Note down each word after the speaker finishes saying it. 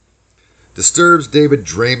Disturbed's David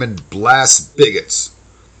Draymond blasts bigots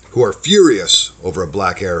who are furious over a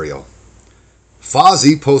black Ariel.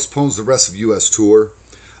 Fozzy postpones the rest of U.S. tour.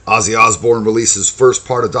 Ozzy Osbourne releases first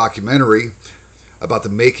part of documentary about the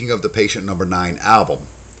making of the Patient No. 9 album.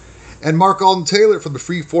 And Marc Alden Taylor from the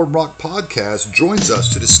Freeform Rock podcast joins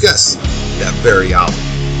us to discuss that very album.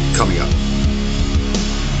 Coming up.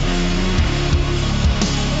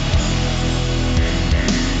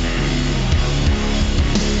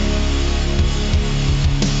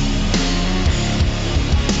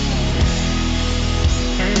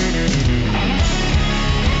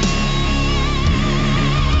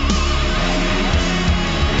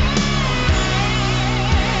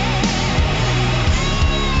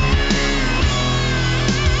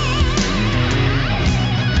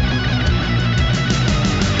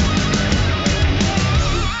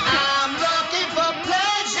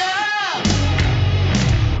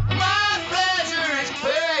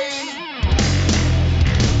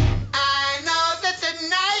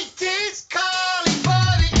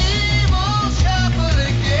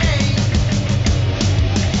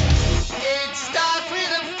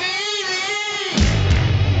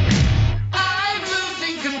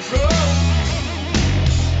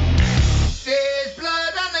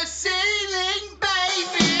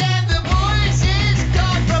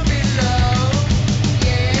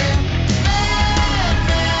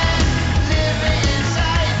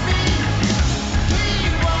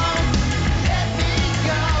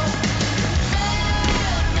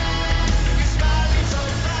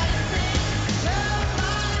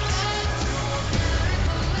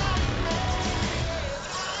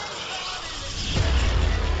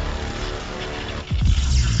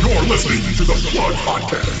 Listening to the Plug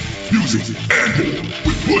Podcast, music and more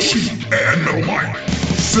with Bushy and Metal Mike.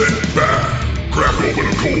 Sit back, crack open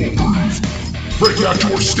a cold brew, break out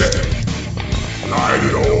your stack, light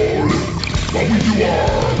it all up while we do our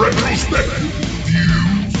retrospective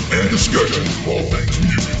views and discussions of all things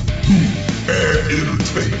music, food, and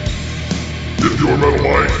entertainment. If you're Metal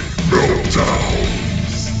Mike, Metal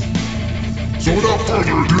Towns. So without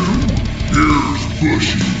further ado, here's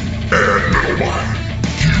Bushy and Metal Mike.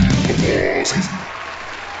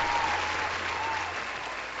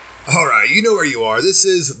 Alright, you know where you are. This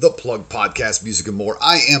is the Plug Podcast, Music and More.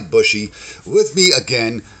 I am Bushy. With me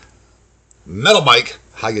again, Metal Mike.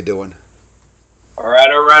 How you doing?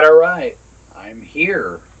 Alright. I'm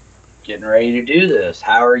here. Getting ready to do this.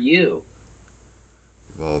 How are you?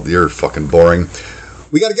 Well, you're fucking boring.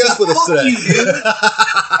 We got a guest with us today. You, dude.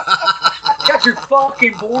 Got your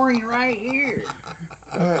fucking boring right here.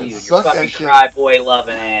 You fucking cry boy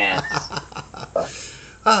loving ass.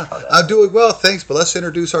 I'm doing well, thanks, but let's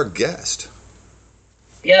introduce our guest.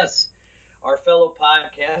 Yes, our fellow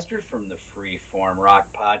podcaster from the Freeform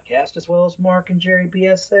Rock podcast, as well as Marc and Jerry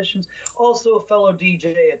BS Sessions. Also a fellow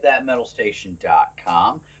DJ at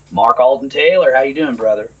thatmetalstation.com. Marc Alden Taylor, how you doing,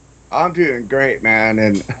 brother? I'm doing great, man,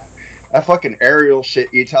 and that fucking aerial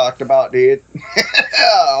shit you talked about, dude.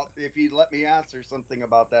 If you let me answer something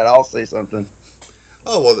about that, I'll say something.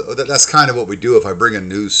 Oh, well, that's kind of what we do. If I bring a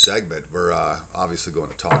news segment, we're obviously going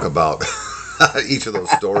to talk about each of those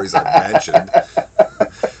stories I mentioned.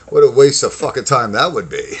 What a waste of fucking time that would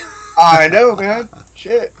be. I know, man.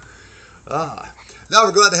 Shit. Now,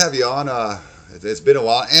 we're glad to have you on. It's been a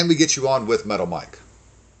while, and we get you on with Metal Mike.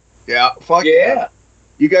 Yeah, fuck yeah.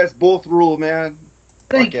 You guys both rule, man.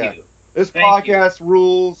 Thank you. This podcast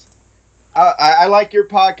rules. I like your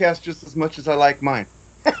podcast just as much as I like mine.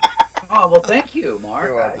 Oh, well, thank you,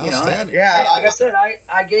 Marc. Like I said,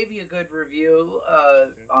 I gave you a good review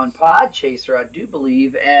on Podchaser, I do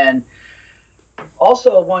believe, and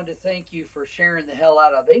also I wanted to thank you for sharing the hell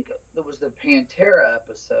out. I think it was the Pantera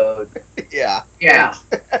episode. Yeah.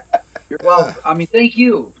 You're welcome. I mean, thank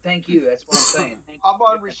you. That's what I'm saying. Thank I'm you.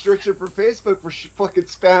 on restriction for Facebook for fucking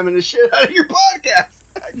spamming the shit out of your podcast.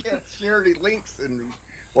 I can't share any links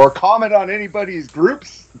or comment on anybody's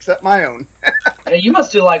groups except my own. Hey, you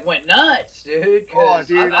must have went nuts, dude. Oh,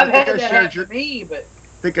 dude, I've had that happen to me, but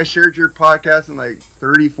I think I shared your podcast in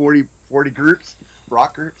 30, 40 groups,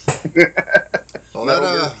 rock groups. Well,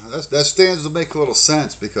 that stands to make a little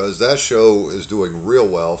sense because that show is doing real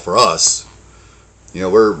well for us. You know,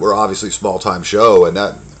 we're obviously a small time show, and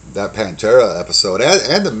that Pantera episode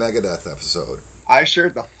and the Megadeth episode. I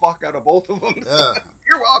shared the fuck out of both of them. Yeah.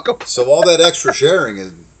 You're welcome. So all that extra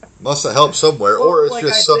sharing must have helped somewhere, or it's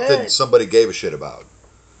just something somebody gave a shit about.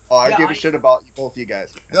 Oh, I give a shit about both you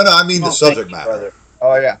guys. No, I mean the subject matter. Brother.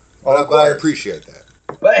 Oh, yeah. But I appreciate that.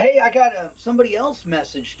 But hey, I got somebody else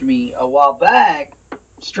messaged me a while back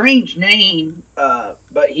strange name,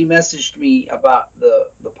 but he messaged me about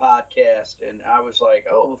the podcast, and I was like,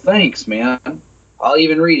 oh, well, thanks, man. I'll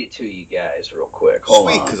even read it to you guys real quick. Hold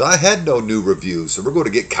Sweet, on. because I had no new reviews, so we're going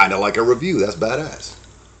to get kind of like a review. That's badass.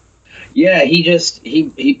 Yeah,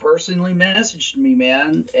 he personally messaged me,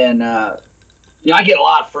 man, and I get a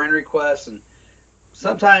lot of friend requests, and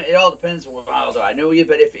sometimes it all depends on how I know you.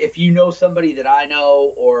 But if you know somebody that I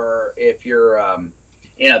know, or if you're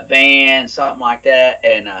in a band, something like that,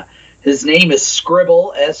 and his name is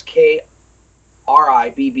Scribble, Skribbal,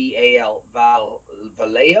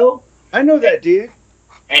 Vallejo. I know that dude.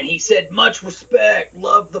 And he said, much respect,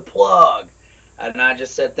 love the plug. And I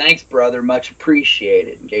just said, thanks, brother, much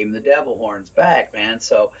appreciated. And gave him the devil horns back, man.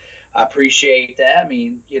 So I appreciate that. I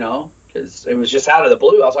mean, because it was just out of the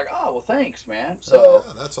blue. I was like, oh, well, thanks, man. So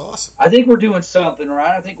yeah, that's awesome. I think we're doing something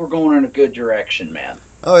right. I think we're going in a good direction, man.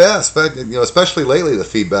 Oh, yeah. Especially lately, the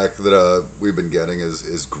feedback that we've been getting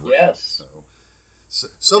is great. Yes. So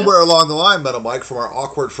somewhere along the line, Metal Mike, from our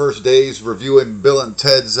awkward first days reviewing Bill and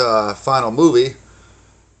Ted's final movie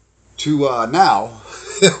to now,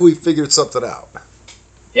 we figured something out.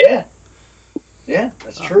 Yeah,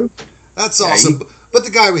 that's true. That's awesome. But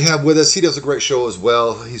the guy we have with us, he does a great show as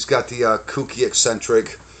well. He's got the kooky,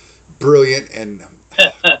 eccentric, brilliant, and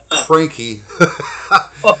cranky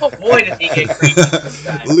Oh, boy, does he get cranky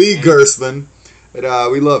sometimes. Lee Gersman.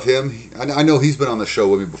 And, we love him. I know he's been on the show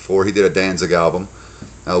with me before. He did a Danzig album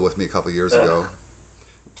with me a couple years ago.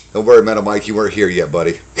 Don't worry, Metal Mike, you weren't here yet,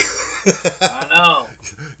 buddy. I know.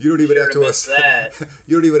 You don't even have to that.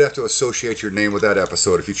 You don't even have to associate your name with that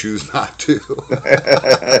episode if you choose not to.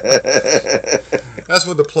 That's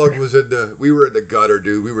when the plug was we were in the gutter,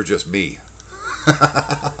 dude. We were just me.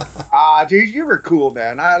 Dude, you were cool,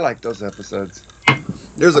 man. I like those episodes.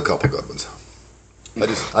 There's a couple good ones.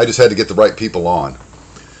 I just had to get the right people on.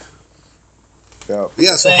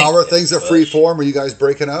 Yeah, so how are things at Freeform? Are you guys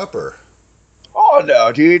breaking up, or? Oh,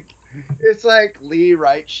 no, dude. It's like Lee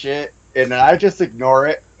writes shit, and I just ignore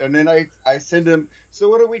it. And then I send him, so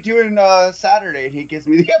what are we doing Saturday? And he gives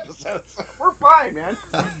me the episodes. We're fine, man.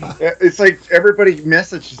 It's like everybody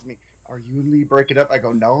messages me, are you and Lee breaking up? I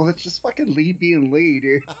go, no, that's just fucking Lee being Lee,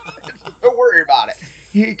 dude. Don't worry about it.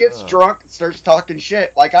 He gets drunk and starts talking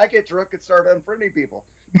shit. Like I get drunk and start unfriending people.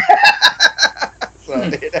 So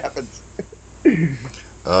it happens.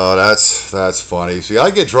 Oh, that's funny. See, I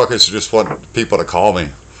get drunk and just want people to call me.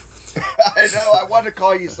 I know. I wanted to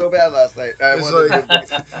call you so bad last night. I wanted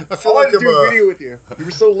to do a video with you. You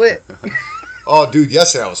were so lit. Oh, dude,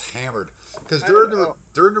 yesterday I was hammered. Because during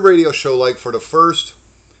the radio show, like for the first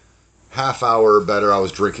half hour or better, I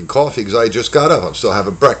was drinking coffee because I just got up. I'm still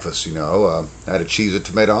having breakfast, I had a cheese and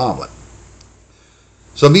tomato omelet.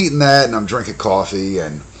 So I'm eating that and I'm drinking coffee.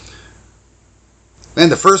 And man,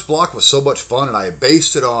 the first block was so much fun, and I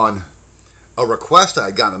based it on a request I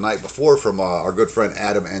had gotten the night before from our good friend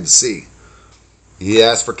Adam NC. He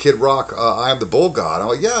asked for Kid Rock, I Am the Bull God. I'm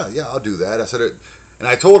like, yeah, I'll do that. I said it, and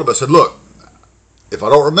I told him, I said, look, if I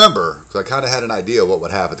don't remember, because I kind of had an idea what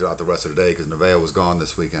would happen throughout the rest of the day because Nevaeh was gone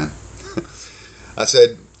this weekend. I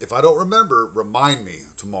said, if I don't remember, remind me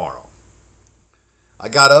tomorrow. I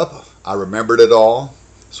got up, I remembered it all,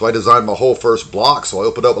 so I designed my whole first block. So I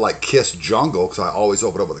opened up with like Kiss Jungle, because I always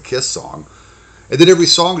open up with a Kiss song. And then every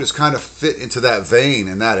song just kind of fit into that vein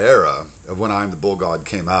in that era of when I'm the Bull God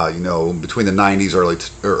came out, between the 90s,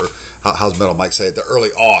 or how's Metal Mike say it, the early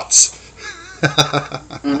aughts.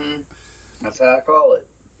 Mm-hmm. That's how I call it.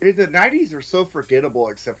 Dude, the 90s are so forgettable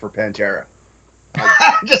except for Pantera.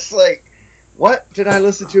 Just like, what did I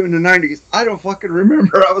listen to in the 90s? I don't fucking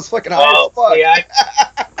remember. I was fucking high as fuck. Yeah,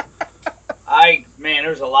 man,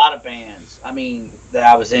 there's a lot of bands, that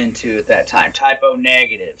I was into at that time. Typo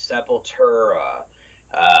Negative, Sepultura,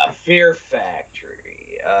 Fear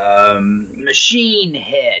Factory, Machine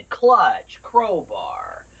Head, Clutch,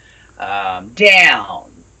 Crowbar,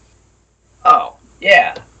 Down. Oh,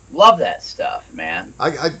 yeah. Love that stuff, man.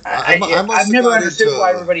 I've never understood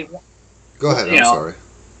why everybody... Go ahead, I'm sorry.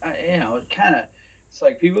 It's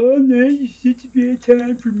like people, oh man, it's such a bad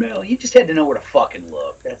time for metal. You just had to know where to fucking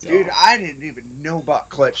look. That's Dude, all. I didn't even know about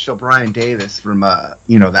Clutch till Brian Davis from, that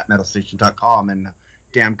metalstation.com and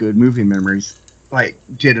Damn Good Movie Memories,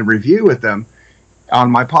 did a review with them on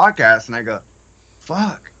my podcast, and I go,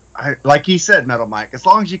 fuck. Like he said, Metal Mike, as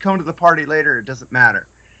long as you come to the party later, it doesn't matter.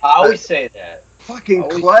 I always say that. Fucking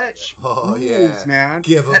Clutch rules, man.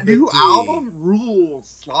 That new album rules.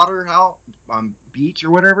 Slaughterhouse Beach or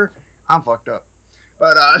whatever. I'm fucked up.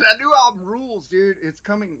 But that new album rules, dude. It's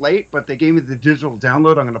coming late, but they gave me the digital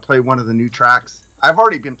download. I'm going to play one of the new tracks. I've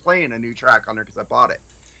already been playing a new track on there because I bought it.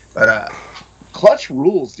 But Clutch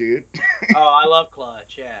rules, dude. Oh, I love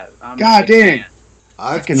Clutch. Yeah. I'm God a big dang. fan.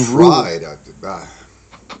 I've Fucking tried. I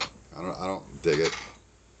don't dig it.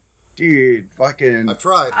 Dude, fucking. I've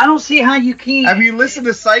tried. I don't see how you can't. Have you listened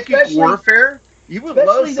to Psychic Especially- Warfare? You would love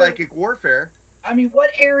especially the- Psychic Warfare. I mean, what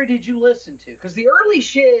era did you listen to? Because the early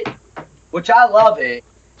shit, which I love it,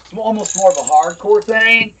 it's almost more of a hardcore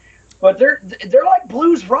thing. But they're like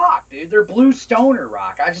blues rock, dude. They're blues stoner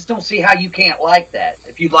rock. I just don't see how you can't like that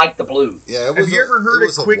if you like the blues. Yeah, it was. Have you ever heard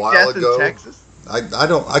of Quick Death in Texas?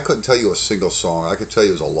 I couldn't tell you a single song. I could tell you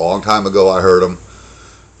it was a long time ago I heard them.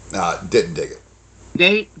 Didn't dig it.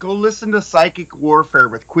 Nate, go listen to Psychic Warfare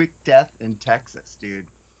with Quick Death in Texas, dude.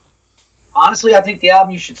 Honestly, I think the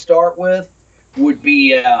album you should start with would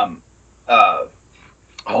be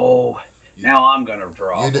now I'm gonna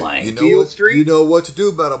draw a blank. Beale Street? You know what to do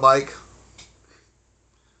about it, Mike.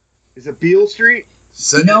 Is it Beale Street?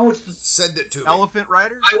 Send it to me. Elephant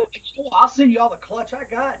Riders? I'll send you all the Clutch I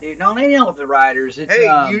got, dude. No, they ain't Elephant Riders. It's,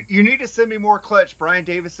 Hey, you need to send me more Clutch. Brian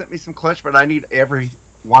Davis sent me some Clutch, but I need every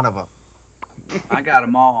one of them. I got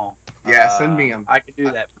them all. Yeah, send me them. I can do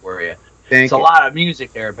that for you. Thank It's you. a lot of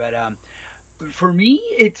music there, but for me,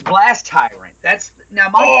 it's Blast Tyrant. That's now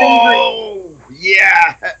my favorite. Oh,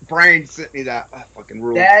 yeah. Brian sent me that. Fucking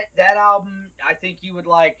rule. That album, I think you would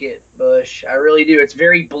like it, Bush. I really do. It's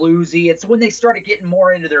very bluesy. It's when they started getting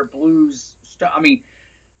more into their blues stuff. I mean,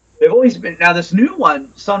 they've always been. Now this new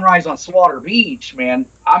one, Sunrise on Slaughter Beach, man,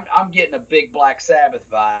 I'm getting a big Black Sabbath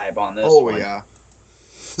vibe on this one. Oh, yeah.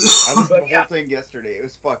 I listened to the whole thing yesterday. It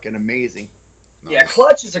was fucking amazing. Nice. Yeah,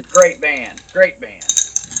 Clutch is a great band. Great band.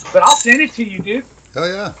 But I'll send it to you, dude. Hell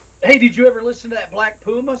yeah. Hey, did you ever listen to that Black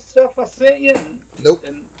Puma stuff I sent you? Nope.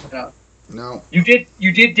 No. You did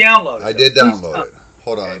download it. I did download it.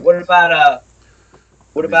 Hold on. Okay, what about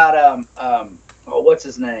what's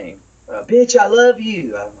his name? Bitch, I love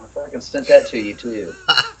you. I fucking sent that to you too.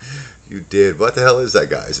 You did. What the hell is that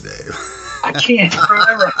guy's name? I can't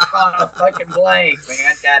remember. I'm on a fucking blank,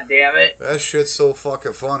 man. God damn it. That shit's so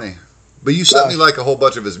fucking funny. But you sent me like a whole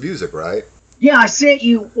bunch of his music, right? Yeah, I sent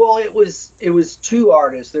you. Well, it was two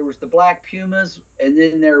artists. There was the Black Pumas, and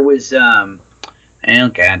then there was oh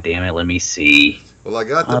god damn it. Let me see. Well, I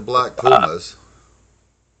got the Black Pumas.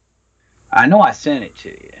 I know I sent it to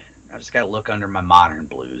you. I just got to look under my Modern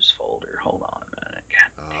Blues folder. Hold on a minute.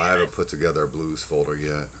 I haven't put together a blues folder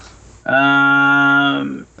yet.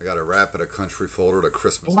 I got a rap and a country folder, the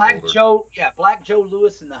Christmas Black folder. Black Joe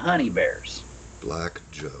Lewis and the Honey Bears. Black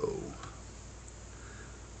Joe.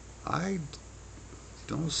 I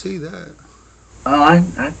don't see that. Oh,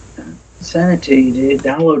 I sent it to you, dude.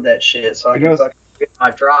 Download that shit so I can fucking get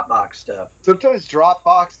my Dropbox stuff. Sometimes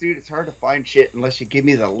Dropbox, dude, it's hard to find shit unless you give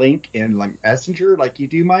me the link in like Messenger, like you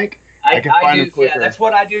do, Mike. I can find it quicker. Yeah, that's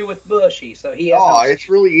what I do with Bushy. So he has. It's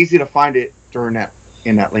really easy to find it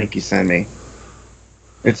in that link you send me.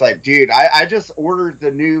 It's like, dude, I just ordered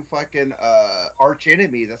the new fucking Arch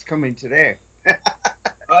Enemy that's coming today.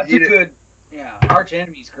 That's a good. Yeah, Arch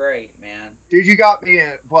Enemy's great, man. Dude, you got me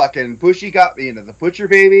in fucking Bushy got me into the Butcher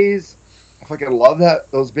Babies. I fucking love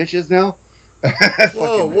those bitches now.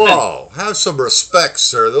 Whoa. Have some respect,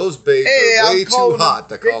 sir. Those babes are way too hot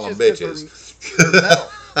to call them bitches. They're metal.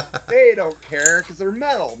 They don't care because they're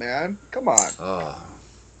metal, man. Come on. Oh.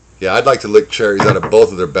 Yeah, I'd like to lick cherries out of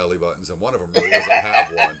both of their belly buttons, and one of them really doesn't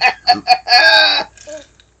have one.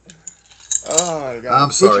 Oh my God.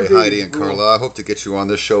 I'm sorry, Heidi and Carla. I hope to get you on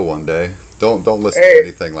this show one day. Don't listen to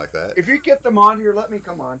anything like that. If you get them on here, let me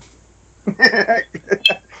come on.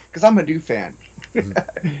 Because I'm a new fan.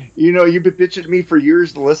 You know, you've been bitching at me for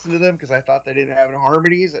years to listen to them because I thought they didn't have any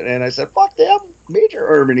harmonies, and I said, fuck them, major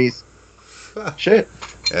harmonies. Shit.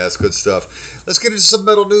 Yeah, that's good stuff. Let's get into some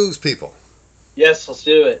metal news, people. Yes, let's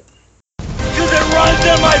do it. Cause it runs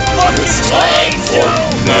in my fucking veins, yo!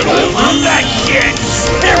 I love that shit!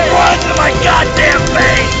 It runs in my goddamn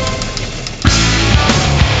veins!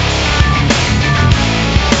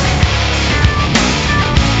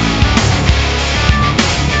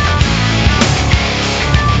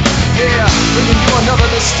 Yeah, bringing you another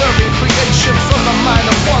disturbing creation from the mind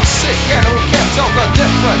of one sick and who can't tell the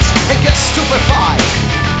difference and gets stupefied.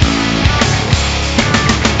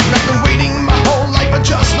 I've been waiting my whole life for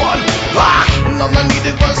just one rock, and all I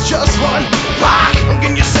needed was just one rock. How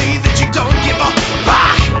can you say that you don't give a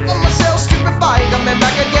rock? I found myself stupefied, I'm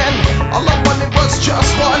back again. All I wanted was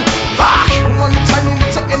just one rock, one tiny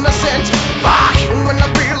little innocent rock. And when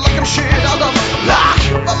I feel like I'm shit out of luck,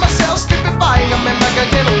 I found myself stupefied, I'm back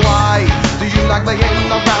again. Why do you like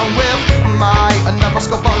playing around with my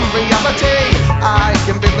neuroscope on reality? I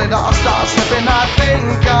can feel it all start slipping, I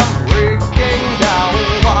think I'm breaking down.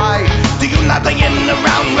 Why do you not playing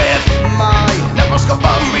around with my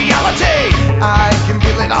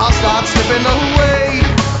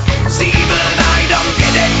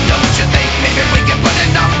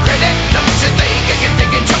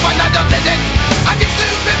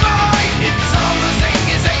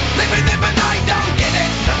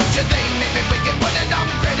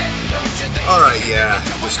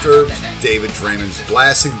disturbed David Draymond's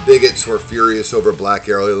blasting bigots who are furious over Black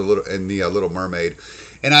Ariel and the Little Mermaid.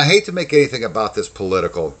 And I hate to make anything about this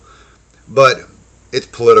political, but it's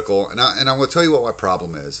political, and I'm going to tell you what my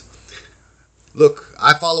problem is. Look,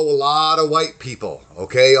 I follow a lot of white people,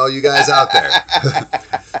 okay, all you guys out there.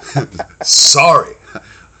 Sorry.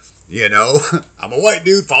 You know, I'm a white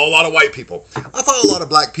dude, follow a lot of white people. I follow a lot of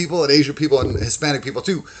black people and Asian people and Hispanic people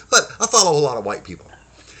too, but I follow a lot of white people.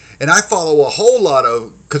 And I follow a whole lot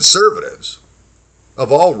of conservatives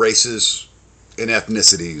of all races and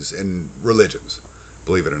ethnicities and religions,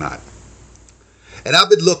 believe it or not. And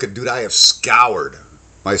I've been looking, dude, I have scoured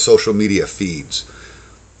my social media feeds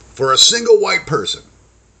for a single white person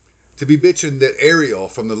to be bitching that Ariel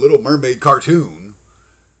from the Little Mermaid cartoon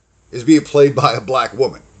is being played by a black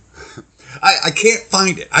woman. I can't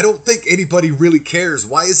find it. I don't think anybody really cares.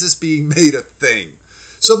 Why is this being made a thing?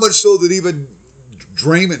 So much so that even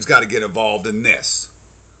Draymond's got to get involved in this.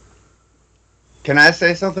 Can I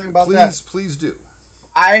say something about that? Please do.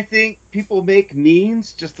 I think people make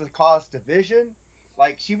memes just to cause division.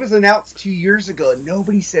 Like, she was announced 2 years ago and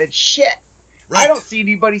nobody said shit. Right. I don't see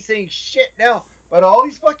anybody saying shit now. But all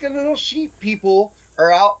these fucking little sheep people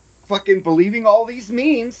are out fucking believing all these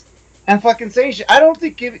memes and fucking saying shit. I don't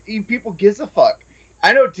think people gives a fuck.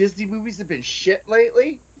 I know Disney movies have been shit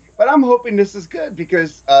lately, but I'm hoping this is good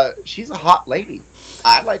because she's a hot lady.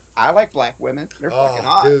 I like black women. They're fucking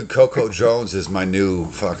hot. Dude, Coco Jones is my new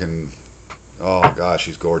fucking... Oh, gosh,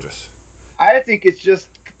 she's gorgeous. I think it's just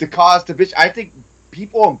the cause to bitch. I think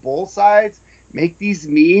people on both sides make these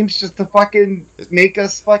memes just to fucking make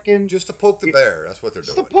us fucking... Just to poke the bear. That's what they're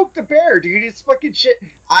doing. Just to poke the bear, dude. It's fucking shit.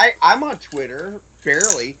 I'm on Twitter,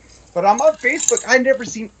 barely, but I'm on Facebook. I've never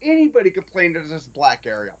seen anybody complain that there's Black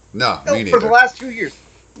Ariel. No, me neither. For the last 2 years.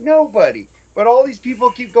 Nobody. But all these people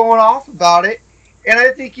keep going off about it, and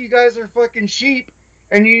I think you guys are fucking sheep,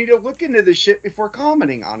 and you need to look into this shit before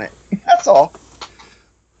commenting on it. That's all.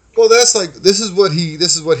 Well, that's like, this is what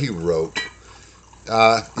he wrote.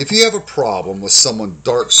 If you have a problem with someone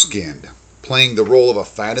dark-skinned playing the role of a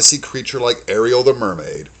fantasy creature like Ariel the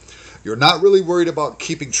Mermaid, you're not really worried about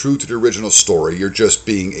keeping true to the original story. You're just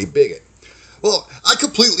being a bigot. Well, I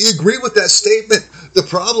completely agree with that statement. The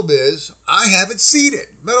problem is, I haven't seen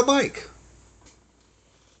it. Metal Mike.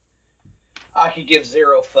 I could give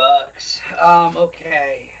zero fucks.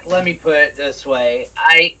 Okay, let me put it this way.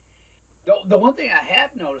 The one thing I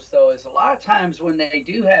have noticed, though, is a lot of times when they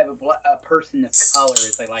do have a person of color,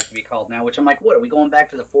 as they like to be called now, which I'm like, what, are we going back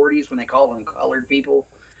to the 40s when they called them colored people?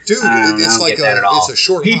 Dude, it's like it's a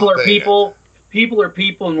short people are thing. people are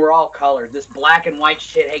people, and we're all colored. This black and white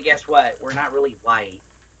shit, hey, guess what? We're not really white.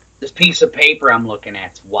 This piece of paper I'm looking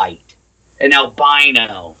at's white. An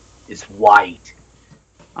albino is white.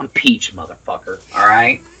 I'm peach, motherfucker, all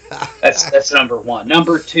right? That's number one.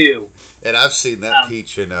 Number two. And I've seen that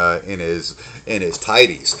peach in his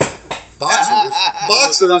tighties.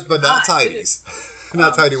 Boxers, but not tighties.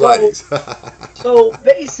 Not tidy whities. So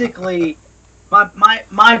basically,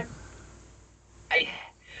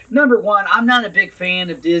 number one, I'm not a big fan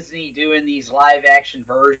of Disney doing these live action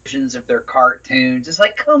versions of their cartoons. It's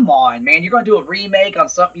like, come on, man, you're going to do a remake on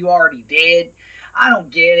something you already did. I don't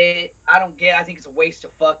get it. I think it's a waste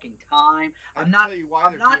of fucking time. I'm not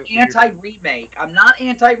anti-remake. I'm not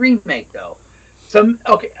anti-remake, though.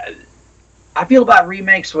 Okay, I feel about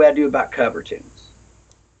remakes the way I do about cover tunes.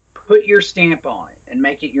 Put your stamp on it and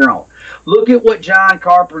make it your own. Look at what John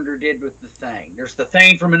Carpenter did with The Thing. There's The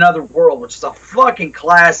Thing from Another World, which is a fucking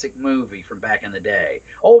classic movie from back in the day.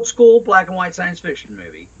 Old school black and white science fiction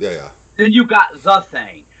movie. Yeah. Then you got The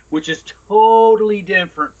Thing, which is totally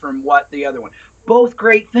different from what the other one. Both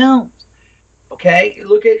great films. Okay,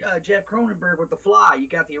 look at Jeff Cronenberg with The Fly. You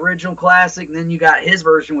got the original classic, and then you got his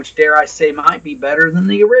version, which dare I say might be better than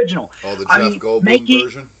the original. Oh, the Jeff Goldblum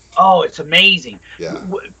version? Oh, it's amazing. Yeah.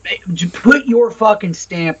 Put your fucking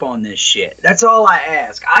stamp on this shit. That's all I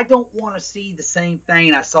ask. I don't want to see the same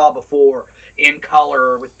thing I saw before in color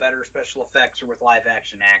or with better special effects or with live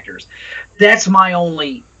action actors. That's my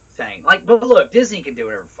only thing. But look, Disney can do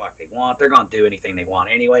whatever the fuck they want. They're going to do anything they want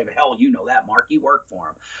anyway. But hell, you know that, Mark. You work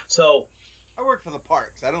for them. So I work for the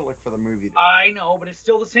parks. I don't work for the movie. I know, but it's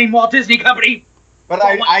still the same Walt Disney Company. But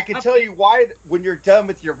I can tell you why, when you're done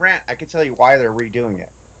with your rant, I can tell you why they're redoing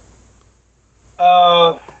it.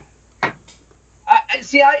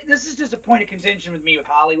 This is just a point of contention with me with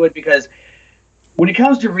Hollywood, because when it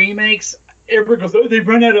comes to remakes, everybody goes, oh, they've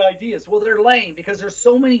run out of ideas. Well, they're lame because there's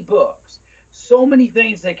so many books, so many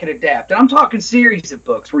things they could adapt. And I'm talking series of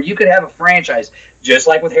books where you could have a franchise, just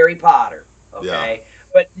like with Harry Potter, okay? Yeah.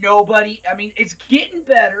 But nobody, I mean, it's getting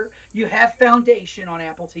better. You have Foundation on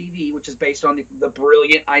Apple TV, which is based on the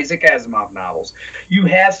brilliant Isaac Asimov novels. You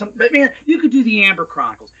have some, but man, you could do the Amber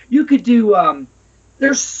Chronicles. You could do,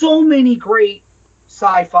 there's so many great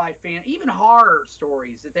sci-fi even horror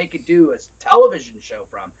stories that they could do a television show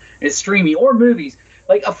from. It's streaming or movies.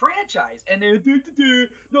 Like a franchise, and they're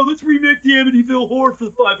no, let's remake the Amityville Horror for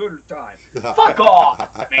the 500th time. Fuck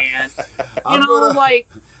off, man.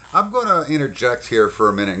 I'm gonna interject here for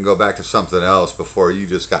a minute and go back to something else before you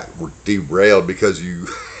just got derailed because you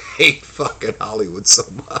hate fucking Hollywood so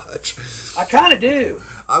much. I kind of do.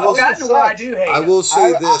 I do hate. I will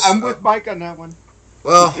say this. I'm with Mike on that one.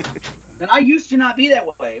 Well, and I used to not be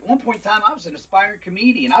that way. At one point in time, I was an aspiring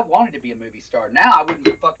comedian. I wanted to be a movie star. Now I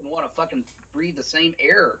wouldn't fucking want to fucking breathe the same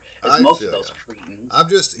air as most of those cretins. I'm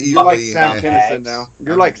just You're like Sam Kinison now.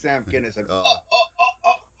 You're like Sam Kinison.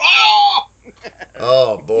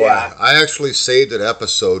 Oh boy, Yeah. I actually saved an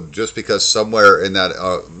episode just because somewhere in that,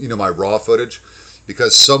 my raw footage,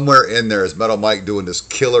 because somewhere in there is Metal Mike doing this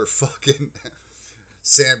killer fucking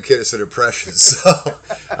Sam Kinison impression. So,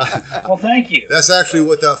 well, thank you. That's actually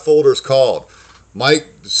what that folder's called. Mike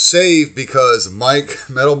saved because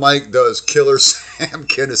Metal Mike does killer Sam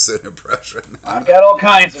Kinison impression. I've got all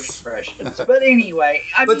kinds of expressions, but anyway,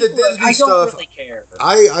 I don't really care.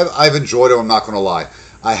 I've enjoyed it. I'm not going to lie.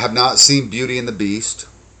 I have not seen Beauty and the Beast,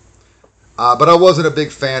 but I wasn't a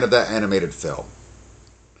big fan of that animated film.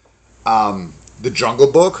 The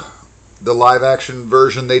Jungle Book, the live action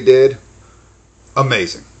version they did,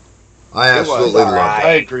 amazing. I absolutely loved it.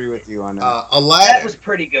 I agree with you on that. Aladdin, that was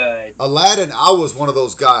pretty good. Aladdin, I was one of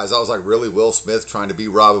those guys. I was like, really, Will Smith trying to be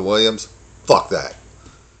Robin Williams? Fuck that.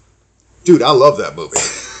 Dude, I love that movie.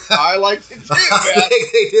 I liked it too, I man.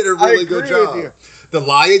 think they did a really good job. With you. The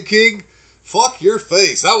Lion King, fuck your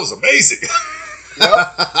face. That was amazing.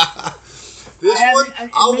 Yep.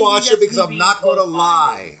 I'll watch it because I'm not going to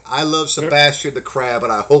lie. I love Sebastian the Crab,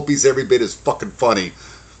 and I hope he's every bit as fucking funny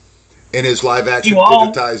in his live action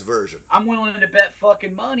digitized version. I'm willing to bet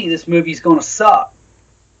fucking money this movie's going to suck.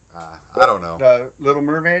 I don't know. The Little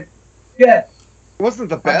Mermaid? Yeah. It wasn't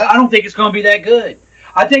the best. I don't think it's going to be that good.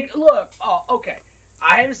 I think, okay.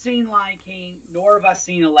 I haven't seen Lion King, nor have I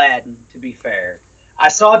seen Aladdin, to be fair. I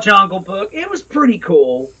saw Jungle Book. It was pretty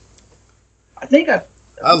cool. I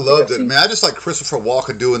loved it, man. I just like Christopher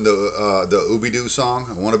Walken doing the Ooby-Doo song.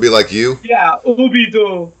 I want to be like you. Yeah,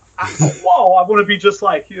 Ooby-Doo. Whoa, I want to be just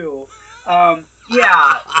like you.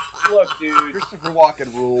 Yeah, look, dude. Christopher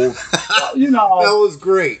Walken rules. Well, that was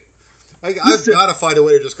great. I've got to find a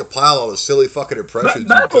way to just compile all the silly fucking impressions.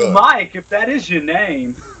 Metal Mike, if that is your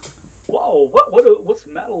name. Whoa, what's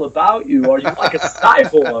metal about you? Are you like a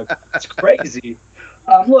cyborg? It's crazy.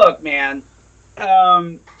 Look, man.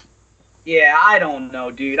 Yeah, I don't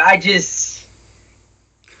know, dude. I don't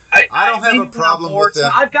have a problem with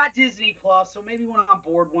that. I've got Disney Plus, so maybe when I'm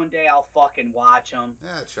bored one day, I'll fucking watch them.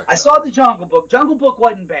 Yeah, check. I saw the Jungle Book. Jungle Book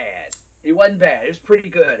wasn't bad. It wasn't bad. It was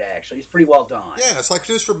pretty good, actually. It's pretty well done. Yeah, it's like,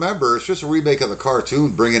 just remember, it's just a remake of the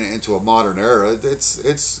cartoon, bringing it into a modern era.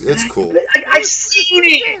 It's cool. I've seen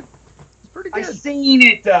it. It's pretty good. I've seen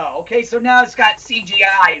it, though. Okay, so now it's got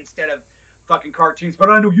CGI instead of fucking cartoons.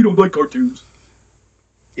 But I know you don't like cartoons.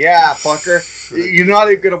 Yeah, fucker. You're not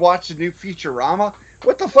even going to watch the new Futurama?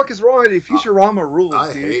 What the fuck is wrong with you? Futurama rules,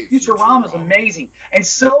 I dude. hate Futurama's amazing. And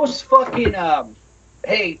so's fucking,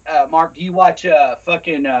 hey, Mark, do you watch,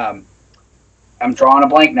 I'm drawing a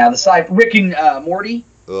blank now, Rick and Morty?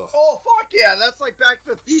 Ugh. Oh, fuck yeah. That's like Back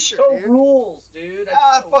to the Future, Show dude. rules, dude.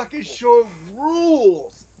 Fucking show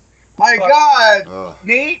rules. My God.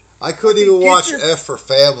 Nate? I couldn't even watch F for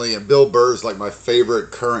Family, and Bill Burr's like my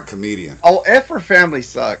favorite current comedian. Oh, F for Family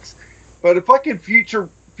sucks. But a fucking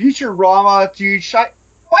Futurama, dude, fight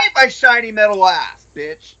my shiny metal ass,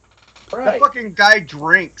 bitch. Right. The fucking guy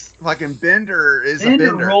drinks. Fucking Bender is a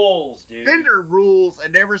Bender. rules, dude. Bender rules,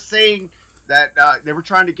 and they were saying that they were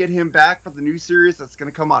trying to get him back for the new series that's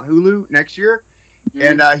going to come on Hulu next year.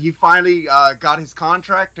 Mm-hmm. And he finally got his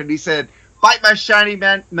contract, and he said, "Fight my shiny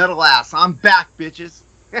metal ass. I'm back, bitches."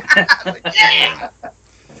 Like, yeah!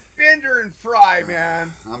 Bender and Fry,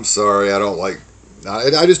 man. I'm sorry, I don't like.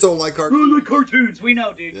 I just don't like cartoons. Who like cartoons? We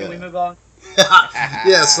know, dude. Yeah. Can we move on?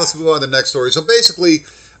 Yes, let's move on to the next story. So basically,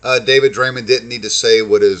 David Draymond didn't need to say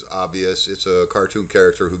what is obvious. It's a cartoon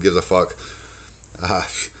character. Who gives a fuck?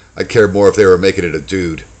 I'd care more if they were making it a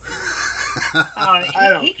dude. I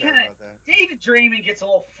don't care about that. David Draymond gets a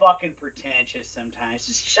little fucking pretentious sometimes.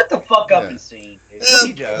 Just shut the fuck up and sing, dude.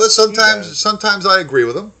 He does. But sometimes I agree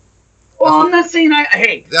with him. Well, I'm not saying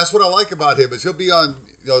hey. That's what I like about him is he'll be on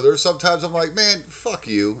there's sometimes I'm like, man, fuck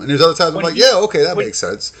you, and there's other times I'm like, yeah, okay, that makes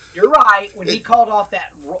sense. You're right. When he called off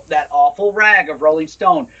that awful rag of Rolling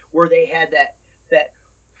Stone, where they had that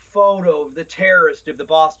photo of the terrorist of the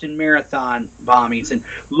Boston Marathon bombings, and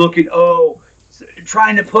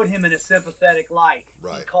trying to put him in a sympathetic light.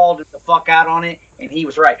 Right. He called it the fuck out on it, and he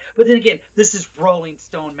was right. But then again, this is Rolling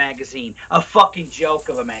Stone magazine, a fucking joke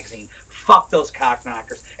of a magazine. Fuck those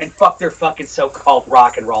cockknockers, and fuck their fucking so-called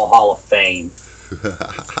Rock and Roll Hall of Fame.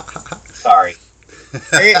 Sorry.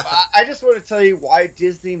 Hey, I just want to tell you why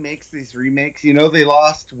Disney makes these remakes. They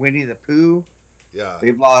lost Winnie the Pooh. Yeah.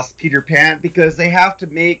 They've lost Peter Pan because they have to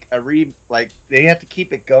make they have to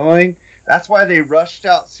keep it going. That's why they rushed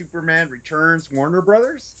out Superman Returns Warner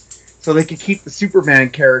Brothers, so they could keep the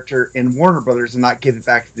Superman character in Warner Brothers and not give it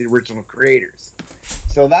back to the original creators.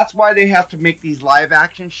 So that's why they have to make these live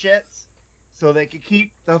action shits, so they could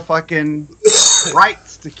keep the fucking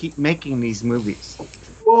rights to keep making these movies.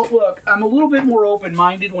 Well, look, I'm a little bit more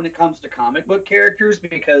open-minded when it comes to comic book characters,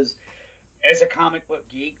 because as a comic book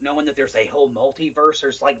geek, knowing that there's a whole multiverse,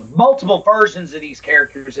 there's like multiple versions of these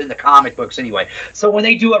characters in the comic books anyway. So when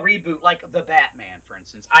they do a reboot, like the Batman, for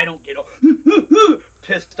instance, I don't get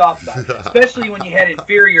pissed off about it. Especially when you had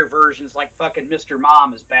inferior versions like fucking Mr.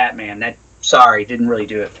 Mom as Batman. Didn't really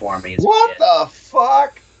do it for me. What the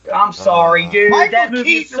fuck? I'm sorry, dude. Michael That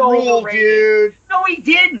movie is Keaton so ruled, overrated. dude. No, he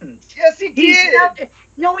didn't. Yes, he did.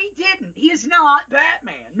 No, he didn't. He is not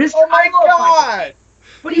Batman. Oh my god.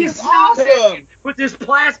 But he's awesome. Batman with his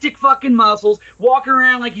plastic fucking muscles, walking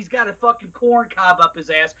around like he's got a fucking corn cob up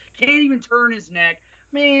his ass, can't even turn his neck.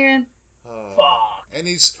 Man, fuck. And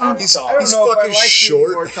he's I don't know fucking if I like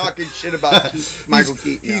short. Or talking shit about Michael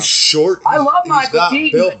Keaton. He's short. I love Michael not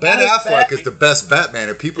Keaton, Bill. but Ben not as Affleck Batman. is the best Batman,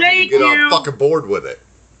 and people Thank can get you. on fucking board with it.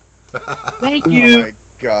 Thank Oh you. my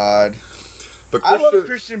god. But I love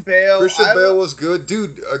Christian Bale. Christian Bale was good.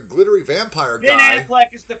 Dude, a glittery vampire Ben guy.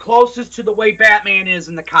 Affleck is the closest to the way Batman is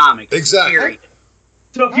in the comics. Exactly. Period.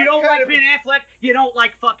 So if you don't like Ben Affleck, you don't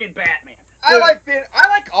like fucking Batman. I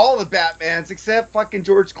like all the Batmans except fucking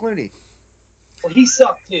George Clooney. Well, he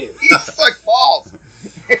sucked too. He sucked balls.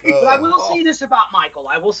 But I will say this about Michael.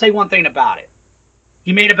 I will say one thing about it.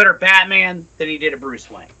 He made a better Batman than he did a Bruce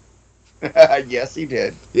Wayne. Yes, he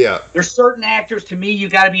did. Yeah. There's certain actors, to me, you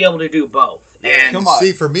got to be able to do both. And Come on.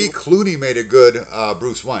 See, for me, Clooney made a good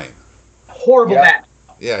Bruce Wayne. horrible Batman.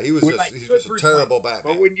 Yeah, he was he's good just a Bruce terrible Wayne.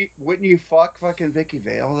 Batman. But wouldn't you fuck fucking Vicky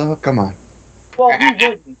Vale though? Come on. Well, he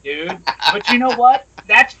wouldn't, dude. But you know what?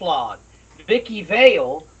 That's flawed. Vicky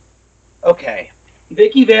Vale. Okay.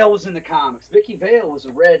 Vicky Vale was in the comics. Vicky Vale was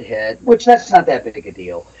a redhead, which that's not that big a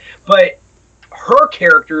deal. But her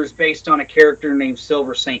character is based on a character named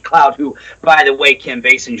Silver St. Cloud, who, by the way, Kim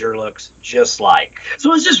Basinger looks just like.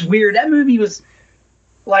 So it's just weird. That movie was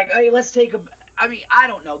like, hey, let's take a... I mean, I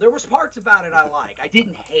don't know. There was parts about it I like. I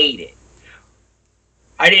didn't hate it.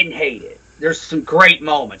 There's some great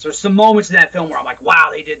moments. There's some moments in that film where I'm like, wow,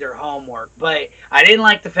 they did their homework. But I didn't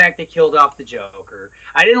like the fact they killed off the Joker.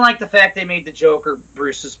 I didn't like the fact they made the Joker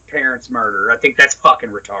Bruce's parents' murderer. I think that's fucking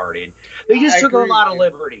retarded. They just took a lot of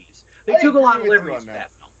liberties. They took a lot of liberties with that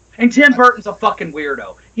film. And Tim Burton's a fucking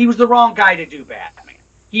weirdo. He was the wrong guy to do Batman.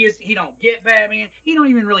 He don't get Batman. He don't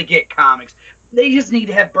even really get comics. They just need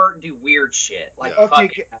to have Burton do weird shit. Like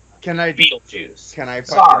fucking can I Beetlejuice. Can I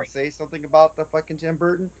fucking say something about the fucking Tim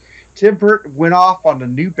Burton? Tim Burton went off on the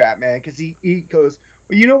new Batman because he goes,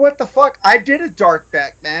 well, you know what the fuck? I did a dark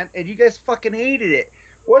Batman and you guys fucking hated it.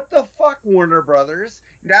 What the fuck, Warner Brothers?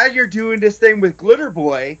 Now you're doing this thing with Glitter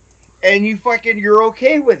Boy and you're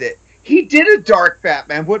okay with it. He did a dark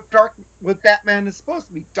Batman. What Batman is supposed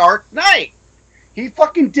to be? Dark Knight. He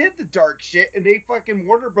fucking did the dark shit and they fucking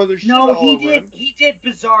Warner Brothers shit all over him. He did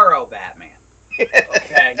Bizarro Batman.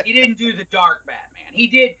 Okay. He didn't do the dark Batman. He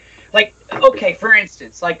did... Like, okay, for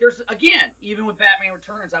instance, like there's, again, even with Batman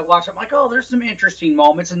Returns, I watch, I'm like, oh, there's some interesting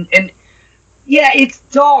moments, and yeah, it's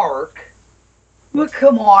dark, but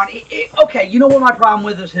come on. Okay, you know what my problem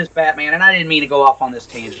with is his Batman, and I didn't mean to go off on this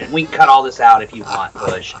tangent. We can cut all this out if you want,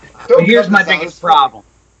 Bush. But here's my biggest problem.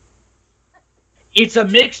 It's a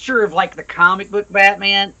mixture of, like, the comic book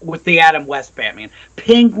Batman with the Adam West Batman.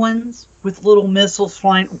 Penguins with little missiles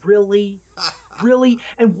flying. Really? Really?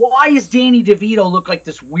 And why does Danny DeVito look like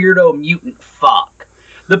this weirdo mutant fuck?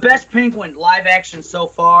 The best Penguin live action so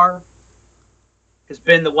far has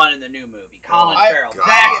been the one in the new movie. Colin Farrell.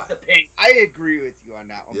 That's the Penguin. I agree with you on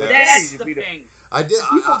that one. Yeah. That's the Penguin.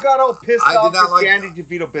 People got all pissed off because like Danny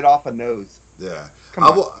DeVito bit off a nose. Yeah.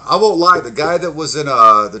 I won't lie. The guy that was in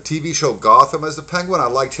the TV show Gotham as the Penguin, I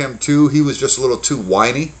liked him too. He was just a little too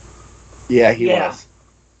whiny. Yeah, he was.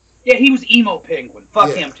 Yeah, he was emo penguin. Fuck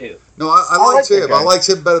Yeah. him too. No, I like liked that him. guy. I liked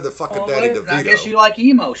him better than fucking Danny DeVito. I guess you like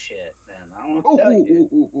emo shit then. I don't know what to tell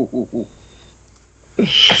you.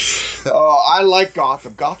 Oh, I like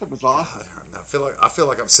Gotham. Gotham is awesome. God, I feel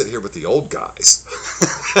like I'm sitting here with the old guys.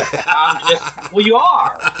 Well, you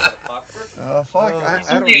are, motherfucker. Fuck, Oh. I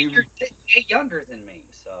don't even. You're a day younger than me,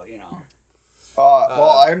 so you know.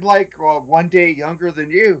 Well, I'm like 1 day younger than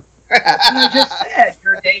you. I just said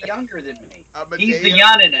you're a day younger than me. I'm a He's day the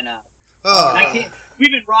younger. youngin' enough. Oh.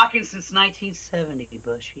 We've been rocking since 1970,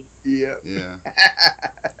 Bushy. Yeah. Yeah.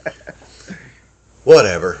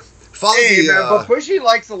 Whatever. Fozzie, Hey, man, but Bushy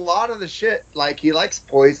likes a lot of the shit. Like, he likes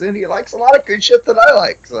Poison. He likes a lot of good shit that I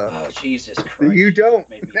like. So. Oh, Jesus Christ. You don't.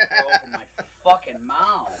 Made me throw up in my fucking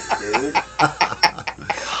mouth, dude.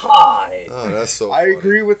 God. Oh, that's so I funny.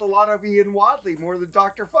 agree with a lot of Ian Wadley more than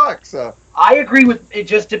Dr. Fuck. So. I agree with, it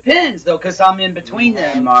just depends, though, because I'm in between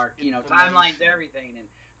them, Mark. You know, timeline's everything, and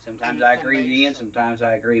sometimes I agree with Ian, sometimes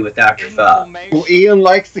I agree with Dr. Fuck. Well, Ian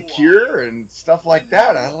likes The Cure and stuff like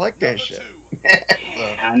that. I like that shit.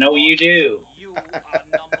 I know you do. You are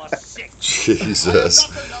number 6. Jesus.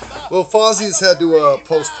 Well, Fozzie's had to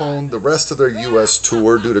postpone the rest of their U.S.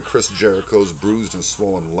 tour due to Chris Jericho's bruised and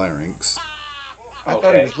swollen larynx. I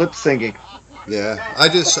thought he was lip singing. Yeah, I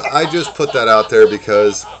just put that out there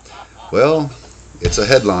because, well, it's a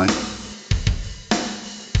headline.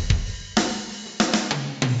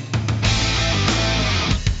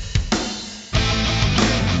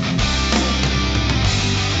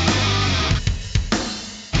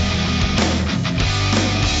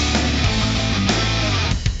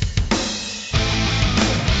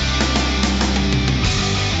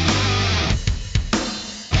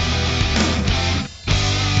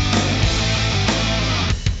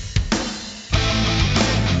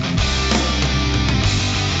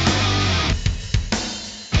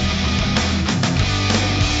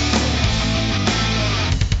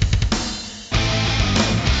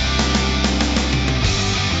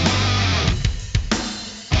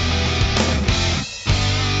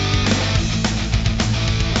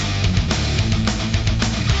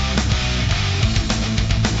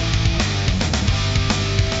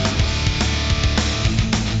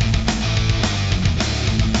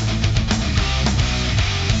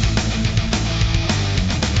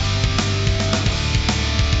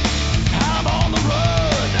 I'm on the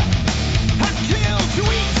road. I kill to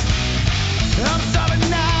eat. I'm starving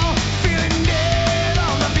now, feeling dead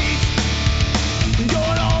on the beat.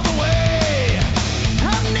 Going all the way.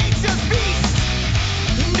 I'm nature's beast.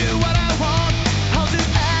 Do what I want. I'll do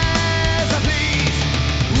as I please.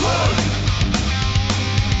 Run,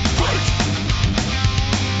 fight,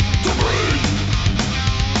 to breathe.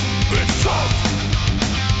 It's tough.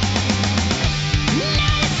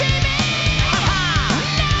 Now you see me.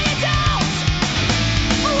 Now you don't.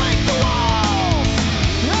 Break the walls.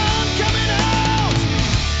 I'm coming out.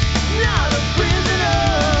 Not a prisoner.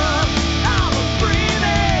 I'm a free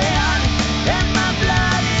man, and my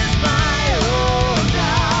blood is my own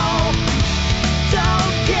now.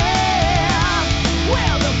 Don't care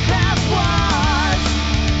where the past was.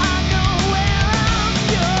 I know where I'm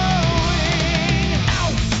going.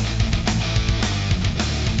 Out.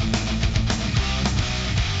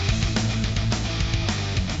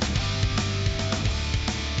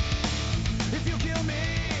 If you kill me,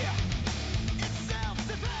 it's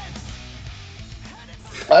self-defense.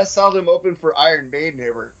 I saw them open for Iron Maiden.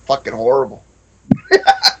 They were fucking horrible.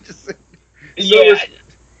 Just- Yeah.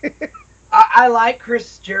 I like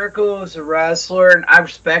Chris Jericho as a wrestler, and I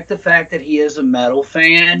respect the fact that he is a metal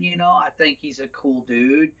fan, you know. I think he's a cool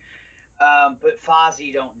dude. But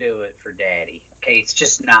Fozzie don't do it for daddy. Okay, it's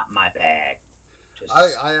just not my bag. Just,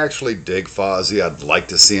 I actually dig Fozzie. I'd like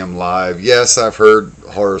to see him live. Yes, I've heard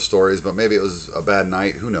horror stories, but maybe it was a bad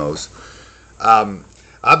night. Who knows?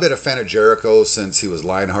 I've been a fan of Jericho since he was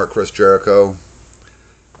Lionheart Chris Jericho.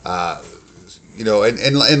 You know,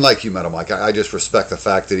 and like you met him, Mike, I just respect the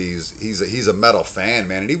fact that he's a metal fan,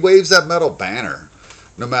 man, and he waves that metal banner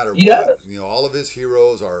no matter He what. does. You know, all of his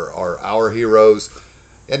heroes are our heroes,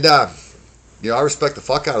 and you know, I respect the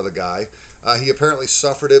fuck out of the guy. He apparently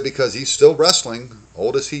suffered it because he's still wrestling,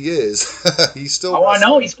 old as he is. He's still. Oh, I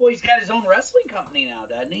know. wrestling. He's got his own wrestling company now,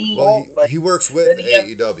 doesn't he? Well, Like, he works with doesn't he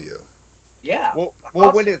have- AEW. yeah. Well,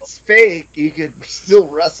 when it's fake, you can still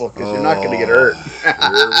wrestle because you're not going to get hurt. Here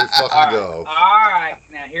we fucking go. All right.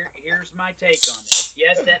 Now here's my take on this.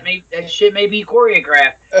 Yes, that shit may be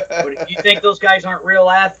choreographed, but if you think those guys aren't real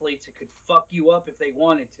athletes, it could fuck you up if they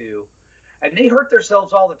wanted to. And they hurt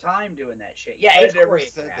themselves all the time doing that shit. Yeah, I it's never choreographed.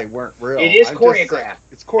 said they weren't real. It is I'm just choreographed. saying,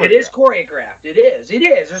 it's choreographed. It is choreographed. It is.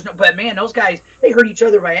 There's no. But man, those guys, they hurt each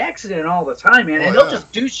other by accident all the time, man. And they'll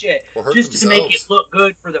just do shit just to make it look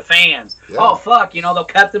good for the fans. Yeah. Oh fuck, they'll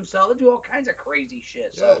cut themselves. They'll do all kinds of crazy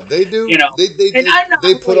shit. So, yeah, they do.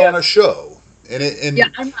 They put on a show, and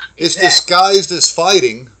it's disguised as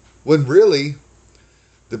fighting when really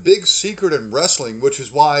the big secret in wrestling, which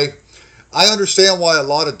is why. I understand why a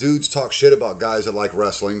lot of dudes talk shit about guys that like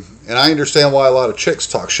wrestling, and I understand why a lot of chicks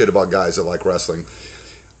talk shit about guys that like wrestling.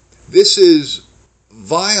 This is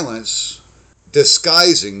violence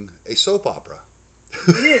disguising a soap opera.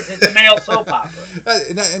 It is. It's a male soap opera.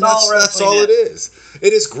 and that's all it is.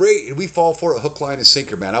 It is great, and we fall for it hook, line, and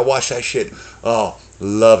sinker, man. I watch that shit. Oh,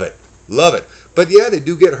 love it. Love it. But yeah, they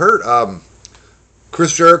do get hurt.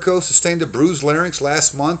 Chris Jericho sustained a bruised larynx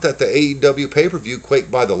last month at the AEW pay-per-view Quake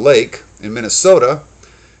by the Lake in Minnesota.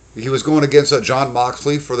 He was going against John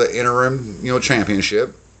Moxley for the interim,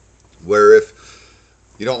 championship. Where if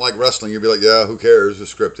you don't like wrestling, you'd be like, yeah, who cares?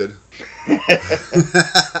 It's scripted.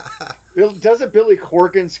 Doesn't Billy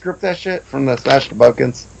Corgan script that shit from the Smashing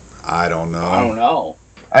Pumpkins? I don't know.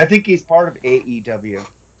 I think he's part of AEW.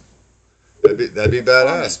 That'd be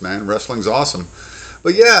badass, man. Wrestling's awesome.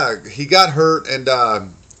 But yeah, he got hurt, and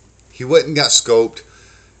he went and got scoped.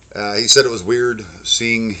 He said it was weird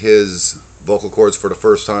seeing his vocal cords for the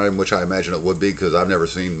first time, which I imagine it would be because I've never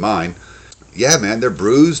seen mine. Yeah, man, they're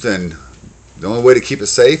bruised, and the only way to keep it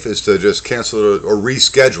safe is to just cancel or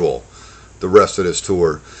reschedule the rest of this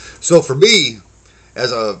tour. So for me,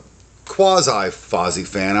 as a quasi-Fozzy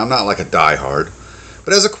fan, I'm not like a diehard,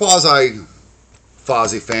 but as a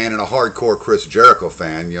quasi-Fozzy fan and a hardcore Chris Jericho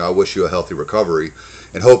fan, I wish you a healthy recovery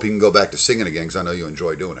and hope he can go back to singing again because I know you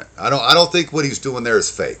enjoy doing it. I don't think what he's doing there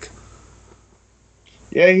is fake.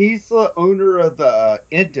 Yeah, he's the owner of the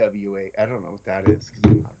NWA. I don't know what that is.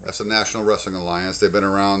 That's the National Wrestling Alliance. They've been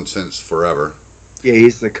around since forever. Yeah,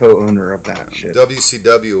 he's the co-owner of that shit.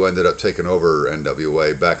 WCW ended up taking over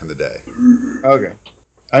NWA back in the day. Okay.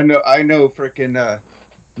 I know freaking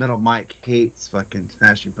Metal Mike hates fucking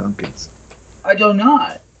Smashing Pumpkins. I do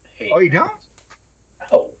not hate. Oh, you don't?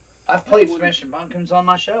 No. I've played Smashing Pumpkins on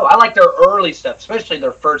my show. I like their early stuff, especially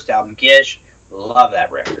their first album, Gish. Love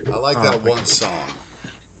that record. I like that one song.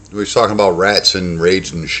 We were talking about rats and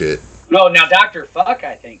rage and shit. No, now Dr. Fuck,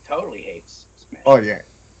 I think, totally hates Smashing. Oh, yeah.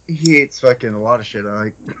 He hates fucking a lot of shit.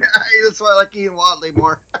 That's why I like Ian Watley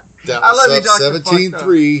more. That was up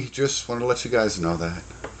 17-3. Just wanted to let you guys know that.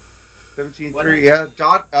 17-3,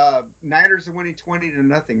 yeah. Niners are winning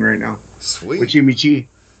 20-0 right now. Sweet. With Jimmy G.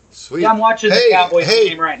 Sweet. Yeah, I'm watching the Cowboys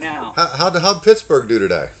game right now. How'd Pittsburgh do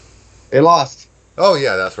today? They lost. Oh,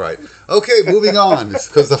 yeah, that's right. Okay, moving on.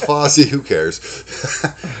 Because the Fozzy, who cares?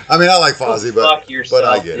 I mean, I like Fozzy, but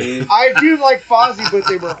I get it. I do like Fozzy, but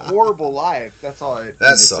they were horrible live. That's all I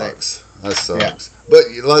That sucks. That sucks. Yeah. But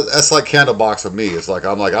that's like Candlebox of me. It's like,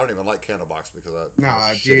 I don't even like Candlebox because of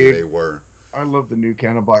how shitty they were. I love the new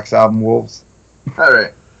Candlebox album, Wolves. All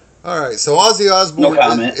right. So Ozzy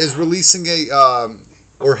Osbourne is releasing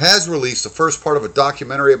or has released the first part of a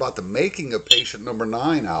documentary about the making of Patient Number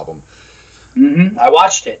 9 album. Mm-hmm. I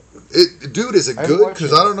watched it. Dude, is it good?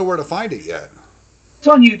 Because I don't know where to find it yet. It's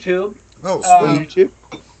on YouTube. Oh, sweet. YouTube?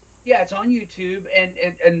 Yeah, it's on YouTube, and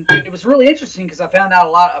it was really interesting because I found out a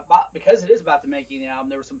lot about, because it is about the making of the album,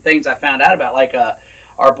 there were some things I found out about, like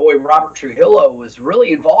our boy Robert Trujillo was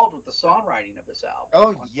really involved with the songwriting of this album.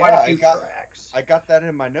 Oh, yeah, I got that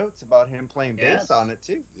in my notes about him playing bass on it,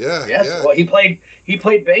 too. Yeah, yes. Yeah. Well, he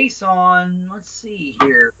played bass on, let's see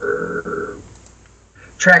here,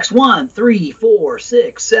 tracks 1, 3, 4,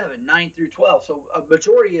 6, 7, 9 through 12. So a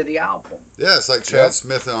majority of the album. Yeah, it's like Chad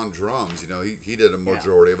Smith on drums. He did a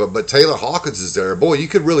majority of it. But Taylor Hawkins is there. Boy, you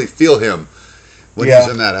could really feel him when he's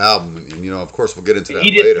in that album. And of course, we'll get into that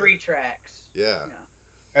later. He did 3 tracks. Yeah.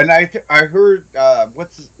 And I heard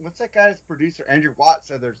what's that guy's producer Andrew Watt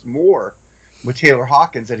said there's more with Taylor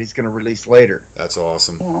Hawkins that he's going to release later. That's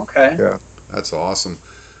awesome. Oh, okay. Yeah. That's awesome.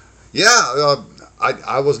 Yeah.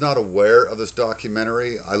 I was not aware of this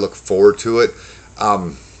documentary. I look forward to it.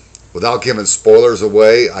 Without giving spoilers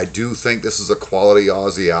away, I do think this is a quality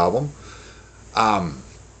Ozzy album.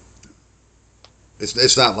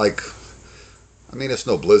 It's not like, it's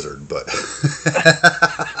no Blizzard, but.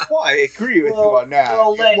 Well, I agree with you on that.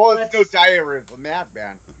 It's no Diary of a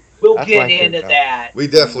Madman. We'll get into that. We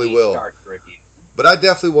definitely will. But I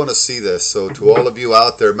definitely want to see this. So to all of you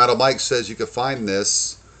out there, Metal Mike says you can find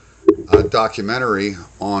this documentary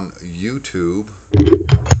on YouTube.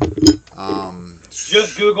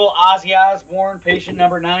 Just Google Ozzy Osbourne Patient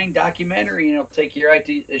Number 9 documentary, and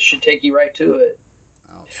it should take you right to it.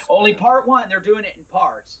 Only part one. They're doing it in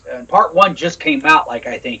parts. And part one just came out, like,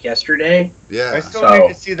 I think yesterday. Yeah. I still need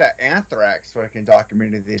to see that Anthrax fucking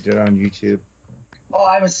documentary they did on YouTube. Oh,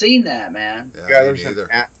 I haven't seen that, man. Yeah, There's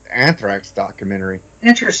an Anthrax documentary.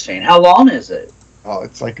 Interesting. How long is it? Oh,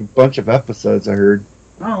 it's like a bunch of episodes, I heard.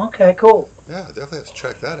 Oh, okay, cool. Yeah, definitely have to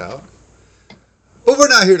check that out. But we're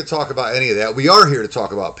not here to talk about any of that. We are here to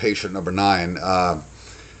talk about patient number 9.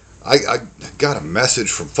 I got a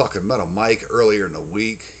message from fucking Metal Mike earlier in the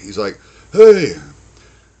week. He's like, hey,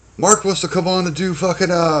 Mark wants to come on and do fucking,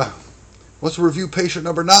 wants to review patient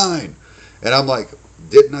number 9. And I'm like,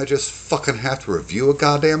 didn't I just fucking have to review a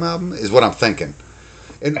goddamn album? Is what I'm thinking.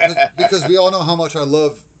 And because we all know how much I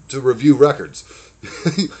love to review records.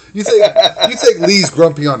 you think Lee's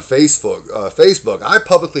grumpy on Facebook. I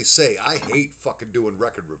publicly say I hate fucking doing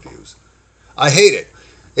record reviews. I hate it.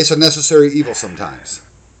 It's a necessary evil sometimes.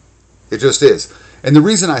 It just is. And the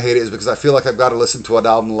reason I hate it is because I feel like I've got to listen to an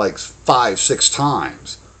album like 5-6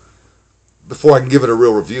 times before I can give it a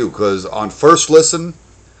real review. Because on first listen,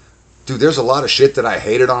 dude, there's a lot of shit that I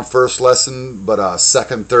hated on first listen, but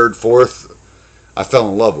second, third, fourth, I fell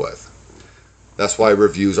in love with. That's why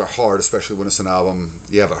reviews are hard, especially when it's an album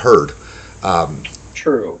you haven't heard.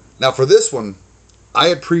 True. Now, for this one, I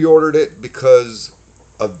had pre-ordered it because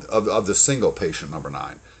of the single Patient Number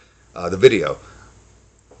 9, the video.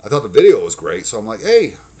 I thought the video was great, so I'm like,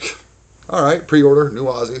 hey, all right, pre-order, new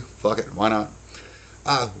Ozzy, fuck it, why not?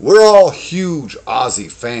 We're all huge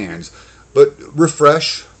Ozzy fans, but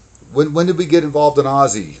refresh, when did we get involved in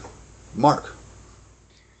Ozzy? Mark?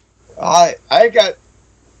 I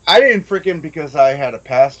didn't freaking because I had a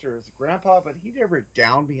pastor as a grandpa, but he never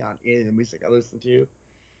downed me on any of the music I listened to.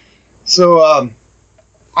 So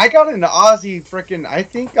I got into Ozzy freaking, I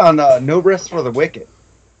think, on No Rest for the Wicked.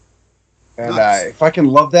 And Nice. I fucking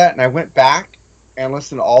love that. And I went back and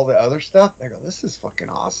listened to all the other stuff. I go, this is fucking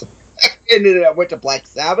awesome. And then I went to Black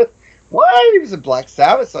Sabbath. What? He was in Black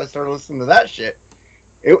Sabbath, so I started listening to that shit.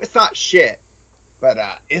 It's not shit,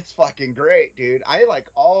 but it's fucking great, dude. I like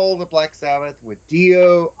all the Black Sabbath with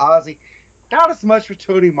Dio, Ozzy. Not as much with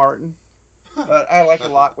Tony Martin, but I like a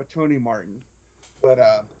lot with Tony Martin.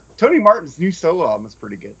 But Tony Martin's new solo album is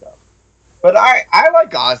pretty good, though. But I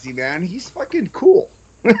like Ozzy, man. He's fucking cool.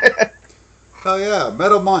 Oh yeah,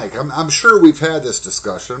 Metal Mike. I'm sure we've had this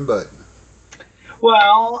discussion, but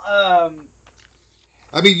Well,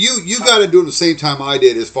 I mean, you got to do it at the same time I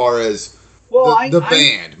did as far as the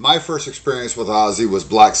band. My first experience with Ozzy was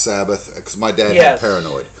Black Sabbath because my dad had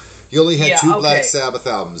Paranoid. He only had two Black Sabbath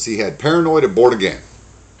albums. He had Paranoid and Born Again.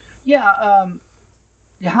 Yeah,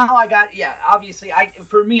 how I got, obviously,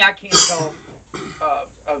 for me, I can't tell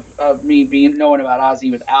of me knowing about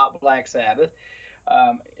Ozzy without Black Sabbath.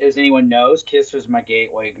 As anyone knows, Kiss was my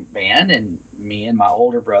gateway band, and me and my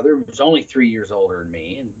older brother, who was only 3 years older than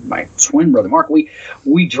me, and my twin brother Marc,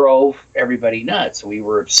 we drove everybody nuts. We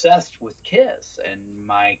were obsessed with Kiss, and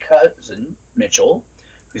my cousin Mitchell,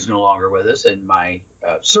 who's no longer with us, and my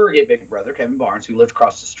surrogate big brother Kevin Barnes, who lived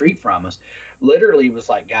across the street from us, literally was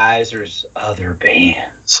like, guys, there's other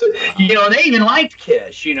bands. And they even liked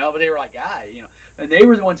Kiss, but they were like, guys, and they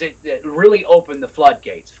were the ones that really opened the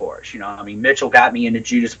floodgates for us. I mean, Mitchell got me into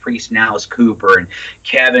Judas Priest and Alice Cooper, and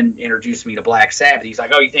Kevin introduced me to Black Sabbath. He's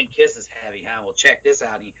like, oh, you think Kiss is heavy, huh? Well, check this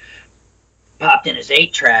out. And he popped in his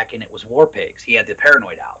 8-track, and it was War Pigs. He had the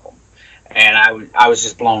Paranoid album, and I was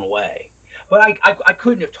just blown away. But I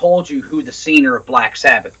couldn't have told you who the singer of Black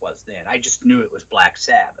Sabbath was then. I just knew it was Black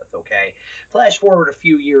Sabbath, okay? Flash forward a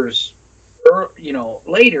few years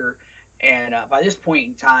later, and by this point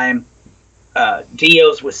in time,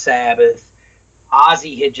 Dio's was Sabbath.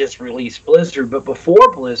 Ozzy had just released Blizzard, but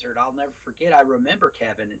before Blizzard, I'll never forget, I remember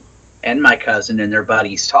Kevin and my cousin and their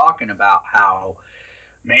buddies talking about how,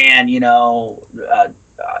 man,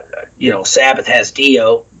 Sabbath has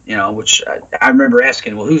Dio, which I remember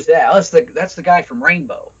asking, well, who's that? Oh, that's the guy from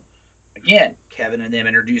Rainbow. Again, Kevin and them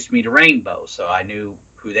introduced me to Rainbow, so I knew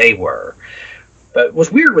who they were. But it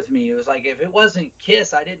was weird with me. It was like, if it wasn't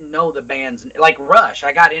Kiss, I didn't know the bands. Like Rush,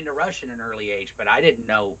 I got into Rush at an early age, but I didn't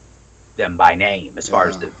know them by name as far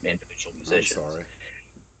as the individual musicians. I'm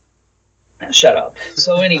sorry. Shut up.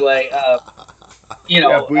 So anyway,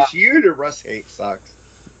 Bush, you to Russ hate sucks.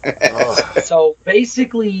 So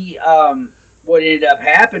basically, what ended up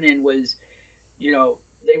happening was,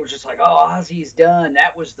 they were just like, oh, Ozzy's done.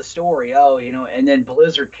 That was the story. Oh, and then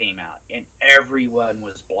Blizzard came out, and everyone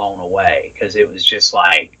was blown away because it was just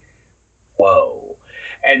like, whoa.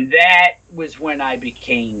 And that was when I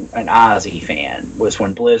became an Ozzy fan, was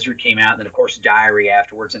when Blizzard came out, and then, of course, Diary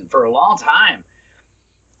afterwards. And for a long time,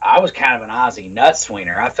 I was kind of an Ozzy nut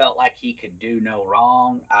swingers. I felt like he could do no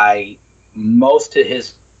wrong. I most of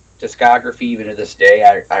his discography, even to this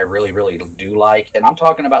day, I really, really do like. And I'm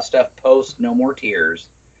talking about stuff post No More Tears.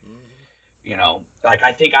 You know, like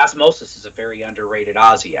I think Osmosis is a very underrated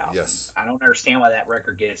Ozzy album. Yes. I don't understand why that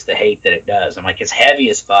record gets the hate that it does. I'm like, it's heavy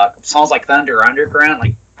as fuck. Songs like Thunder Underground,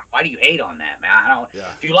 like, why do you hate on that, man? I don't.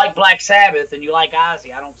 Yeah. If you like Black Sabbath and you like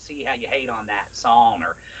Ozzy, I don't see how you hate on that song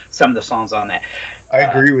or some of the songs on that. I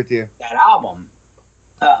agree with you. That album.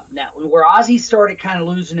 Now, where Ozzy started kind of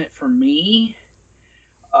losing it for me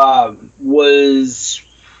was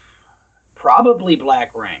probably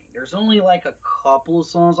Black Rain. There's only like a couple of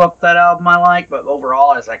songs off that album I like, but overall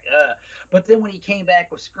I was like, But then when he came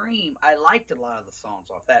back with Scream, I liked a lot of the songs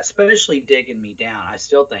off that, especially Digging Me Down. I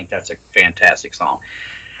still think that's a fantastic song.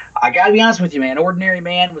 I gotta be honest with you, man. Ordinary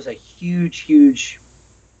Man was a huge,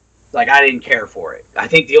 like, I didn't care for it. I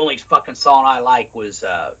think the only fucking song I like was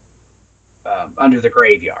Under the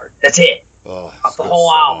Graveyard. That's it. Oh, Off the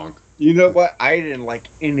whole album. You know what? I didn't like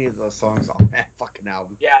any of those songs on that fucking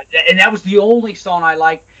album. Yeah, and that was the only song I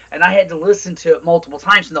liked, and I had to listen to it multiple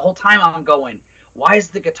times, and the whole time I'm going, why does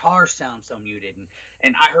the guitar sound so muted?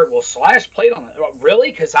 And I heard, well, Slash played on it. Really?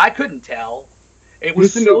 Because I couldn't tell. It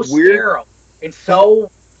was Isn't so it weird? sterile. And so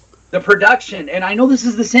the production, and I know this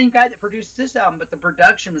is the same guy that produced this album, but the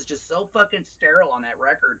production was just so fucking sterile on that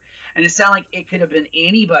record. And it sounded like it could have been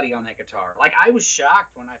anybody on that guitar. Like, I was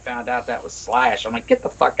shocked when I found out that was Slash. I'm like, get the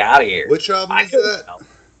fuck out of here. Which album I is couldn't that? tell.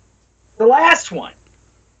 The last one.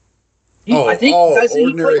 I think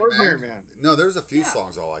Ordinary Man. No, there's a few Yeah.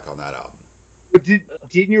 songs I like on that album. But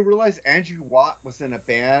didn't you realize Andrew Watt was in a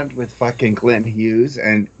band with fucking Glenn Hughes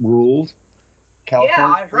and ruled California?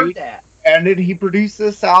 Yeah, I heard Street? that. And then he produced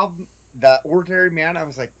this album, The Ordinary Man. I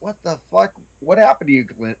was like, what the fuck? What happened to you,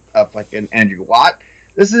 Glenn, fucking Andrew Watt?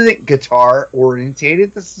 This isn't guitar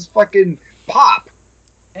orientated. This is fucking pop.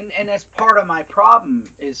 And that's part of my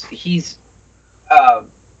problem is he's,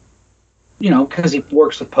 because he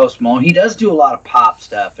works with Post Malone, he does do a lot of pop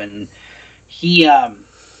stuff, and he, I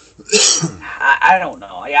don't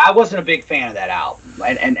know. I wasn't a big fan of that album,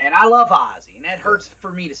 and I love Ozzy, and that hurts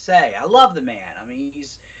for me to say. I love the man. I mean,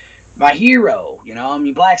 he's my hero. I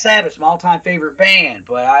mean, Black Sabbath's my all-time favorite band,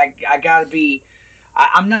 but I gotta be.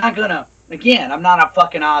 I'm not gonna. Again, I'm not a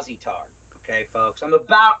fucking Ozzy tard. Okay, folks. I'm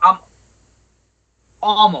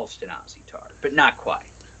almost an Ozzy tard, but not quite.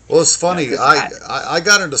 Well, it's funny. Yeah, I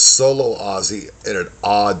got into solo Ozzy at an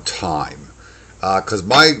odd time because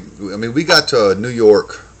we got to New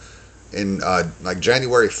York in like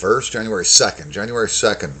January 2nd,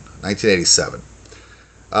 1987.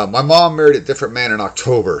 My mom married a different man in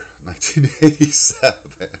October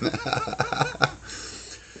 1987.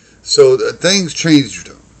 So things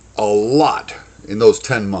changed a lot in those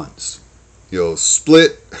 10 months.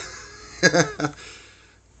 Split,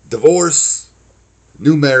 divorce,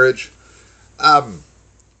 new marriage. But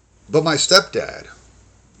my stepdad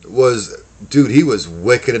was, dude, he was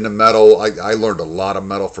wicked into metal. I learned a lot of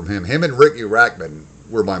metal from him. Him and Ricky Rackman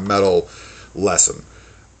were my metal lesson.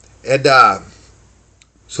 And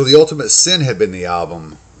so The Ultimate Sin had been the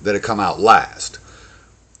album that had come out last.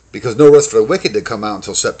 Because No Rest for the Wicked didn't come out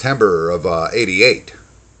until September of 88.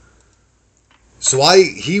 So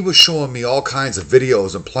he was showing me all kinds of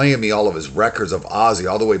videos and playing me all of his records of Ozzy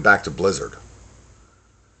all the way back to Blizzard.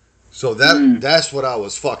 So that's what I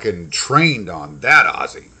was fucking trained on, that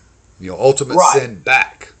Ozzy. Ultimate Sin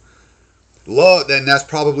back. And that's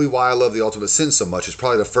probably why I love The Ultimate Sin so much. It's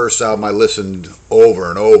probably the first album I listened over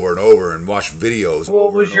and over and over and watched videos.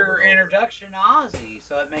 What was your introduction to Ozzy?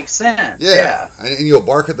 So it makes sense. Yeah. And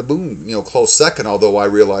Bark at the Moon, close second, although I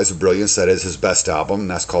realize the brilliance that is his best album, and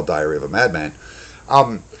that's called Diary of a Madman.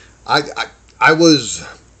 I was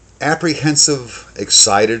apprehensive,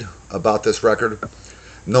 excited about this record,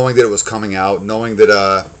 knowing that it was coming out, knowing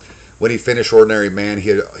that when he finished Ordinary Man, he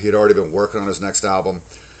had already been working on his next album.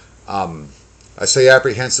 I say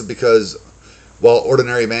apprehensive because, while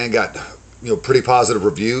Ordinary Man got pretty positive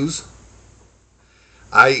reviews,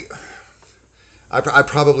 I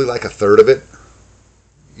probably like a third of it.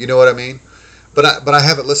 You know what I mean? But I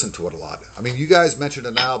haven't listened to it a lot. I mean, you guys mentioned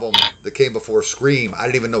an album that came before Scream I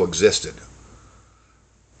didn't even know existed.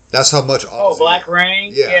 That's how much Ozzy... Oh, Black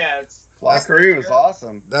Rain? Yeah. Black Rain was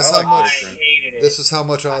awesome. That's I how much... I hated it. This is how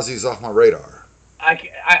much Ozzy's off my radar.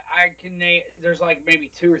 I can name... There's like maybe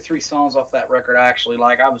 2 or 3 songs off that record I actually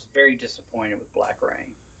like. I was very disappointed with Black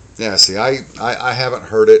Rain. Yeah, see, I haven't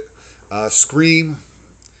heard it. Scream,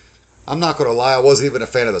 I'm not going to lie, I wasn't even a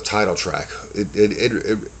fan of the title track.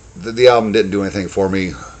 The album didn't do anything for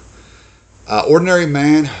me. Ordinary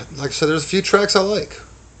Man, like I said, there's a few tracks I like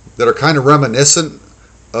that are kind of reminiscent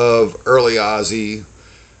of early Ozzy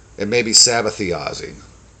and maybe Sabbathy Ozzy.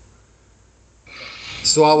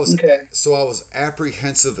 So I was Okay.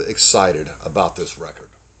 apprehensive excited about this record.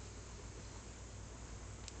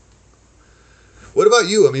 What about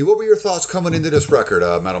you? I mean, what were your thoughts coming into this record,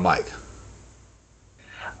 Metal Mike?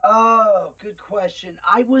 Oh, good question.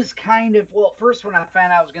 I was kind of, well, first when I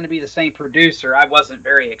found out I was going to be the same producer, I wasn't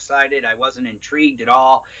very excited. I wasn't intrigued at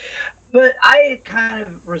all. But I had kind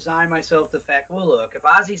of resigned myself to the fact, well, look, if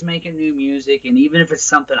Ozzy's making new music, and even if it's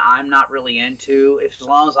something I'm not really into, as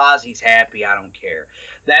long as Ozzy's happy, I don't care.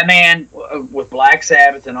 That man, with Black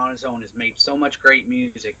Sabbath and on his own, has made so much great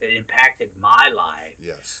music that impacted my life.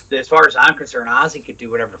 Yes. That as far as I'm concerned, Ozzy could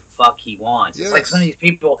do whatever the fuck he wants. Yes. It's like some of these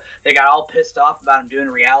people, they got all pissed off about him doing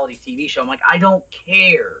a reality TV show. I'm like, I don't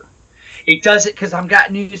care. It doesn't, because I've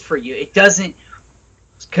got news for you. It doesn't.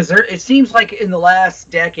 Because it seems like in the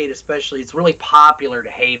last decade especially, it's really popular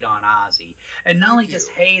to hate on Ozzy. And not only just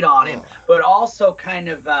hate on him, but also kind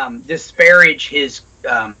of disparage his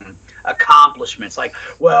accomplishments. Like,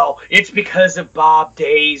 well, it's because of Bob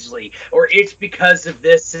Daisley, or it's because of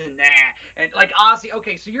this and that. And like Ozzy,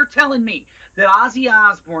 okay, so you're telling me that Ozzy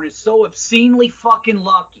Osbourne is so obscenely fucking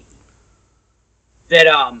lucky that,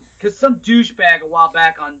 because some douchebag a while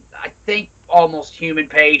back on, I think, Almost Human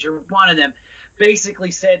page, or one of them,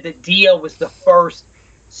 basically said that Dio was the first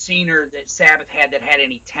singer that Sabbath had that had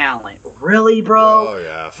any talent. Really, bro? Oh,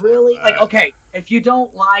 yeah. Really? Like, okay, if you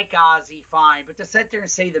don't like Ozzy, fine, but to sit there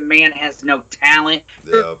and say the man has no talent,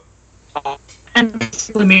 Yep. and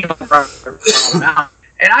basically me, and I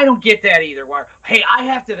don't get that either. Where, hey, I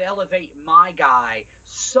have to elevate my guy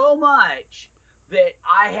so much that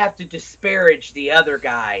I have to disparage the other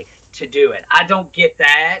guy to do it. I don't get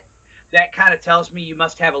that. That kind of tells me you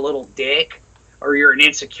must have a little dick, or you're an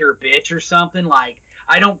insecure bitch or something. Like,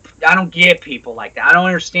 I don't get people like that. I don't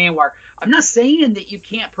understand why. I'm not saying that you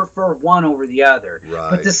can't prefer one over the other, Right.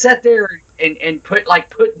 but to sit there and put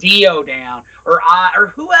Dio down, or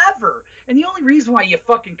whoever, and the only reason why you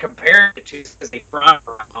fucking compare the two is because they front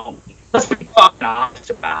from home. Let's be fucking honest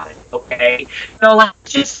about it, okay? No, like,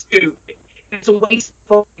 it's just stupid. It's a waste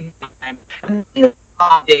of fucking time. And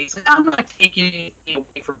Bob Daisley. I'm not taking anything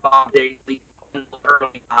away from Bob Daisley on the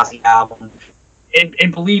early Ozzy album.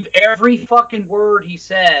 And believe every fucking word he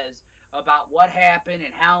says about what happened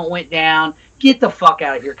and how it went down. Get the fuck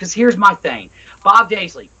out of here. Because here's my thing. Bob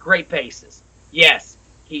Daisley, great bassist. Yes,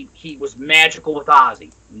 he was magical with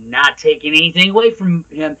Ozzy. Not taking anything away from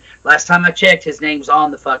him. Last time I checked, his name was on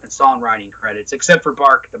the fucking songwriting credits, except for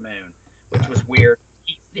Bark at the Moon, which was weird.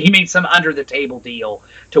 He made some under-the-table deal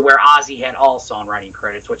to where Ozzy had all songwriting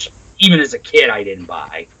credits, which even as a kid I didn't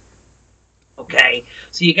buy. Okay,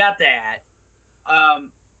 so you got that.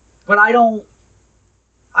 But I don't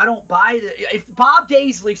buy the. If Bob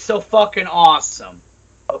Daisley's so fucking awesome,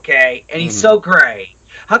 okay, and he's so great,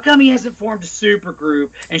 how come he hasn't formed a super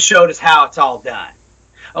group and showed us how it's all done?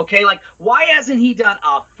 Okay, like, why hasn't he done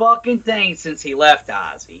a fucking thing since he left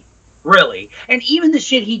Ozzy? Really. And even the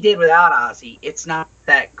shit he did without Ozzy, it's not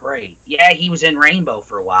that great. Yeah, he was in Rainbow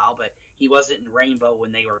for a while, but he wasn't in Rainbow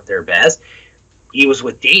when they were at their best. He was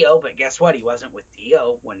with Dio, but guess what? He wasn't with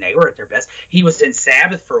Dio when they were at their best. He was in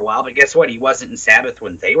Sabbath for a while, but guess what? He wasn't in Sabbath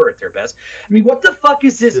when they were at their best. I mean, what the fuck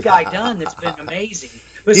has this guy done that's been amazing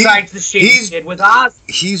besides the shit he did with Ozzy?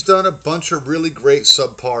 He's done a bunch of really great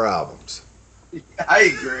subpar albums.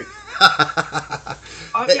 I agree.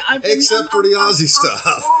 Except for the Ozzy stuff.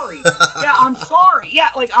 I'm sorry. Yeah, I'm sorry. Yeah,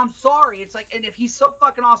 like, I'm sorry. It's like, and if he's so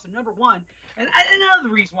fucking awesome, number one, and another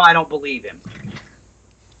reason why I don't believe him.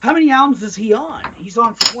 How many albums is he on? He's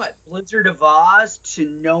on from what? Blizzard of Oz to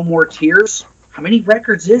No More Tears? How many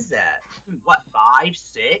records is that? What, 5,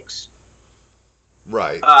 6?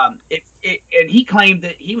 Right. And he claimed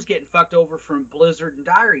that he was getting fucked over from Blizzard and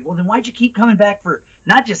Diary. Well, then why'd you keep coming back for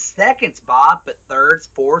not just seconds, Bob, but thirds,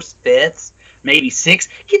 fourths, fifths, maybe 6?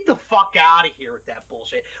 Get the fuck out of here with that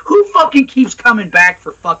bullshit. Who fucking keeps coming back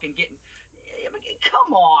for fucking getting... I mean,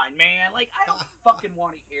 come on, man. Like, I don't fucking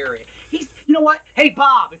want to hear it. You know what? Hey,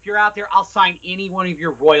 Bob, if you're out there, I'll sign any one of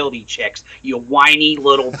your royalty checks, you whiny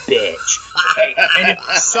little bitch. Okay? And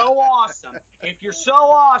if you're so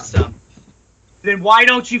awesome, then why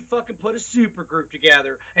don't you fucking put a super group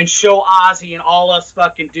together and show Ozzy and all us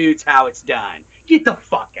fucking dudes how it's done? Get the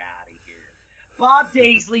fuck out of here. Bob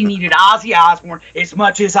Daisley needed Ozzy Osbourne as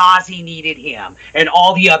much as Ozzy needed him and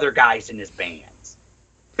all the other guys in his bands.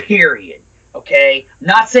 Period. Okay?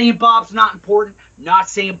 Not saying Bob's not important. Not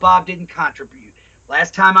saying Bob didn't contribute.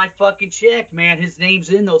 Last time I fucking checked, man, his name's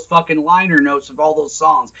in those fucking liner notes of all those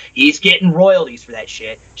songs. He's getting royalties for that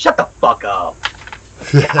shit. Shut the fuck up.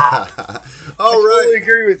 All I right. totally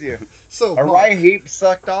agree with you. So, A right heap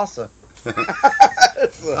sucked also.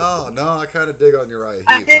 Oh no, I kind of dig on Uriah Heep.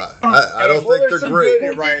 I don't think they're great.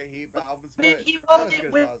 Uriah Heep albums, He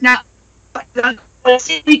wasn't with now.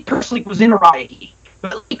 Lee Kerslake was in Uriah Heep,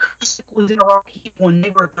 but Lee Kerslake was in Uriah Heep when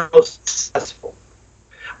they were the most successful.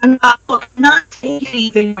 I'm not saying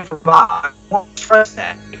anything for Bob. I won't stress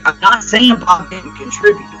that. I'm not saying Bob didn't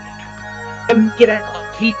contribute.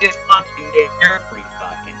 He just fucking did every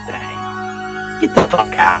fucking thing. Get the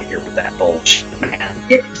fuck out of here with that bullshit, man.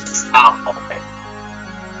 Just stop all that.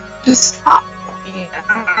 Just stop. Yeah,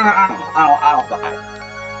 I don't buy it.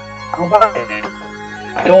 I don't buy it, man.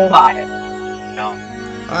 I don't buy it. No.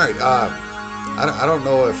 All right. I don't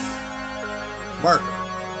know if Mark,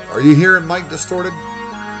 are you hearing Mike distorted?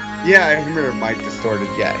 Yeah, I remember Mike distorted.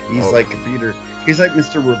 Yeah, he's like computer. He's like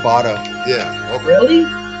Mr. Roboto. Yeah. Okay. Really?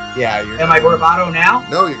 Yeah. Am I Roboto now?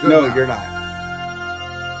 No, you're good. No, now. you're not.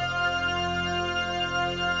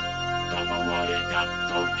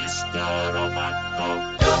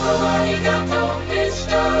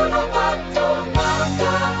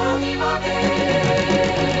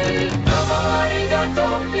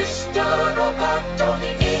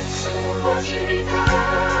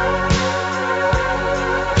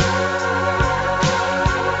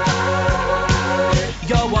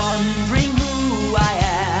 You're wondering who I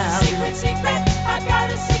am. Secret, secret, I've got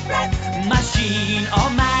a secret. Machine or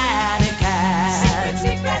mannequin. Secret,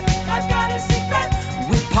 secret, I've got a secret.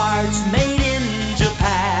 With parts made in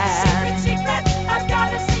Japan. Secret, secret, I've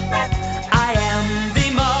got a secret. I am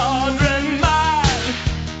the modern man.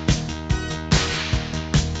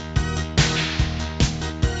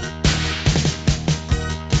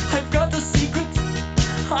 I've got a secret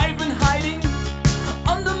I've been hiding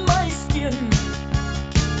under my skin.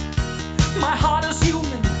 My heart is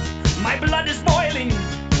human, my blood is boiling,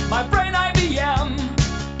 my brain IBM.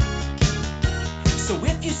 So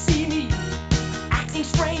if you see me acting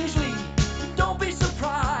strangely, don't be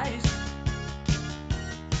surprised.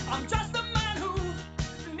 I'm just a man who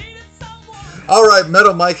needed someone. All right,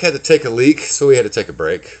 Metal Mike had to take a leak, so we had to take a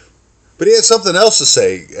break. But he had something else to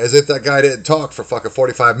say, as if that guy didn't talk for fucking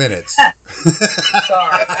 45 minutes. Sorry,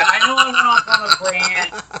 I know I went off on a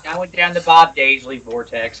rant. I went down the Bob Daisley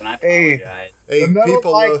vortex, and I apologize. Hey, The Metal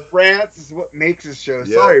people, Mike rants is what makes this show.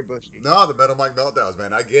 Yeah. Sorry, Bushy. No, the Metal Mike meltdowns,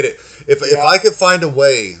 man. I get it. If I could find a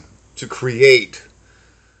way to create,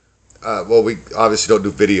 well, we obviously don't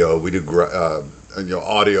do video. We do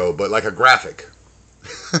audio, but like a graphic.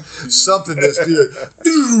 Something that's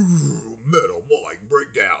Metal Mike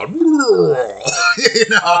breakdown.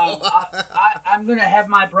 I'm gonna have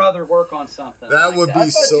my brother work on something. That like would that. be I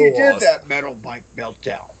thought so you did awesome. that Metal Mike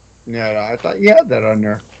meltdown. No, I thought you had that on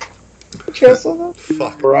there. Just on that?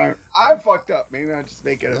 Fuck. Right. I fucked up. Maybe I'm just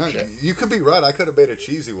making up shit. You could be right. I could have made a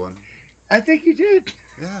cheesy one. I think you did.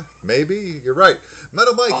 Yeah, maybe you're right.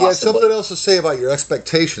 Metal Mike, you had Possibly. something else to say about your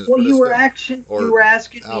expectations. Well, for you this were film, or you were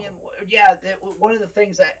asking me, album. one of the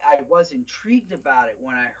things that I was intrigued about it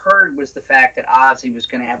when I heard was the fact that Ozzy was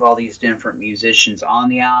going to have all these different musicians on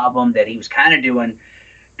the album. That he was kind of doing,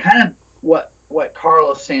 what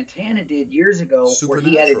Carlos Santana did years ago, where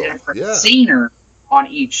he had a Supernatural, different yeah. singer on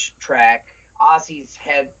each track. Ozzy's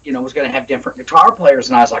was going to have different guitar players,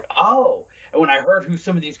 and I was like, oh. And when I heard who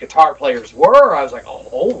some of these guitar players were, I was like, oh,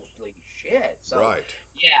 holy shit. So, Right.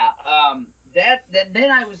 yeah,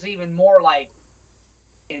 then I was even more like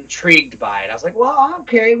intrigued by it. I was like, well,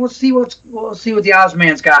 okay, we'll see what the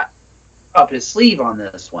Ozman's got up his sleeve on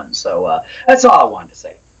this one. So that's all I wanted to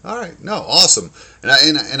say. All right, no, awesome,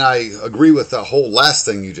 and I agree with the whole last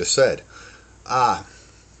thing you just said.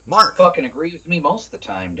 Mark, Fucking agree with me most of the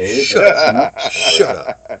time, dude. shut up. Shut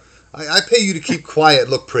up. I pay you to keep quiet and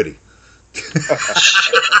look pretty.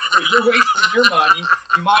 You're wasting your money.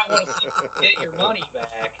 You might want to get your money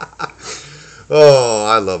back. Oh,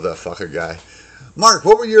 I love that fucking guy. Mark,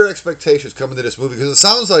 what were your expectations coming to this movie? Because it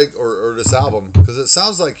sounds like, or this album, because it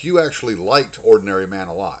sounds like you actually liked Ordinary Man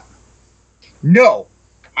a lot. No.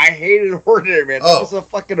 I hated Ordinary Man. That was a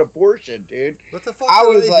fucking abortion, dude. What the fuck I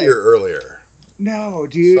did was I like- hear earlier? No,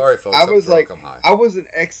 dude. Sorry, folks. I was I'm drunk, like, I'm high. I wasn't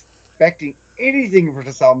expecting anything for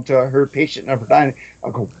this album until I heard Patient Number 9. I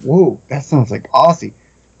go, whoa, that sounds like Ozzy.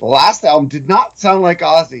 The last album did not sound like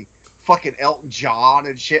Ozzy. Fucking Elton John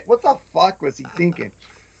and shit. What the fuck was he thinking?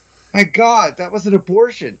 My God, that was an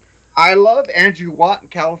abortion. I love Andrew Watt and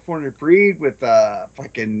California Breed with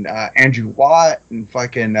fucking Andrew Watt and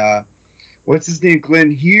fucking what's his name, Glenn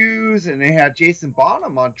Hughes, and they had Jason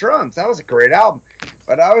Bonham on drums. That was a great album.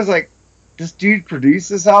 But I was like, this dude produced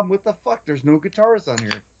this album? What the fuck? There's no guitars on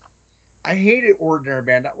here. I hated Ordinary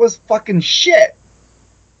Man. That was fucking shit.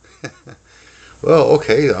 Well,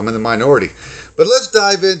 okay, I'm in the minority. But let's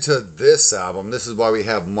dive into this album. This is why we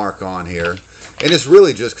have Mark on here. And it's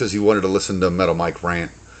really just because he wanted to listen to Metal Mike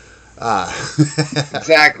rant.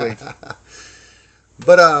 Exactly.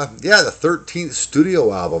 But, yeah, the 13th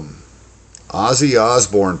studio album. Ozzy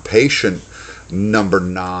Osbourne, Patient, number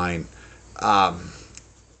 9.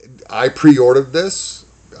 I pre-ordered this.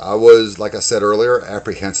 I was, like I said earlier,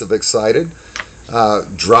 apprehensive excited.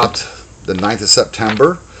 Dropped the 9th of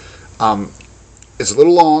September. It's a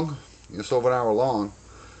little long. It's over an hour long.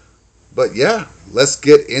 But yeah, let's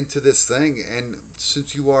get into this thing. And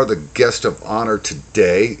since you are the guest of honor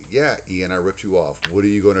today, yeah, Ian, I ripped you off. What are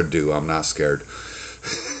you going to do? I'm not scared.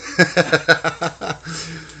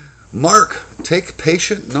 Mark, take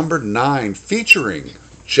Patient number 9, featuring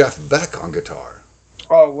Jeff Beck on guitar.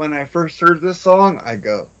 Oh, when I first heard this song, I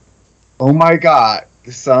go, oh my god,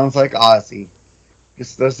 this sounds like Ozzy.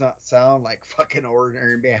 This does not sound like fucking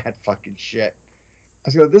ordinary man fucking shit.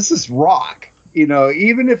 I go, this is rock. You know,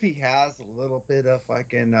 even if he has a little bit of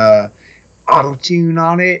fucking auto-tune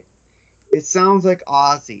on it, it sounds like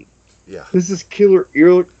Ozzy. Yeah. This is killer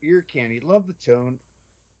ear candy. Love the tone.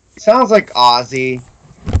 Sounds like Ozzy.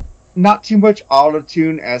 Not too much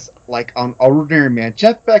auto-tune as like on Ordinary Man.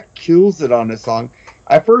 Jeff Beck kills it on this song.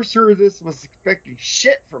 I first heard this, was expecting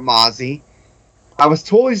shit from Ozzy. I was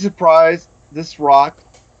totally surprised this rocked,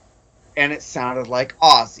 and it sounded like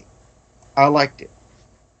Ozzy. I liked it.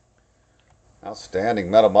 Outstanding.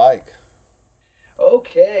 Metal Mike.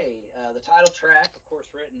 Okay, the title track, of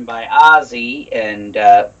course, written by Ozzy and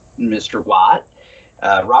Mr. Watt.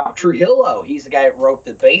 Robert Trujillo, he's the guy that wrote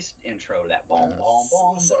the bass intro to that boom, boom,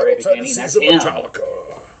 boom. Very beginning. That's him.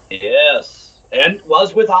 Yes, and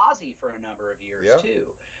was with Ozzy for a number of years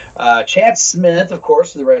too. Chad Smith, of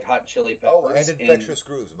course, of the Red Hot Chili Peppers. Oh, and Infectious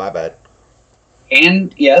Grooves. My bad.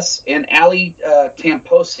 And yes, and Ali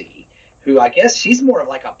Tamposi, who I guess she's more of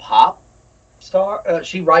like a pop star.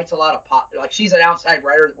 She writes a lot of pop. Like she's an outside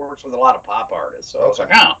writer that works with a lot of pop artists. So I was like,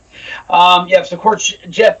 oh, yeah. So of course,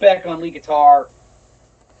 Jeff Beck on lead guitar.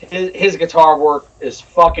 His guitar work is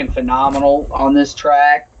fucking phenomenal on this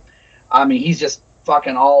track. I mean, he's just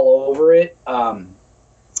fucking all over it. I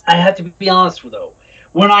have to be honest with though.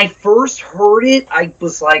 When I first heard it, I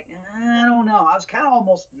was like, I don't know. I was kind of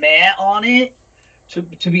almost mad on it, to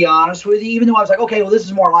be honest with you. Even though I was like, okay, well, this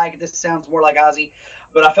is more like it. This sounds more like Ozzy.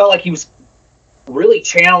 But I felt like he was really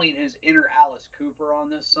channeling his inner Alice Cooper on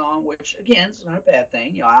this song, which, again, is not a bad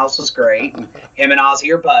thing. You know, Alice is great. Him and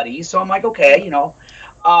Ozzy are buddies. So I'm like, okay, you know.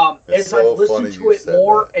 As I've listened to it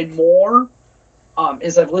more and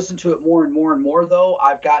more, though,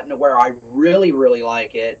 I've gotten to where I really, really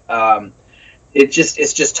like it.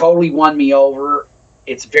 It's just totally won me over.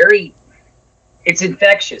 It's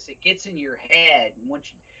infectious. It gets in your head,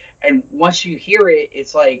 and once you hear it,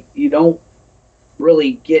 it's like you don't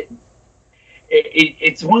really get.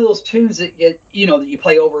 It's one of those tunes that that you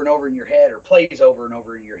play over and over in your head, or plays over and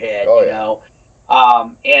over in your head. Oh,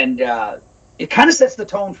 and it kind of sets the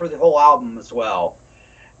tone for the whole album as well.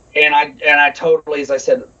 And I totally, as I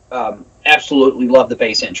said, absolutely love the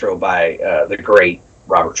bass intro by the great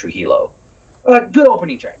Robert Trujillo. Good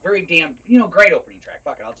opening track, very damn, great opening track.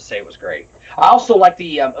 Fuck it, I'll just say it was great. I also like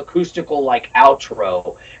the acoustical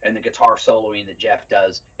outro and the guitar soloing that Jeff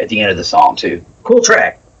does at the end of the song too. Cool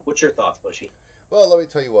track. What's your thoughts, Bushy? Well, let me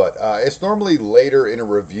tell you what. It's normally later in a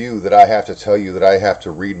review that I have to tell you that I have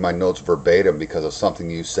to read my notes verbatim because of something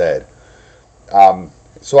you said.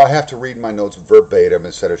 So I have to read my notes verbatim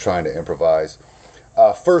instead of trying to improvise.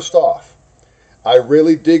 First off, I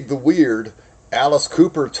really dig the weird Alice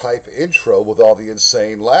Cooper type intro with all the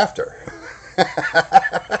insane laughter.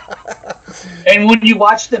 And when you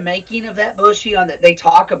watch the making of that, Bushy, they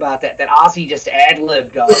talk about that Ozzy just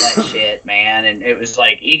ad-libbed all that shit, man, and it was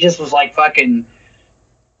like he just was like fucking.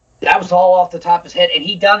 That was all off the top of his head, and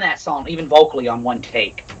he done that song even vocally on one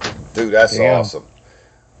take. Dude, that's awesome.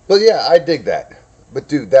 But yeah, I dig that. But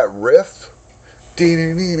dude, that riff, dude,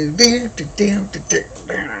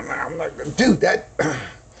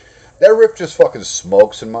 that riff just fucking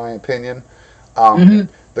smokes, in my opinion.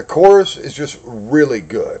 The chorus is just really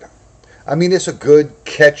good. I mean, it's a good,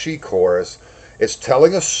 catchy chorus. It's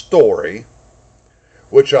telling a story,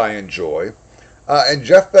 which I enjoy. And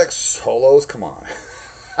Jeff Beck's solos, come on.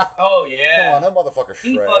 Oh, yeah. Come on, that motherfucker shreds.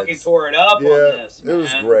 He fucking tore it up on this, man. It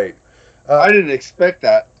was great. I didn't expect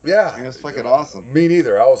that. Yeah. It was fucking awesome. Me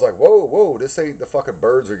neither. I was like, whoa, this ain't the fucking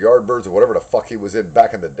Birds or Yardbirds or whatever the fuck he was in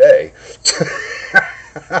back in the day.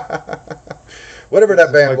 Whatever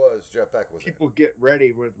that band was, Jeff Beck was People get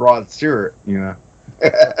ready with Rod Stewart, Right.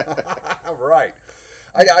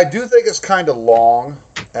 I do think it's kind of long.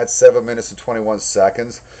 at 7 minutes and 21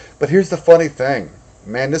 seconds. But here's the funny thing.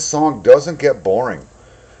 Man, this song doesn't get boring.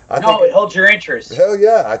 It holds your interest. Hell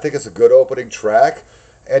yeah. I think it's a good opening track.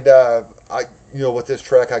 And, with this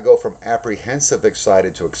track, I go from apprehensive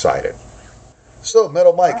excited to excited. So,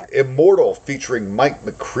 Metal Mike, Immortal featuring Mike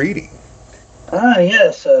McCready.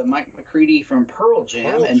 Yes, Mike McCready from Pearl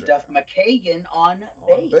Jam and Duff McKagan on bass.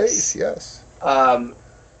 On bass, yes.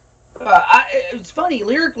 It's funny,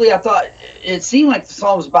 lyrically, I thought it seemed like the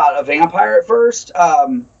song was about a vampire at first.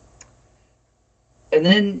 And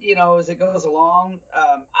then, as it goes along,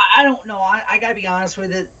 I don't know. I got to be honest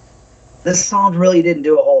with it. This song really didn't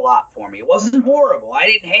do a whole lot for me. It wasn't horrible. I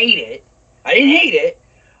didn't hate it.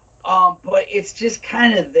 But it's just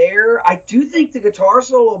kind of there. I do think the guitar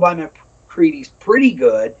solo by McCready's pretty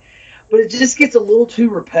good, but it just gets a little too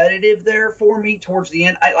repetitive there for me towards the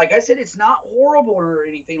end. Like I said, it's not horrible or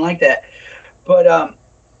anything like that, but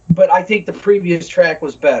I think the previous track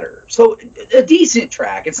was better. So a decent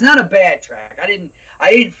track. It's not a bad track. I didn't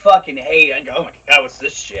fucking hate it. I go, oh my God, what's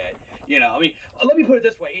this shit? Let me put it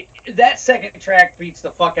this way. That second track beats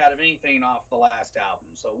the fuck out of anything off the last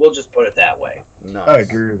album. So we'll just put it that way. Nice. I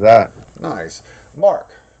agree with that. Nice.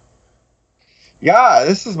 Mark. Yeah,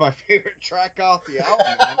 this is my favorite track off the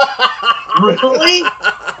album, man. Really?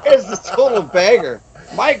 It's a total banger.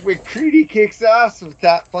 Mike McCready kicks ass with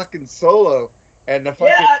that fucking solo. And the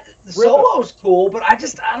solo's cool, but I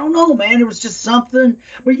don't know, man. It was just something.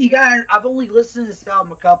 But I've only listened to this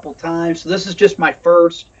album a couple times, so this is just my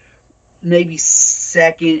first, maybe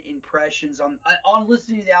second impressions on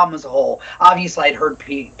listening to the album as a whole. Obviously, I'd heard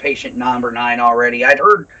Patient Number 9 already. I'd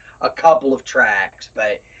heard a couple of tracks,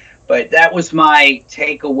 but that was my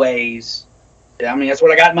takeaways. I mean, that's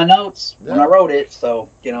what I got in my notes when I wrote it. So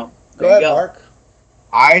Go ahead, Mark.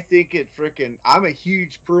 I think it freaking. I'm a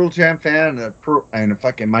huge Pearl Jam fan and a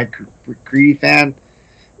fucking Mike McCready fan.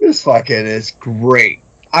 This fucking is great.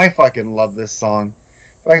 I fucking love this song.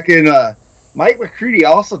 Fucking Mike McCready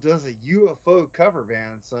also does a UFO cover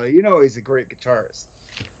band, so he's a great guitarist.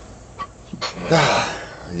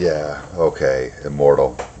 Yeah, okay.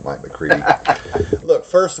 Immortal, Mike McCready. Look,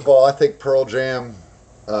 first of all, I think Pearl Jam.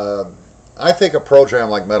 I think a Pearl Jam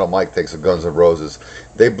like Metal Mike thinks of Guns N' Roses.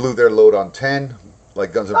 They blew their load on 10.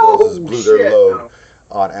 Like Guns N' Roses blew their load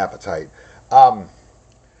on Appetite.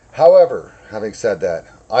 However, having said that,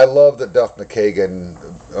 I love that Duff McKagan,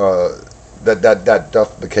 that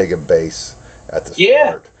Duff McKagan bass at the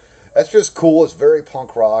start. That's just cool. It's very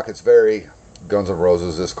punk rock. It's very Guns N'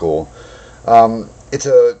 Roses. It's cool. It's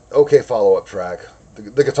a okay follow-up track.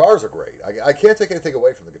 The guitars are great. I can't take anything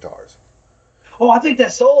away from the guitars. Oh, I think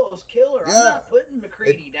that solo's killer. Yeah. I'm not putting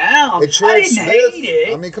McCready down. I didn't hate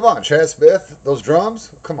it. I mean, come on, Chad Smith, those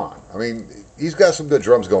drums, come on. I mean, he's got some good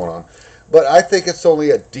drums going on. But I think it's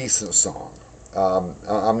only a decent song.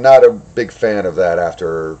 I'm not a big fan of that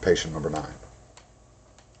after Patient Number 9.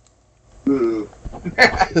 Ooh.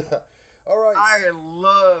 All right. I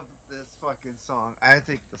love this fucking song. I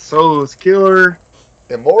think the solo's killer.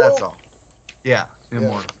 Immortal? That's all. Yeah,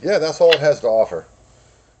 Immortal. Yeah, that's all it has to offer.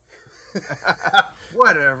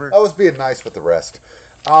 Whatever. I was being nice with the rest.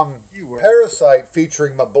 You were. Parasite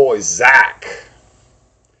featuring my boy Zach.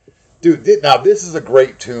 Dude, now this is a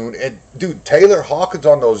great tune. And dude, Taylor Hawkins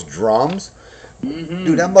on those drums. Mm-hmm.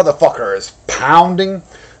 Dude, that motherfucker is pounding.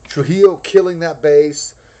 Trujillo killing that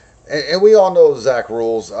bass. And we all know Zach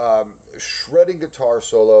rules. Shredding guitar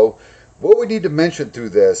solo. What we need to mention through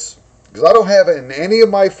this, because I don't have it in any of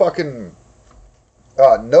my fucking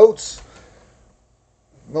notes.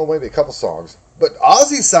 No, maybe a couple songs. But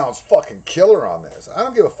Ozzy sounds fucking killer on this. I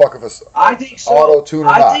don't give a fuck if it's auto-tune or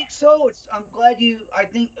not. I think so. I'm glad you... I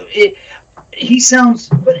think it... He sounds...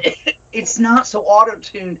 But it's not so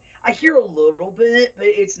auto-tuned. I hear a little bit, but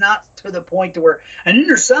it's not to the point to where... And then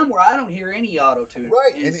there's some where I don't hear any auto-tune.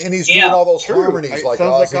 Right, and he's doing all those harmonies like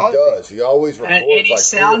Ozzy does. He always records like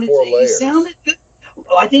 3 or 4 layers. He sounded good.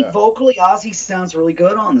 I think vocally, Ozzy sounds really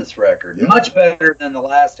good on this record. Yeah. Much better than the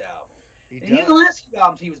last album. Even the last few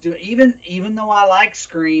albums he was doing, even though I like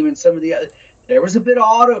Scream and some of the other, there was a bit of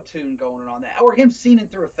auto-tune going on that, or him singing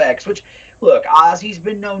through effects, which, look, Ozzy's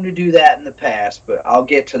been known to do that in the past, but I'll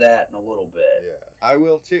get to that in a little bit. Yeah. I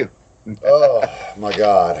will too. Oh, my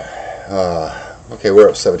God. Okay, we're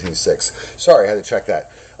up 17-6. Sorry, I had to check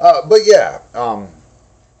that. But yeah,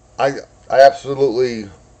 I absolutely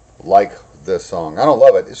like this song. I don't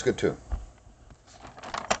love it. It's good too.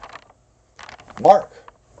 Mark.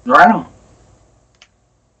 Right on.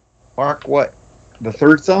 Mark, what? The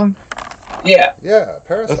third song? Yeah. Yeah,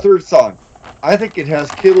 Parasite. The third song. I think it has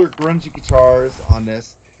killer grungy guitars on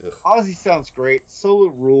this. Ugh. Ozzy sounds great. Solo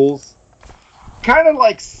rules. kind of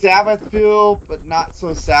like Sabbath feel, but not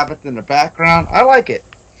so Sabbath in the background. I like it.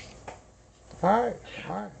 All right.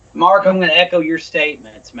 Mark, I'm going to echo your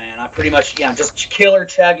statements, man. I pretty much, I'm just killer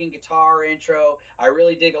chugging guitar intro. I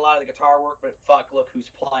really dig a lot of the guitar work, but fuck, look who's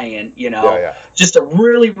playing, Yeah. Just a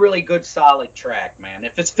really, really good, solid track, man.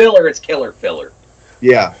 If it's filler, it's killer filler.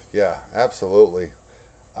 Yeah. Yeah, absolutely.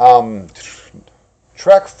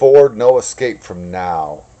 Track 4, No Escape From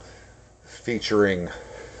Now, featuring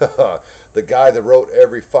the guy that wrote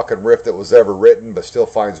every fucking riff that was ever written, but still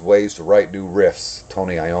finds ways to write new riffs,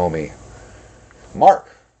 Tony Iommi. Mark,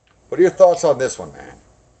 what are your thoughts on this one, man?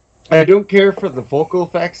 I don't care for the vocal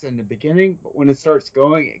effects in the beginning, but when it starts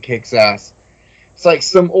going, it kicks ass. It's like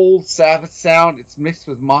some old Sabbath sound. It's mixed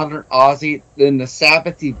with modern Ozzy. Then the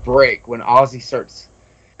Sabbathy break when Ozzy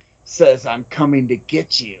says, "I'm coming to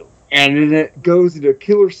get you." And then it goes into a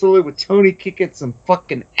killer solo with Tony kicking some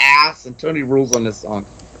fucking ass, and Tony rules on this song.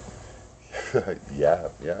 Yeah.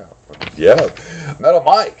 Metal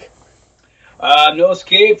Mike. No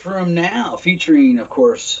Escape From Now, featuring, of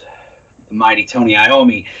course, the mighty Tony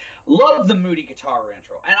Iommi. Love the moody guitar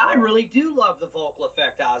intro. And I really do love the vocal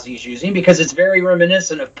effect Ozzy's using because it's very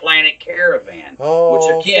reminiscent of Planet Caravan,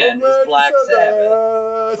 which again is Black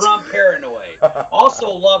Sabbath from Paranoid.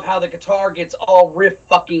 Also love how the guitar gets all riff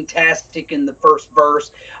fucking tastic in the first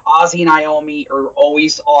verse. Ozzy and Iommi are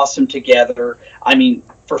always awesome together. I mean,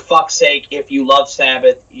 for fuck's sake, if you love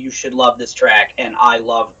Sabbath, you should love this track. And I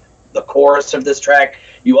love the chorus of this track.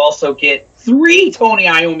 You also get 3 Tony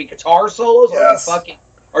Iommi guitar solos. Yes.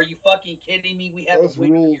 Are you fucking kidding me? We have a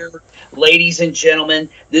winner here, ladies and gentlemen.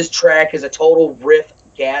 This track is a total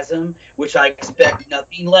riff-gasm, which I expect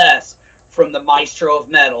nothing less from the maestro of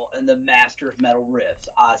metal and the master of metal riffs,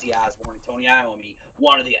 Ozzy Osbourne and Tony Iommi.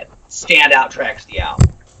 One of the standout tracks of the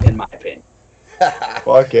album, in my opinion.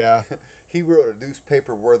 Fuck yeah. He wrote a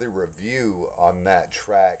newspaper-worthy review on that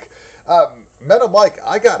track. Metal Mike,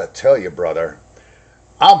 I gotta tell you, brother,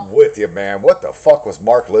 I'm with you, man. What the fuck was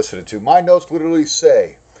Mark listening to? My notes literally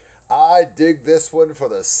say, I dig this one for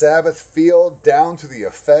the Sabbath feel down to the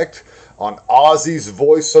effect on Ozzy's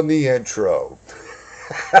voice on the intro.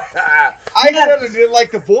 I said I didn't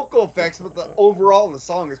like the vocal effects, but the overall the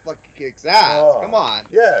song is fucking kicks ass. Come on.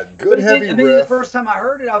 Yeah, good heavy riff. The first time I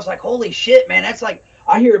heard it, I was like, holy shit, man, that's like,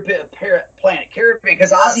 I hear a bit of Planet Caravan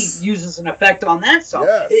because Ozzy uses an effect on that song.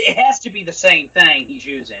 Yes. It has to be the same thing he's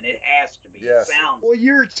using. It has to be. Yes. It sounds. Well,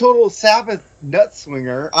 you're a total Sabbath nut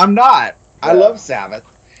swinger. I'm not. Yeah. I love Sabbath.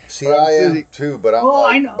 See, I am too, but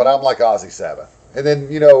I'm like Ozzy Sabbath. And then,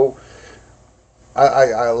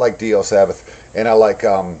 I like Dio Sabbath, and I like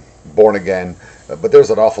Born Again, but there's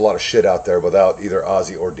an awful lot of shit out there without either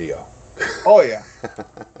Ozzy or Dio. Oh, yeah.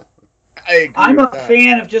 I'm a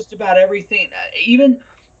fan of just about everything. Even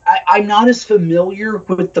I'm not as familiar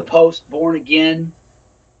with the post Born Again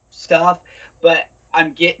stuff, but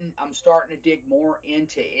I'm starting to dig more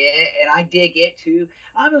into it, and I dig it too.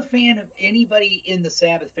 I'm a fan of anybody in the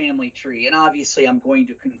Sabbath family tree, and obviously I'm going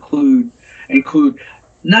to include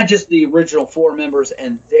not just the original 4 members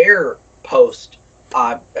and their post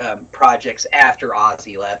projects after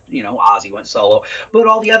Ozzy left. Ozzy went solo, but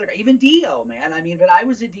all the other, even Dio, man. I mean, but I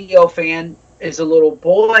was a Dio fan as a little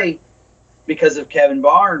boy because of Kevin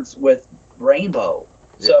Barnes with Rainbow.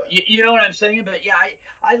 So you know what I'm saying? But yeah,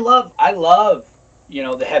 I love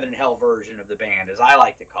the Heaven and Hell version of the band, as I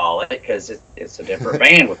like to call it, because it's a different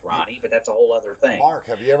band with Ronnie, but that's a whole other thing. Mark,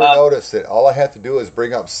 have you ever noticed that all I have to do is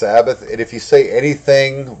bring up Sabbath, and if you say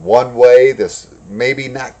anything one way that's maybe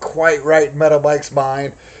not quite right in Metal Mike's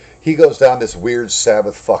mind, he goes down this weird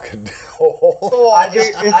Sabbath fucking hole.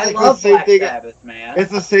 I love Black Sabbath, man.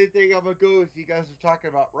 It's the same thing I'm going to go if you guys are talking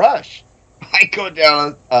about Rush. I go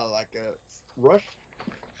down like a Rush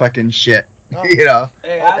fucking shit, Hey,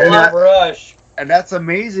 I love Rush. And that's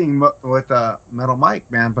amazing with Metal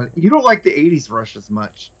Mike, man. But you don't like the 80s Rush as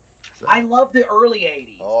much. So. I love the early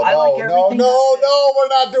 80s. Oh, I like everything no, we're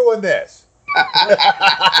not doing this.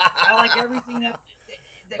 I like everything that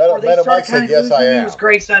Metal Mike said, yes, I am. It was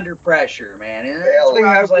Grace Under Pressure, man. And they only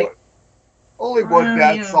have only one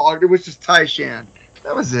bad song, which is Tai Shan.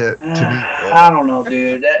 That was it. To me. I don't know,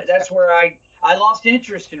 dude. That's where I lost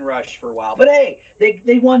interest in Rush for a while. But hey,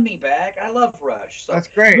 they won me back. I love Rush. So that's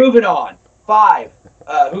great. Moving on. 5.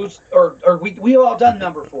 We all done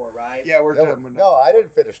number 4, right? Yeah, we're done. No, I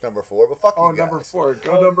didn't finish number 4, but fuck you guys. Number 4.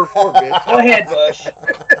 Go number 4, bitch. Go ahead, Bush.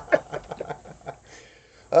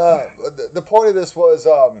 The point of this was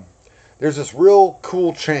there's this real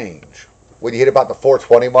cool change when you hit about the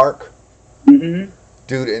 420 mark. Mm-hmm.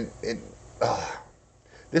 Dude,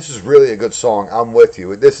 this is really a good song. I'm with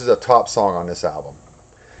you. This is a top song on this album.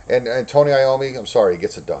 And Tony Iommi, I'm sorry, he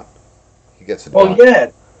gets it done. He gets it Well, done.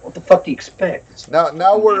 yeah. What the fuck do you expect? It's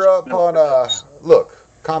Now we're up on. Look,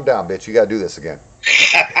 calm down, bitch. You got to do this again.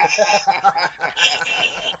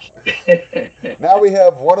 Now we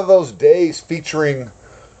have One of Those Days featuring.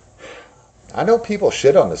 I know people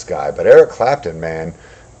shit on this guy, but Eric Clapton, man,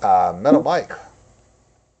 Metal Mike.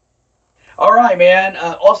 All right, man.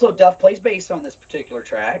 Also, Duff plays bass on this particular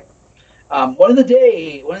track. One of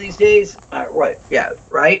these days. Right? Yeah.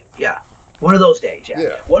 Right? Yeah. One of those days. Yeah.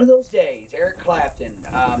 Yeah. One of those days. Eric Clapton.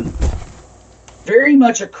 Very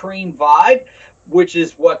much a Cream vibe, which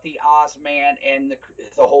is what the Ozman and the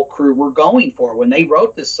whole crew were going for when they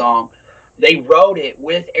wrote this song. They wrote it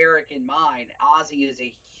with Eric in mind. Ozzy is a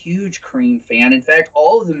huge Cream fan. In fact,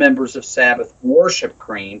 all of the members of Sabbath worship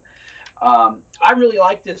Cream. I really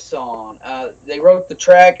like this song. They wrote the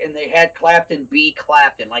track and they had Clapton be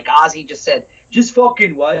Clapton. Like Ozzy just said, just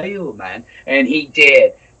fucking wail, man. And he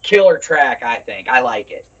did. Killer track, I think. I like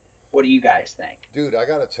it. What do you guys think? Dude, I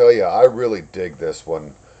got to tell you, I really dig this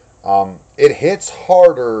one. It hits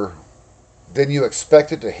harder than you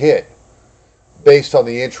expect it to hit based on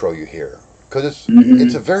the intro you hear. Because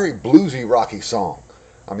it's a very bluesy, rocky song.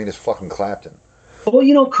 I mean, it's fucking Clapton.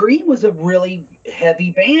 Well, Cream was a really heavy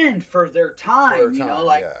band for their time.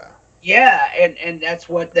 And that's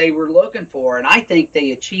what they were looking for, and I think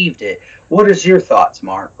they achieved it. What is your thoughts,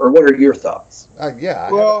 Mark? Or what are your thoughts?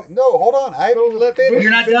 No, hold on.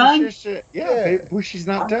 You're not done? Bushy's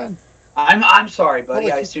not done. I'm sorry,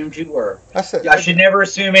 buddy. I assumed you were. I should never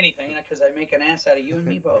assume anything because I make an ass out of you and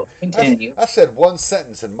me both. Continue. I said one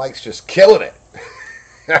sentence and Mike's just killing it.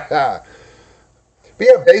 But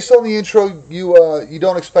yeah, based on the intro, you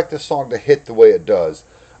don't expect this song to hit the way it does.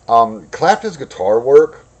 Clapton's guitar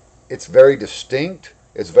work, it's very distinct.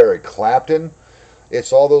 It's very Clapton.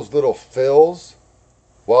 It's all those little fills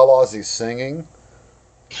while Ozzy's singing.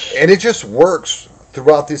 And it just works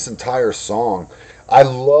throughout this entire song. I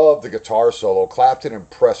love the guitar solo. Clapton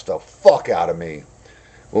impressed the fuck out of me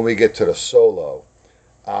when we get to the solo.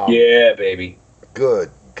 Yeah, baby. Good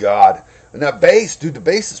God. And that bass, dude, the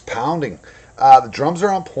bass is pounding. The drums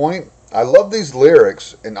are on point. I love these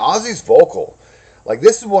lyrics. And Ozzy's vocal. Like,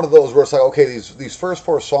 this is one of those where it's like, okay, these first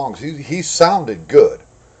four songs, he sounded good.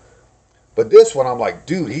 But this one, I'm like,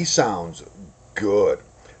 dude, he sounds good.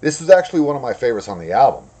 This is actually one of my favorites on the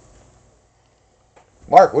album.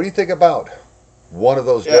 Mark, what do you think about One of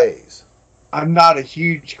Those Days? I'm not a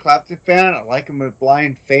huge Clapton fan. I like him with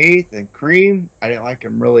Blind Faith and Cream. I didn't like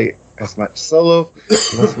him really as much solo,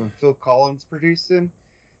 unless when Phil Collins produced him.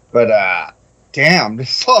 But, damn,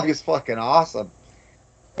 this song is fucking awesome.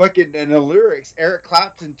 Fucking, and the lyrics, Eric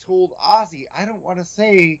Clapton told Ozzy, I don't want to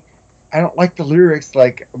say, I don't like the lyrics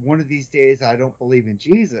like, one of these days I don't believe in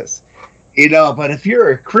Jesus. But if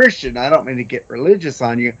you're a Christian, I don't mean to get religious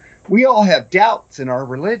on you, we all have doubts in our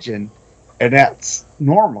religion, and that's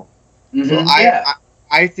normal. Mm-hmm, so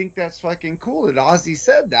I think that's fucking cool that Ozzy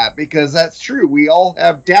said that, because that's true. We all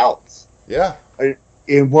have doubts. Yeah.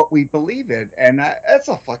 In what we believe in, and that's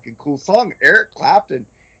a fucking cool song. Eric Clapton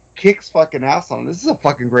kicks fucking ass on it. This is a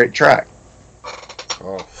fucking great track.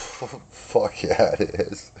 Oh, fuck yeah, it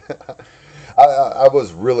is. I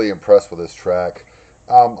was really impressed with this track.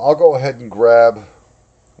 I'll go ahead and grab,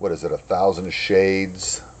 what is it, 1,000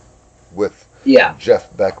 Shades with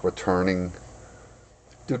Jeff Beck returning.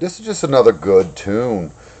 Dude, this is just another good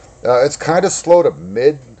tune. It's kind of slow to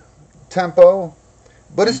mid-tempo,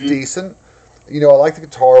 but it's decent. I like the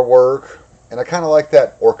guitar work, and I kind of like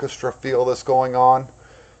that orchestra feel that's going on.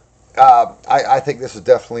 I think this is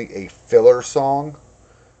definitely a filler song,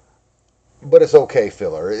 but it's okay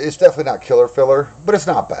filler. It's definitely not killer filler, but it's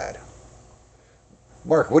not bad.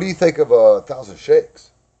 Mark, what do you think of 1,000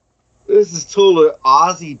 Shakes? This is total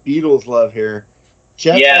Ozzy Beatles love here.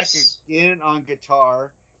 Jeff Beck again on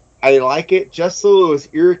guitar. I like it. Just Solo is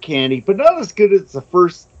ear candy, but not as good as the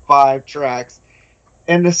first 5 tracks.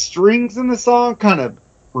 And the strings in the song kind of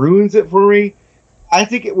ruins it for me. I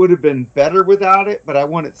think it would have been better without it, but I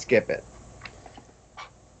wouldn't skip it.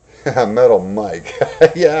 Metal Mike.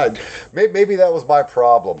 Yeah, maybe that was my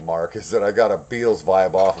problem, Mark, is that I got a Beatles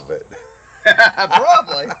vibe off of it.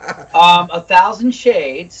 Probably. 1,000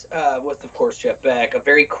 Shades with, of course, Jeff Beck. A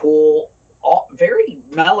very cool, very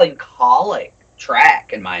melancholic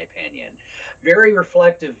track, in my opinion. Very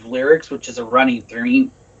reflective lyrics, which is a running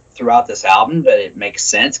theme throughout this album, but it makes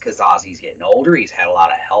sense because Ozzy's getting older. He's had a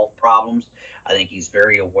lot of health problems. I think he's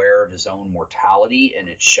very aware of his own mortality, and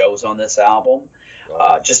it shows on this album.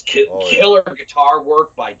 Killer guitar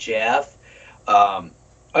work by Jeff.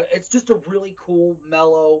 It's just a really cool,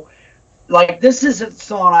 mellow, like, this is a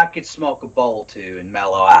song I could smoke a bowl to and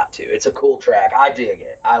mellow out to. It's a cool track. I dig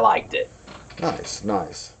it. I liked it.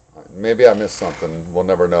 Nice. Maybe I missed something. We'll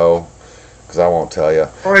never know because I won't tell you.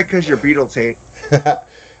 All right, because you're Beatles hate.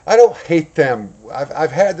 I don't hate them.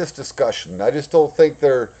 I've had this discussion. I just don't think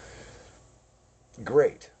they're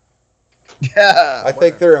great. Yeah. I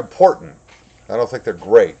think they're important. I don't think they're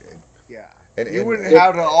great. Yeah. And, You and- wouldn't and-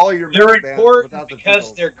 have all your They're metal bands important without the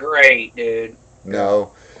because Beatles. they're great, dude.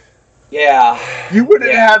 No. Yeah. You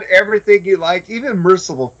wouldn't have had everything you liked. Even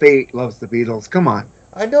Merciful Fate loves the Beatles. Come on.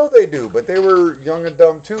 I know they do, but they were young and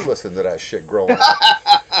dumb too. Listen to that shit growing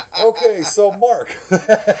up. Okay, so Mark,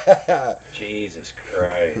 Jesus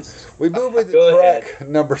Christ. we move into Go track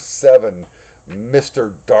number 7,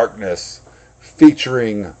 Mr. Darkness,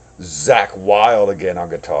 featuring Zakk Wylde again on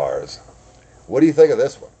guitars. What do you think of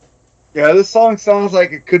this one? Yeah, this song sounds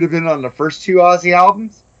like it could have been on the first 2 Ozzy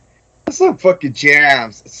albums. This song fucking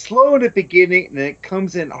jams. It's slow in the beginning and then it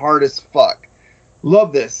comes in hard as fuck.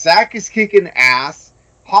 Love this. Zakk is kicking ass.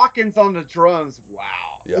 Hawkins on the drums.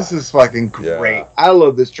 Wow. Yeah. This is fucking great. Yeah. I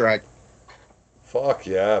love this track. Fuck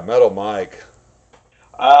yeah, Metal Mike.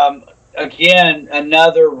 Again,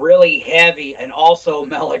 another really heavy and also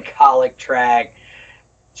melancholic track.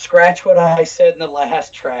 Scratch what I said in the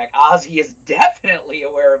last track. Ozzy is definitely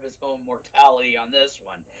aware of his own mortality on this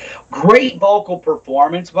one. Great vocal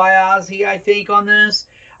performance by Ozzy, I think, on this.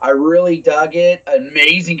 I really dug it.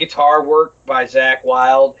 Amazing guitar work by Zakk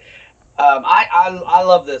Wylde. I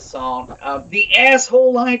love this song. The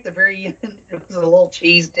asshole line at the very end, it was a little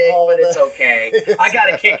cheese dick, but it's okay. I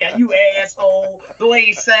got a kick out, you asshole. The way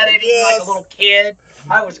he said it, even like a little kid.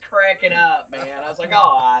 I was cracking up, man. I was like, oh,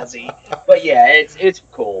 Ozzy. But yeah, it's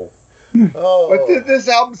cool. Oh, But did this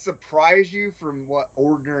album surprise you from what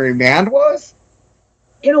Ordinary Man was?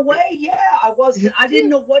 In a way, yeah. I didn't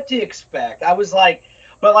know what to expect. I was like,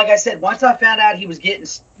 but like I said, once I found out he was getting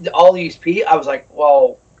all these people, I was like,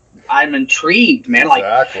 well, I'm intrigued, man. Like,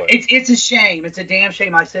 exactly. it's a shame. It's a damn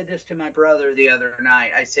shame. I said this to my brother the other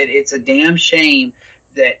night. I said, it's a damn shame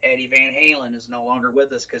that Eddie Van Halen is no longer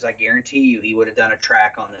with us because I guarantee you he would have done a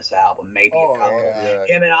track on this album, maybe a couple. yeah.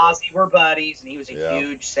 Him and Ozzy were buddies, and he was a Yeah.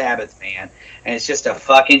 huge Sabbath fan. And it's just a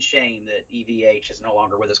fucking shame that EVH is no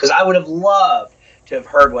longer with us because I would have loved to have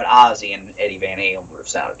heard what Ozzy and Eddie Van Halen would have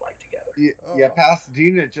sounded like together. Yeah, Oh. yeah,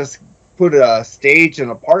 Pasadena just put a stage in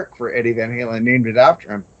a park for Eddie Van Halen, named it after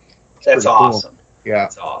him. That's pretty cool. awesome. Yeah.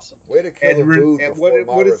 That's awesome. Way to kill the And mood and before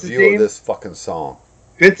my what is his review of name? this fucking song.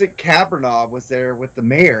 Vincent Cabernaugh was there with the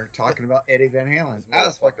mayor talking about Eddie Van Halen. That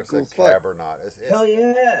was fucking cool as fuck. Cabernaut. Hell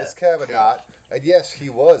yeah. It's Cabernaut. And yes, he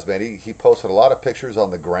was, man. He posted a lot of pictures on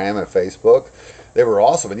the gram and Facebook. They were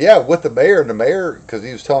awesome. And yeah, with the mayor, because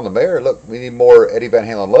he was telling the mayor, look, we need more Eddie Van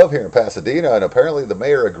Halen love here in Pasadena. And apparently the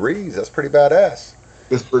mayor agrees. That's pretty badass.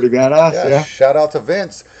 It's pretty badass, yeah. Shout out to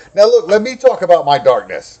Vince. Now look, let me talk about my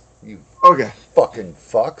darkness. You Okay. fucking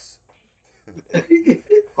fucks.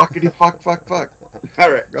 Fuckity fuck, fuck, fuck.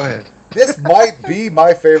 All right, go ahead. This might be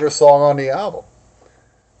my favorite song on the album.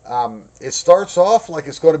 It starts off like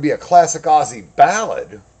it's going to be a classic Ozzy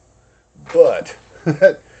ballad, but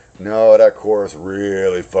no, that chorus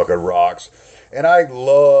really fucking rocks. And I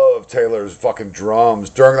love Taylor's fucking drums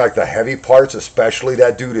during like the heavy parts, especially.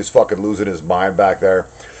 That dude is fucking losing his mind back there.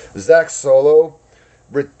 Zack's solo,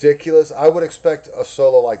 ridiculous. I would expect a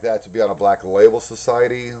solo like that to be on a Black Label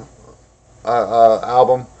Society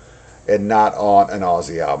album and not on an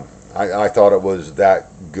Ozzy album. I thought it was that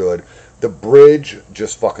good. The bridge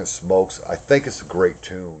just fucking smokes. I think it's a great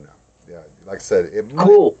tune. Yeah, like I said,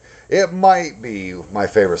 it might be my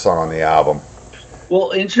favorite song on the album.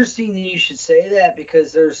 Well, interesting that you should say that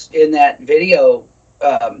because there's in that video,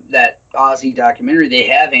 that Ozzy documentary, they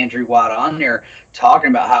have Andrew Watt on there talking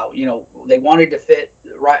about how, they wanted to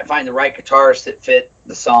find the right guitarist that fit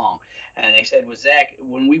the song. And they said with Zakk,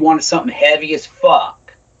 when we wanted something heavy as fuck,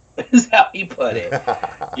 is how he put it,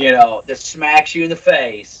 that smacks you in the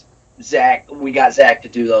face. We got Zakk to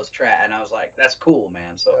do those tracks. And I was like, that's cool,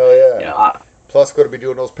 man. So, yeah. Plus, going to be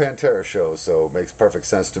doing those Pantera shows, so it makes perfect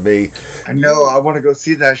sense to me. I know, I want to go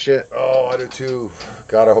see that shit. Oh, I do too.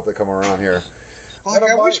 God, I hope they come around here. Fuck,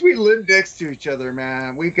 I wish we lived next to each other,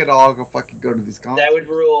 man. We could all go to these concerts. That would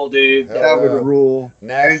rule, dude. That would rule.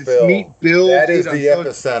 Nashville. And meet Bill. That is the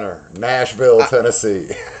epicenter. Nashville, Tennessee.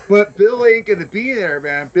 But Bill ain't going to be there,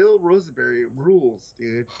 man. Bill Rosenberry rules,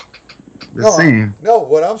 dude. The same. No,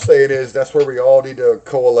 what I'm saying is that's where we all need to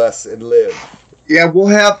coalesce and live. Yeah, we'll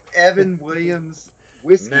have Evan Williams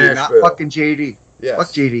whiskey, not Nashville. fucking JD. Yes. Fuck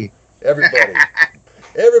JD.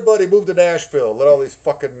 Everybody move to Nashville. Let all these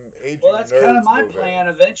fucking aging Well, that's nerds kind of my move plan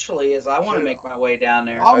eventually. Is I want to make my way down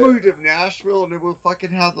there. I'll move to Nashville and then we'll fucking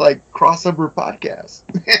have crossover podcasts.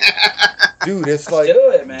 Dude, it's like,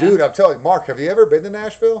 do it, man. dude, I'm telling you, Mark, have you ever been to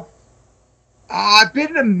Nashville? I've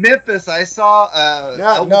been to Memphis. I saw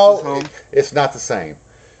Elvis's home. It's not the same.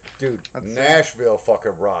 Dude, That's Nashville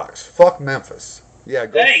fucking rocks. Fuck Memphis. Yeah,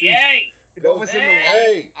 go see. Hey! Go was in the line.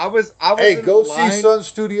 Hey, I was hey, in go the see line. Sun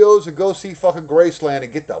Studios and go see fucking Graceland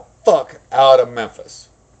and get the fuck out of Memphis.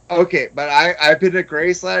 Okay, but I've been to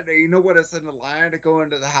Graceland. And you know what? I was in the line to go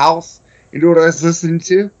into the house. You know what I was listening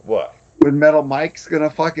to? What? When Metal Mike's gonna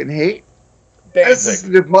fucking hate. I was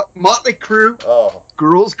Danzig. listening to Motley Crue. Oh,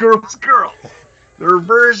 Girls. Their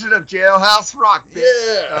version of Jailhouse Rock. Bitch.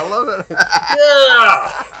 Yeah. I love it.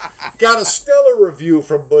 yeah! Got a stellar review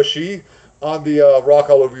from Bushy on the Rock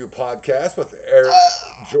All Over You podcast with Eric,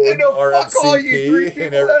 Jordan, fuck all you three RMCP, people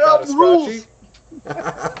and Eric that have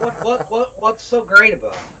Kanastracci. What's so great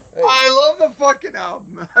about it? Hey, I love the fucking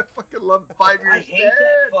album. I fucking love 5 years I hate dead.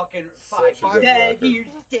 that fucking Such a good record.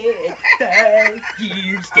 years dead, 5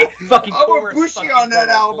 years dead. Fucking I went chorus Bushy fucking on that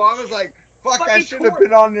chorus album. I was bullshit. like, fuck, I Fucking should have chorus.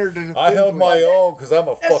 been on there to I held my own because I'm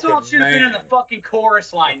a That song fucking should have been in the man. fucking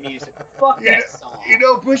chorus line music. Fuck that song. You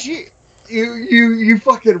know, Bushy, you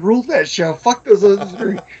fucking ruled that show. Fuck those other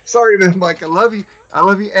three. Sorry, man, Mike. I love you. I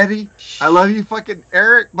love you, Eddie. I love you, fucking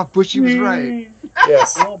Eric. But Bushy was right.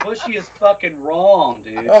 Yes. No, Bushy is fucking wrong,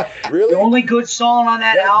 dude. Really? The only good song on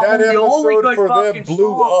that, that album, the only episode good for them fucking blew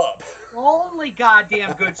song, up. the only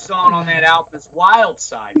goddamn good song on that album is Wild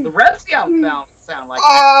Side. The rest of the album sound like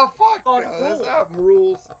Oh, fuck Oh, no. cool. This album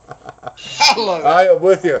rules. I love it. I am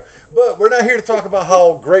with you. But we're not here to talk about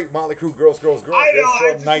how great Motley Crue Girls I know, is I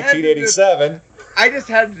from just had to 1987. I just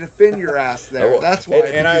had to defend your ass there. Oh, That's why.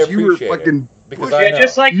 and I because you were appreciate it. fucking. Because yeah,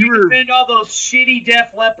 just like You you were- defend all those shitty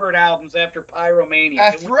Def Leppard albums after Pyromania.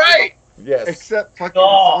 That's right. Yes. Except fucking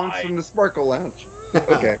God. songs from the Sparkle Lounge.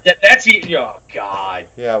 Okay. That's oh god.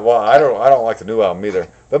 Yeah, well, I don't like the new album either.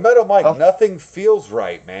 But Metal Mike, Oh. nothing feels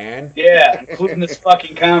right, man. Yeah, including this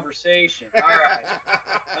fucking conversation. All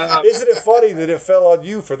right. Isn't it funny that it fell on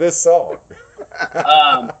you for this song?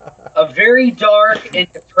 A very dark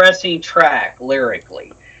and depressing track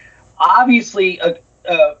lyrically. Obviously,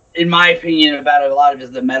 in my opinion, about a lot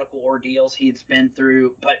of the medical ordeals he's been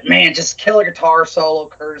through. But man, just killer guitar solo,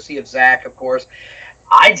 courtesy of Zach, of course.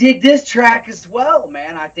 I dig this track as well,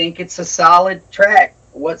 man. I think it's a solid track.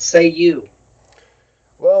 What say you,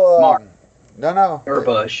 Well, Mark. no. or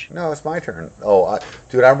Bush? No, it's my turn. Oh,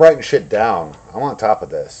 dude, I'm writing shit down. I'm on top of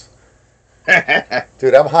this.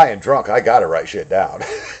 Dude, I'm high and drunk. I gotta write shit down.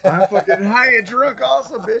 I'm fucking high and drunk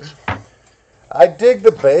also, bitch. I dig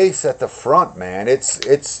the bass at the front, man. It's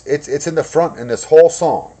in the front in this whole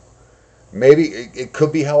song. Maybe it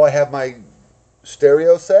could be how I have my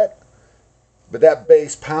stereo set, but that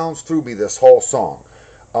bass pounds through me this whole song.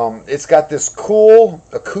 It's got this cool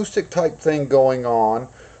acoustic type thing going on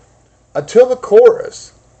until the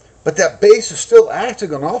chorus, but that bass is still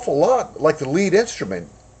acting an awful lot like the lead instrument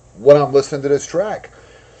when I'm listening to this track.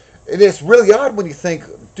 And it's really odd when you think,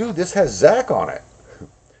 dude, this has Zach on it.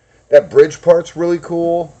 That bridge part's really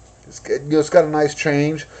cool. It's got a nice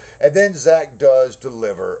change. And then Zach does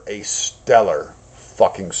deliver a stellar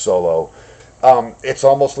fucking solo. It's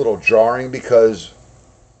almost a little jarring because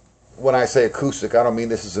when I say acoustic, I don't mean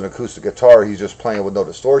this is an acoustic guitar. He's just playing with no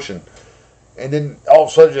distortion. And then all of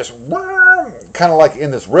a sudden just kind of like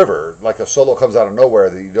in this river, like a solo comes out of nowhere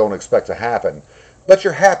that you don't expect to happen. But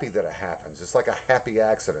you're happy that it happens. It's like a happy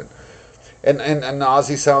accident. And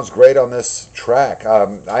Ozzy sounds great on this track.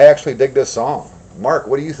 I actually dig this song. Mark,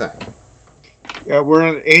 what do you think? Yeah, we're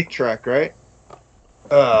on the 8th track, right?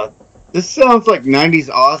 This sounds like 90s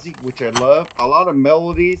Ozzy, which I love. A lot of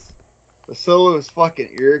melodies. The solo is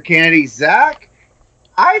fucking ear candy. Zach,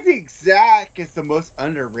 I think Zach is the most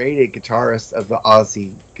underrated guitarist of the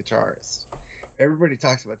Ozzy guitarists. Everybody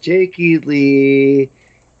talks about Jakey Lee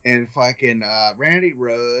and fucking Randy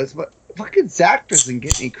Rhoads, but fucking Zach doesn't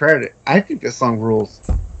get any credit. I think this song rules.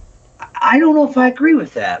 I don't know if I agree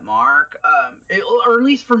with that, Mark. Or at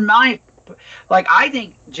least from my, I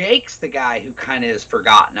think Jake's the guy who kind of is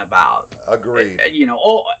forgotten about. Agreed.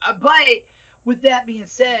 But with that being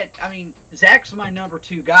said, I mean, Zach's my number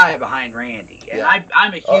 2 guy behind Randy, and Yeah.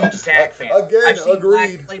 I'm a huge Zach fan. Again, I've seen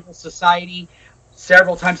agreed. Black Label Society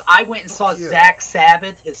several times. I went and saw Yeah. Zach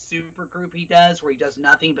Sabbath, his super group he does, where he does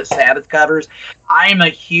nothing but Sabbath covers. I'm a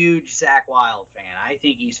huge Zach Wild fan. I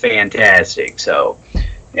think he's fantastic. So,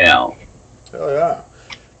 Oh yeah.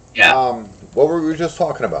 yeah. What were we just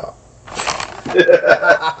talking about?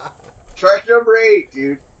 Track number 8,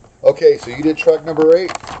 dude. Okay, so you did track number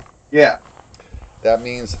 8. Yeah. That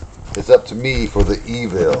means it's up to me for the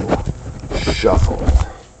Evil Shuffle.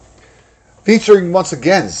 Featuring once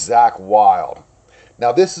again Zach Wild.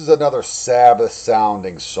 Now this is another Sabbath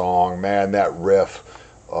sounding song, man. That riff,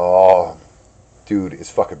 oh, dude,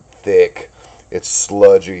 it's fucking thick. It's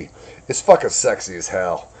sludgy. It's fucking sexy as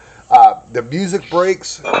hell. The music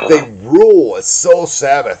breaks, they rule. It's so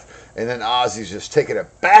Sabbath. And then Ozzy's just taking it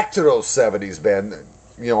back to those 70s, man,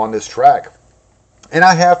 on this track. And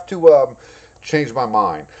I have to change my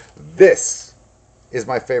mind. This is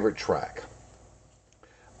my favorite track.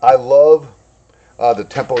 I love the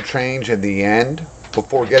tempo change in the end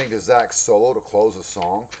before getting to Zach's solo to close the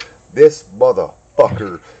song. This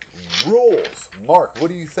motherfucker rules. Mark, what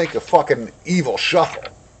do you think of fucking Evil Shuffle?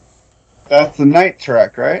 That's the night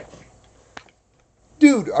track, right?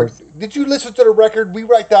 Dude, did you listen to the record? We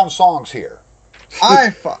write down songs here. I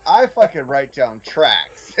fucking write down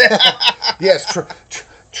tracks. Yes,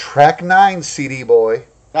 track 9, CD boy.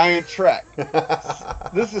 9 track.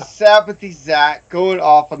 This is Sabbathy Zach going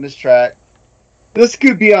off on this track. This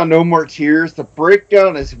could be on No More Tears. The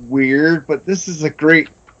breakdown is weird, but this is a great...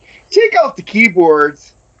 Take out the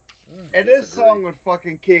keyboards, and this song would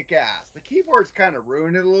fucking kick ass. The keyboards kind of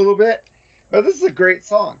ruin it a little bit, but this is a great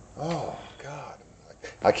song. Oh, God.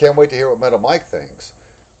 I can't wait to hear what Metal Mike thinks.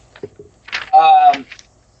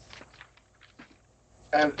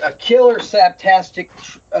 A killer saptastic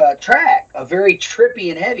track, a very trippy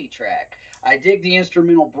and heavy track. I dig the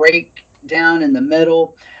instrumental breakdown in the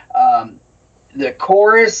middle. The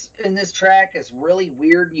chorus in this track is really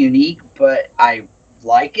weird and unique, but I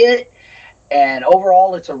like it. And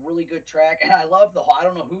overall, it's a really good track. And I love I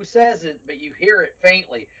don't know who says it, but you hear it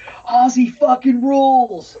faintly. Ozzy fucking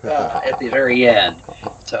rules at the very end.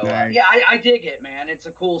 So, yeah, I dig it, man. It's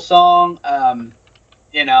a cool song. Ozzy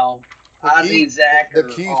and Zach. The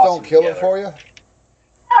keys awesome don't kill together. it for you?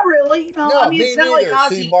 Not really. No, I mean, it's not like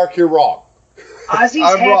Ozzy. See, Mark, you're wrong.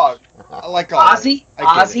 Ozzy's wrong. I like Ozzy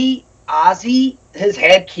has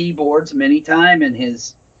had keyboards many times in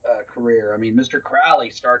his career. I mean, Mr. Crowley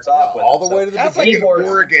starts off with all the way to the That's like keyboard. an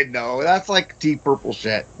organ, though. That's like Deep Purple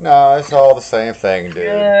shit. No, it's all the same thing, dude.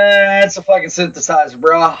 Yeah, it's a fucking synthesizer,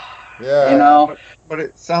 bro. Yeah. But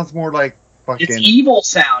it sounds more like fucking... It's evil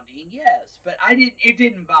sounding, yes, but it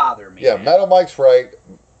didn't bother me. Yeah, Metal Mike's right.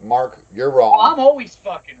 Mark, you're wrong. Oh, I'm always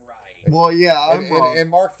fucking right. Well, yeah, I'm wrong. And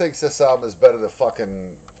Mark thinks this album is better than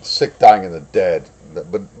fucking Sick, Dying, and the Dead.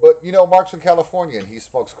 But Mark's in California and he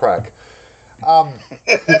smokes crack. So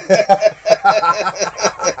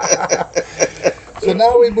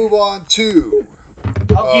now we move on to...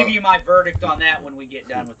 I'll give you my verdict on that when we get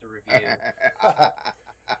done with the review.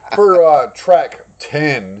 For track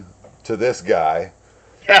 10 to this guy,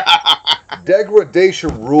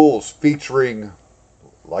 Degradation Rules, featuring,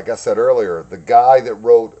 like I said earlier, the guy that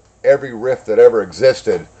wrote every riff that ever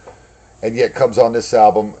existed and yet comes on this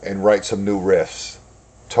album and writes some new riffs.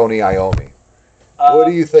 Tony Iommi. What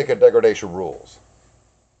do you think of Degradation Rules?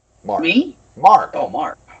 Mark. Me? Mark. Oh,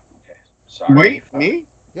 Mark. Okay. Sorry. Wait, me?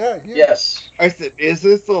 Yeah, you. Yes. I said, is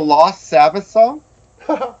this the Lost Sabbath song?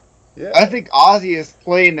 Yeah. I think Ozzy is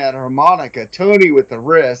playing that harmonica, Tony with the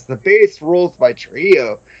wrist, the bass rolls by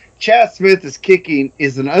Trio. Chad Smith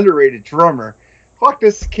is an underrated drummer. Fuck,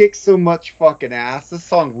 this kicks so much fucking ass. This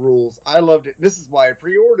song rules. I loved it. This is why I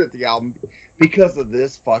pre-ordered the album, because of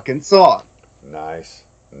this fucking song. Nice.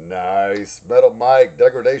 Metal Mike,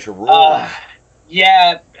 Degradation Rules.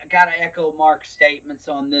 Yeah, I gotta echo Mark's statements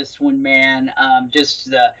on this one, man.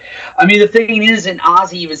 The thing is, and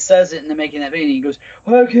Ozzy even says it in the making that video. He goes,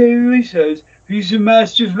 "Okay," he says, "he's a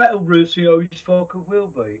master of metal riffs. He always fucking will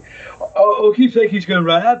be. I keep thinking he's gonna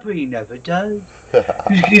run out, but he never does.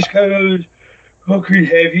 He's kind of those fucking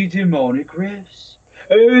heavy demonic riffs.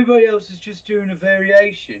 Everybody else is just doing a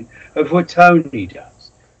variation of what Tony does."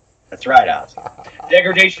 That's right, Ozzy.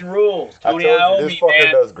 Degradation Rules. Tony Iommi, this fucker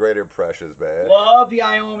man. does great impressions, man. Love the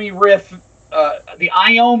Iommi riff, the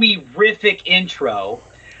Iommi riffic intro.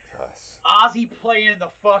 Yes. Ozzy playing the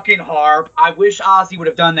fucking harp. I wish Ozzy would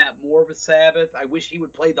have done that more with Sabbath. I wish he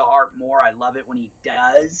would play the harp more. I love it when he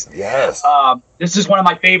does. Yes. This is one of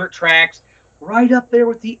my favorite tracks, right up there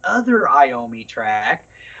with the other Iommi track.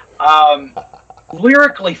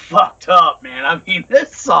 Lyrically fucked up, man. I mean,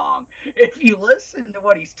 this song, if you listen to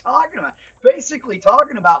what he's talking about, basically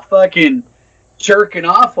talking about fucking jerking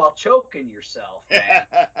off while choking yourself, man.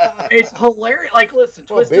 It's hilarious. Like, listen,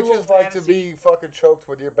 Well, Twisted Little bitches like to Fantasy, be fucking choked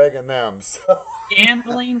when you're begging them. So.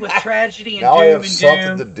 gambling with tragedy and Now I doom have and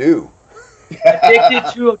something doom, to do.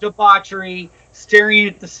 addicted to a debauchery, staring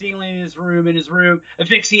at the ceiling in his room,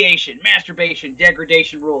 asphyxiation, masturbation,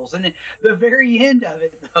 degradation rules. And then the very end of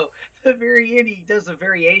it, though, he does a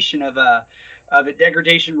variation of it,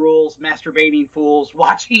 degradation rules, masturbating fools,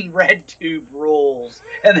 watching red tube rules,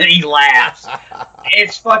 and then he laughs.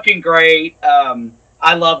 It's fucking great.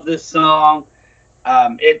 I love this song.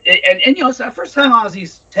 And you know, it's the first time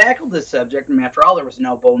Ozzy's tackled this subject. And after all, there was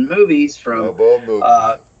no Bone movies from No Bone movie.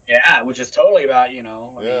 yeah, which is totally about, you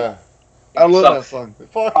know. I love that song.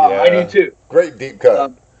 Fuck yeah. I do too. Great deep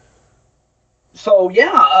cut. So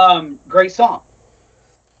yeah, great song.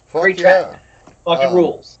 Fuck Great yeah. track. Fucking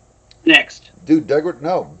rules. Next. Dude,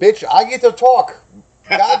 no. Bitch, I get to talk.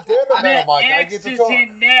 God damn it, man, Mike. I get Next to is talk.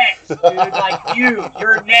 in next, dude. Like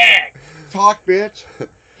you're next. Talk, bitch.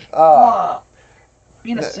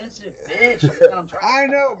 Being a sensitive bitch. That's what I'm trying.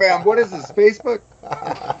 I know, man. What is this, Facebook?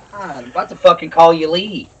 I'm about to fucking call you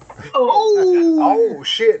Lee. Oh,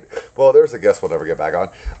 shit. Well, there's a guest we'll never get back on.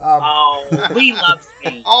 Lee loves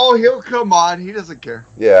me. Oh, he'll come on. He doesn't care.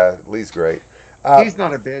 Yeah, Lee's great. He's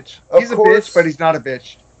not a bitch. of He's a course. bitch, but he's not a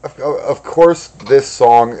bitch. Of course, this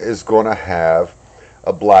song is going to have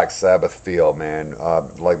a Black Sabbath feel, man.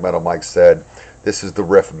 Like Metal Mike said, this is the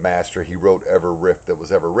riff master. He wrote every riff that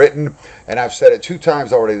was ever written. And I've said it 2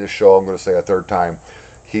 times already in this show. I'm going to say a 3rd time.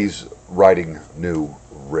 He's writing new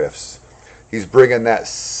riffs. He's bringing that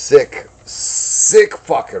sick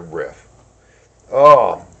fucking riff.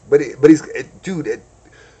 Oh, but it's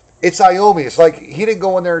Iommi. It's like he didn't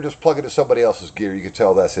go in there and just plug into somebody else's gear. You can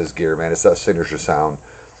tell that's his gear, man. It's that signature sound.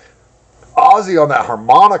 Ozzy on that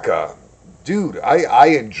harmonica, dude, I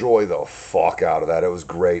enjoy the fuck out of that. It was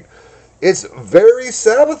great. It's very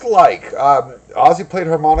Sabbath-like. Ozzy played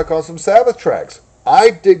harmonica on some Sabbath tracks. I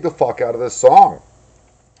dig the fuck out of this song.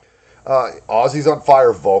 Ozzy's on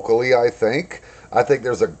fire vocally, I think. I think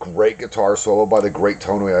there's a great guitar solo by the great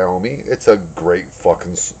Tony Iommi. It's a great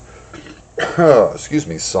fucking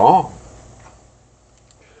song.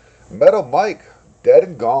 Metal Mike, Dead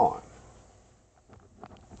and Gone.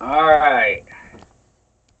 All right.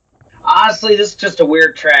 Honestly, this is just a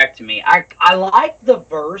weird track to me. I like the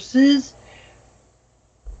verses,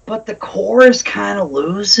 but the chorus kind of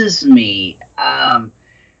loses me.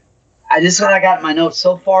 This is what I got in my notes.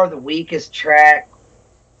 So far, the weakest track,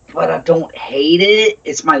 but I don't hate it.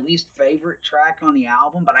 It's my least favorite track on the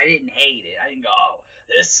album, but I didn't hate it. I didn't go, oh,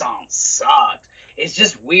 this song sucks. It's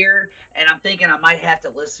just weird, and I'm thinking I might have to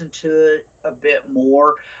listen to it a bit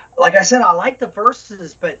more. Like I said, I like the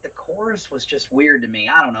verses, but the chorus was just weird to me.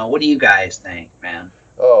 I don't know. What do you guys think, man?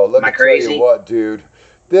 Oh, let Am I me tell crazy? you what, dude.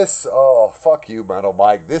 Fuck you, Metal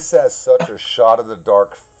Mike. This has such a shot in the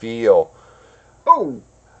dark feel. Oh.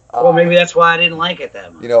 Well, maybe that's why I didn't like it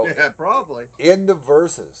that much. You know, Yeah, probably. in the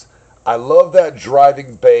verses, I love that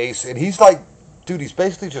driving bass, and he's like, dude, he's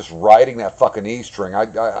basically just riding that fucking E string.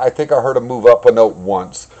 I think I heard him move up a note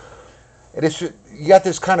once. And it's just, you got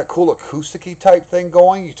this kind of cool acoustic-y type thing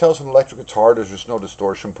going. You tell it's an electric guitar, there's just no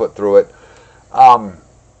distortion put through it.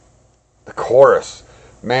 The chorus,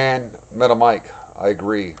 man, Metal Mike, I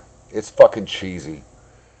agree. It's fucking cheesy.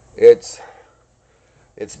 It's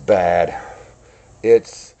bad.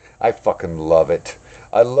 I fucking love it.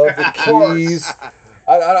 I love the keys.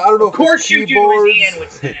 I don't know Of course if you it's do, as keyboards. Ian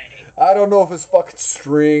would say. I don't know if it's fucking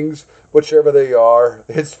strings, whichever they are.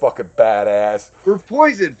 It's fucking badass. We're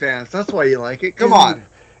Poison fans. That's why you like it. Come on.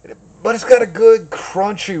 But it's got a good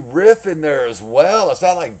crunchy riff in there as well. It's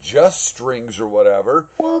not like just strings or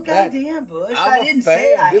whatever. Well, That- goddamn, Bush. I'm I a didn't fan.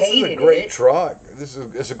 say I This hated is a great it. track.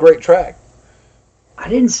 It's a great track. I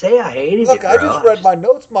didn't say I hated Look, it, I bro. just read my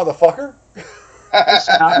notes, motherfucker. Just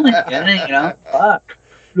telling you, fuck.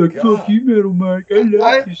 Like, fuck you, Metal Mike. I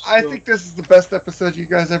love I think this is the best episode you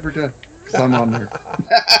guys ever did. Because I'm on there.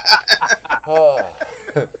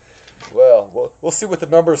 Well, we'll see what the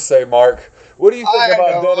numbers say, Mark. What do you think I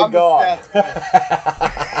about know, Dead and I'm Gone?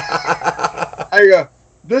 There you go.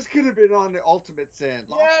 This could have been on the Ultimate Sin.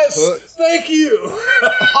 Lots of hooks. Thank you.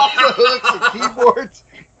 Lots of hooks and keyboards.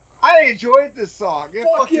 I enjoyed this song. It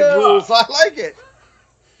Fuck fucking yeah. rules. I like it.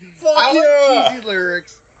 Fuck I like cheesy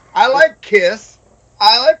lyrics. I like Kiss.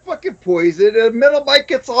 I like fucking Poison. And Metal Mike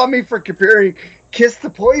gets on me for comparing Kiss to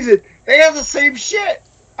Poison. They have the same shit.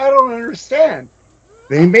 I don't understand.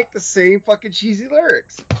 They make the same fucking cheesy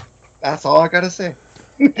lyrics. That's all I gotta say.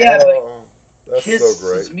 Yeah, but Oh, that's Kiss's so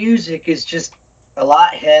great. music is just a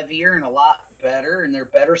lot heavier and a lot better, and they're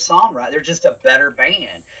better songwriters. They're just a better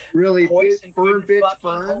band. Really, Poison burn, couldn't bitch, fucking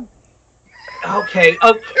burn. Okay.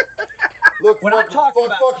 Look, When I'm talking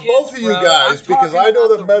about fuck Kiss, both of you bro, guys, I'm because talking I know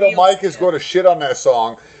about that the Metal real Mike is Kiss. going to shit on that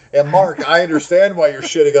song. And Mark, I understand why you're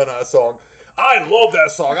shitting on that song. I love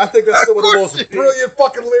that song. I think that's some of the course you most do. brilliant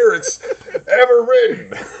fucking lyrics ever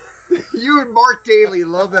written. You and Mark Daly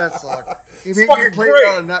love that song. You make me fucking play great. it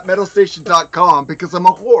on notmetalstation.com because I'm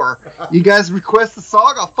a whore. You guys request the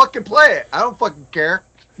song, I'll fucking play it. I don't fucking care.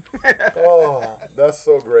 Oh, that's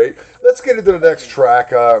so great. Let's get into the next track,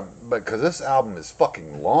 because this album is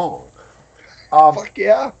fucking long. Fuck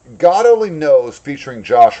yeah. God Only Knows featuring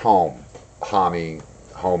Josh Homie. Tommy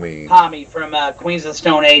from Queens of the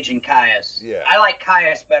Stone Age and Caius. Yeah. I like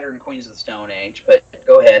Caius better than Queens of the Stone Age, but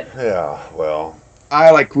go ahead. Yeah, well,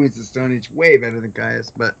 I like Queens of Stone Age way better than Caius,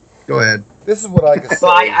 but go ahead. this is what I can say.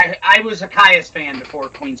 Well, I was a Caius fan before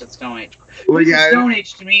Queens of the Stone Age. Well, Queens of yeah. the Stone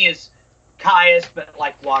Age to me is Caius, but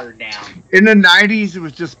like watered down. In the 90s, it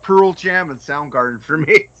was just Pearl Jam and Soundgarden for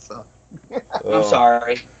me. So I'm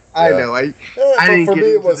sorry. I Yeah. know. I Yeah, didn't for get me,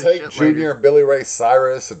 it into was the Hank shit later. Jr. and Billy Ray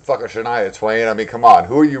Cyrus and fucking Shania Twain. I mean, come on.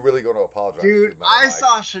 Who are you really going to apologize to? Dude, Metal I Mike?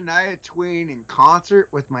 saw Shania Twain in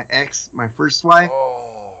concert with my ex, my first wife.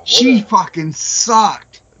 Oh, what She fucking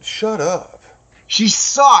sucked. Shut up. She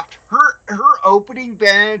sucked. Her opening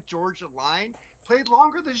band, Georgia Line, played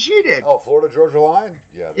longer than she did. Oh, Florida Georgia Line?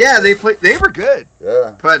 Yeah. Yeah, they were good.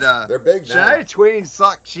 Yeah. But They're big now. Shania Twain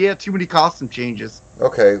sucked. She had too many costume changes.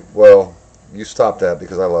 Okay, well, you stop that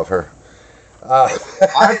because I love her.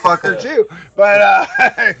 I fuck her too. But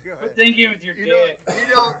go But ahead. thank you with your You know, dick.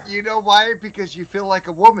 you know why? Because you feel like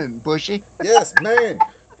a woman, Bushy. Yes, man.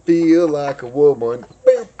 Feel like a woman.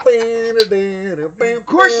 Of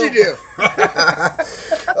course you do.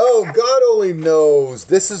 Oh, God only knows.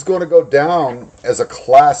 This is going to go down as a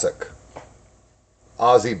classic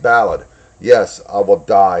Ozzy ballad. Yes, I will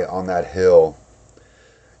die on that hill.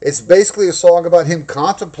 It's basically a song about him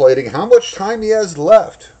contemplating how much time he has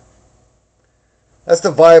left. That's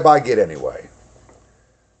the vibe I get anyway.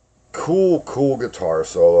 Cool guitar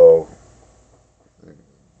solo.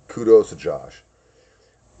 Kudos to Josh.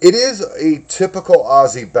 It is a typical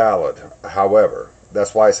Ozzy ballad, however.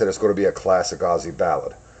 That's why I said it's going to be a classic Ozzy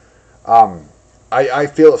ballad. I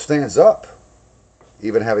feel it stands up,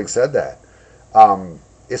 even having said that.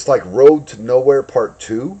 It's like Road to Nowhere Part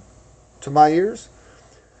 2 to my ears.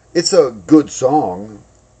 It's a good song,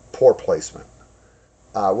 poor placement.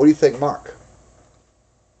 What do you think, Mark?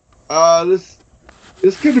 This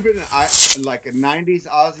could have been like a 90s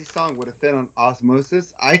Ozzy song would have fit on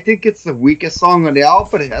Osmosis. I think it's the weakest song on the album,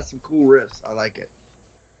 but it has some cool riffs. I like it.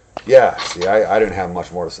 Yeah, see, I didn't have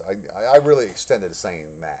much more to say. I really extended to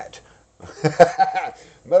saying that.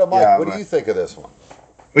 Metal Mike, Yeah, what do but- you think of this one?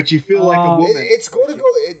 But you feel like a woman. It's going to go,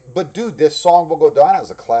 but dude, this song will go down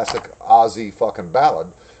as a classic Ozzy fucking ballad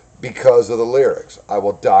because of the lyrics. I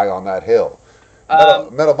will die on that hill.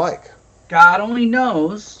 Metal Mike. God Only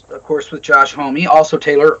Knows, of course, with Josh Homme. Also,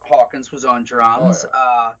 Taylor Hawkins was on drums.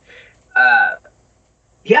 Oh,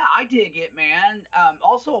 Yeah, I dig it, man.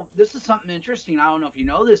 Also, this is something interesting. I don't know if you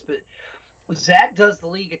know this, but Zach does the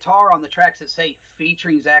lead guitar on the tracks that say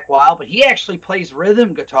featuring Zach Wilde, but he actually plays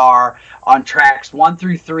rhythm guitar on tracks 1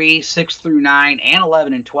 through 3, 6 through 9, and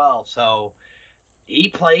 11 and 12. So he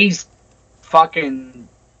plays fucking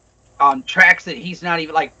on tracks that he's not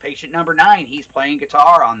even like Patient Number 9. He's playing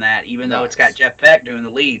guitar on that, even though it's got Jeff Beck doing the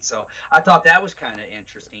lead. So I thought that was kind of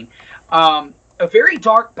interesting. A very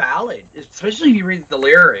dark ballad, especially if you read the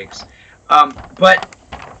lyrics. But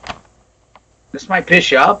this might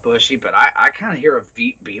piss you up, Bushy, but I kind of hear a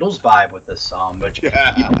Beatles vibe with this song. But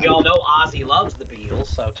we all know Ozzy loves the Beatles,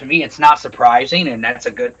 so to me it's not surprising, and that's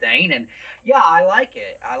a good thing. And yeah, I like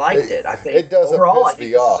it. I liked it. I think It doesn't overall, I piss think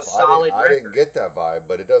me this off. is a solid I didn't record. get that vibe,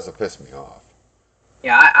 but it doesn't piss me off.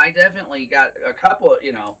 Yeah, I definitely got a couple of,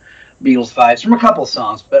 Beatles vibes from a couple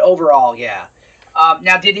songs, but overall, yeah.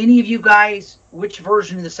 Now, did any of you guys, which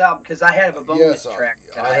version of this album, because I have a bonus Yes, track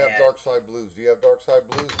that I have had. Dark Side Blues. Do you have Dark Side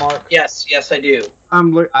Blues, Mark? Yes, I do.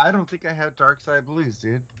 I don't think I have Dark Side Blues,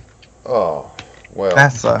 dude. Oh, well.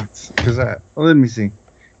 That sucks. Let me see.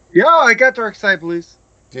 Yeah, I got Dark Side Blues.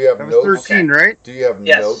 Do you have That was notes? 13, right? Do you have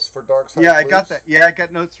Yes. notes for Dark Side Yeah, Blues? I got that. Yeah, I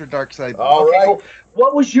got notes for Dark Side Blues. All Okay, right. cool.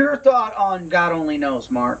 What was your thought on God Only Knows,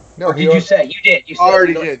 Mark? No, Or he did you al- say? You did. You said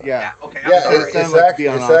Already you- did, yeah. Okay, Yeah, I'm sorry. it sounded like to be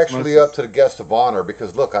on it's actually Osmosis. up to the guest of honor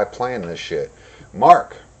because look, I planned this shit.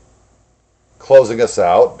 Mark, closing us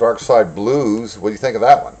out, Dark Side Blues. What do you think of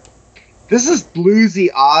that one? This is bluesy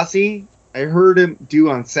Ozzy. I heard him do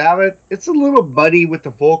on Sabbath. It's a little buddy with the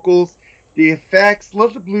vocals, the effects.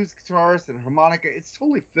 Love the blues guitars and harmonica. It's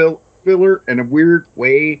totally filler in a weird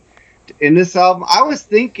way in this album. I was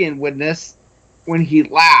thinking when he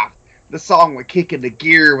laughed, the song would kick into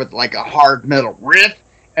gear with like a hard metal riff,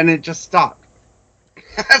 and it just stopped.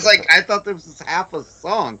 I thought this was half a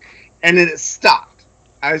song, and then it stopped.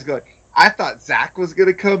 I thought Zach was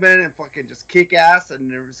gonna come in and fucking just kick ass, and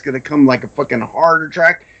there was gonna come like a fucking harder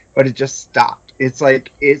track, but it just stopped. It's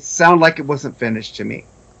like it sounded like it wasn't finished to me.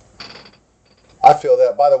 I feel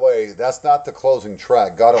that. By the way, that's not the closing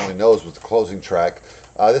track. God only knows what's the closing track.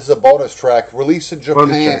 This is a bonus track released in Japan.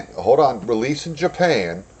 Bonus track. Hold on, released in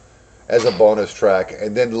Japan as a bonus track,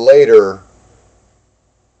 and then later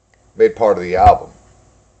made part of the album.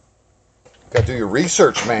 Got to do your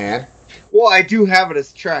research, man. Well, I do have it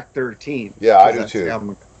as track 13. Yeah, I do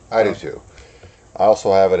too. I do too. I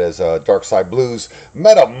also have it as Dark Side Blues.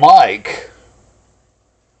 Meta Mike.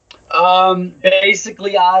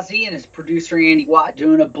 Basically Ozzy and his producer Andy Watt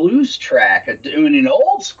doing a blues track, doing an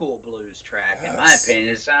old school blues track. Yes. In my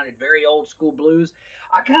opinion, it sounded very old school blues.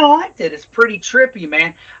 I kind of liked it. It's pretty trippy,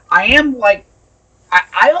 man.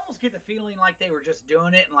 I almost get the feeling like they were just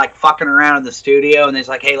doing it and like fucking around in the studio, and it's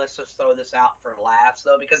like, hey, let's just throw this out for laughs,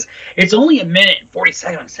 though, because it's only a minute and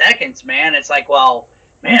 47 seconds, man. It's like, well,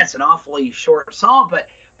 man, it's an awfully short song, but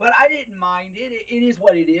I didn't mind it. It is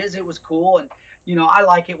what it is. It was cool, and I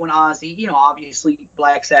like it when Ozzy, obviously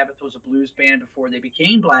Black Sabbath was a blues band before they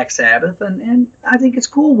became Black Sabbath, and I think it's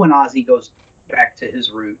cool when Ozzy goes back to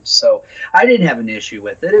his roots. So I didn't have an issue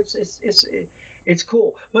with it. It's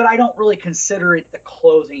cool, but I don't really consider it the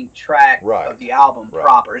closing track of the album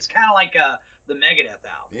proper. It's kind of like the Megadeth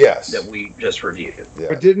album that we just reviewed. Yes.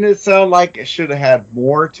 But didn't it sound like it should have had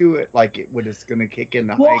more to it, like it when it's going to kick in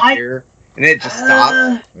the high gear, and it just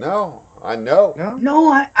stopped? No. I know.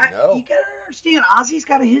 No, you gotta understand, Ozzy's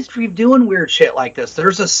got a history of doing weird shit like this.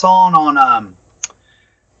 There's a song on,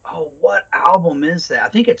 what album is that? I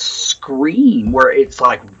think it's Scream, where it's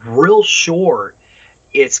like real short.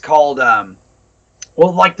 It's called,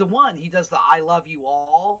 like the one, he does the I Love You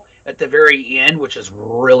All at the very end, which is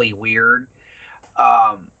really weird.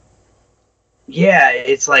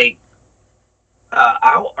 It's like,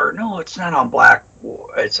 it's not on Black,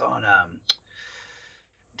 it's on,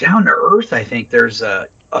 Down to Earth, I think there's a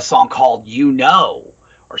song called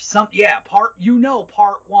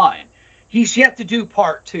part 1. He's yet to do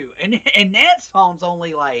part 2. And that song's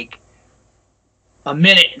only like a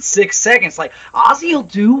minute and 6 seconds. Like, Ozzy will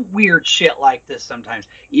do weird shit like this sometimes.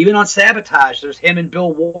 Even on Sabotage, there's him and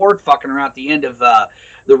Bill Ward fucking around at the end of the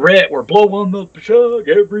Rit, where blow on the jug,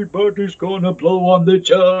 everybody's gonna blow on the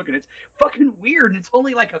jug. And it's fucking weird, and it's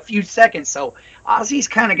only like a few seconds. So Ozzy's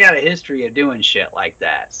kind of got a history of doing shit like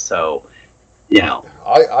that. So,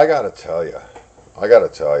 I gotta tell you,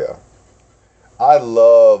 I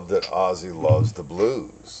love that Ozzy loves the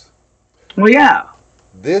blues. Well, yeah.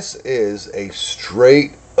 This is a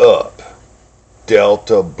straight up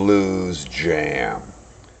Delta blues jam.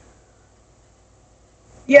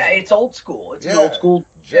 Yeah, it's old school. It's an old school.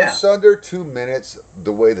 Just under 2 minutes,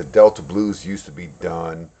 the way the Delta blues used to be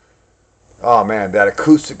done. Oh man, that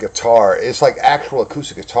acoustic guitar, it's like actual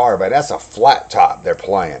acoustic guitar, man. That's a flat top they're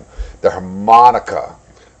playing. The harmonica.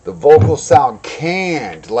 The vocals sound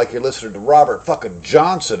canned, like you're listening to Robert fucking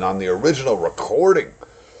Johnson on the original recording.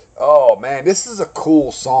 Oh man, this is a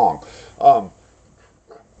cool song.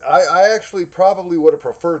 I actually probably would have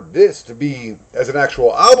preferred this to be as an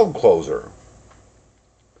actual album closer.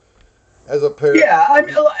 As a pair. Yeah, I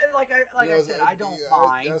mean, I said, I don't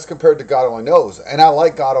mind. As compared to God Only Knows, and I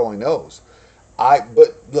like God Only Knows.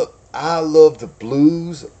 But look, I love the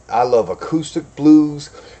blues. I love acoustic blues.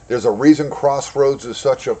 There's a reason Crossroads is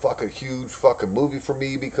such a fucking huge fucking movie for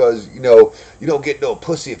me, because, you don't get no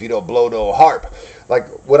pussy if you don't blow no harp. Like,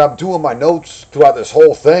 when I'm doing my notes throughout this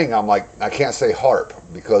whole thing, I'm like, I can't say harp,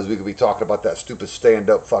 because we could be talking about that stupid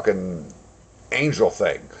stand-up fucking angel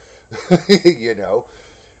thing.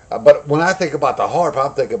 But when I think about the harp,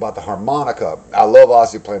 I'm thinking about the harmonica. I love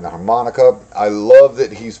Ozzy playing the harmonica. I love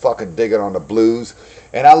that he's fucking digging on the blues.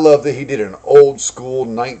 And I love that he did an old school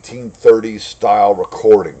 1930s style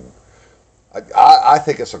recording. I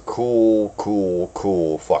think it's a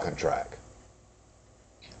cool fucking track.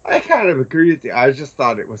 I kind of agree with you. I just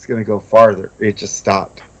thought it was going to go farther. It just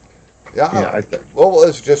stopped. Well,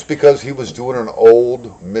 it's just because he was doing an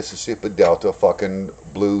old Mississippi Delta fucking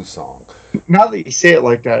blues song. Now that you say it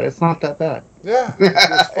like that, it's not that bad. Yeah,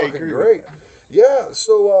 it's fucking great. Yeah,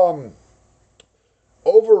 so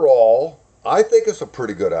overall, I think it's a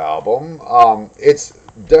pretty good album. It's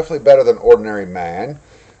definitely better than Ordinary Man,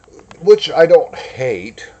 which I don't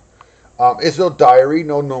hate. It's no Diary,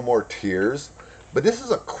 no More Tears. But this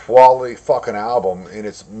is a quality fucking album, and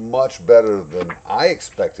it's much better than I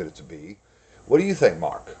expected it to be. What do you think,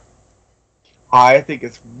 Mark? I think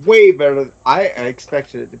it's way better. I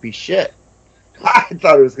expected it to be shit. I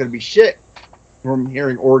thought it was going to be shit from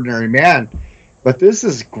hearing Ordinary Man. But this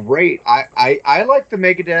is great. I like the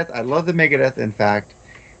Megadeth. I love the Megadeth, in fact.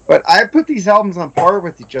 But I put these albums on par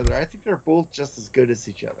with each other. I think they're both just as good as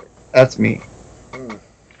each other. That's me.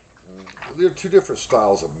 They're two different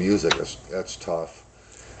styles of music. That's tough.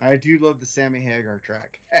 I do love the Sammy Hagar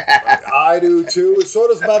track. I do too. So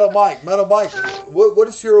does Metal Mike. Metal Mike, what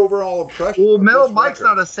is your overall impression? Well, Metal Mike's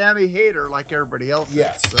not a Sammy hater like everybody else.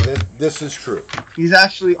 Yes, so. This is true. He's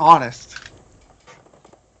actually honest.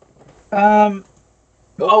 My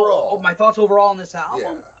thoughts overall on this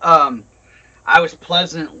album. Yeah. I was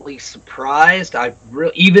pleasantly surprised.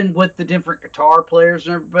 Even with the different guitar players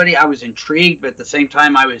and everybody, I was intrigued, but at the same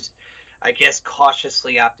time, I was, I guess,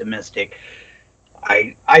 cautiously optimistic.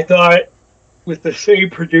 I thought with the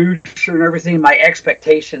same producer and everything, my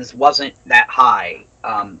expectations wasn't that high.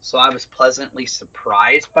 So I was pleasantly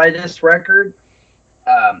surprised by this record.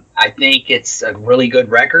 I think it's a really good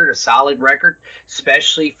record, a solid record,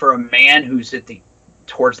 especially for a man who's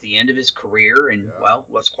towards the end of his career, and well,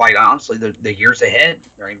 let's quite honestly, the years ahead,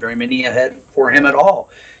 there ain't very many ahead for him at all.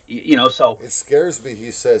 So it scares me.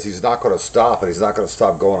 He says he's not going to stop, and he's not going to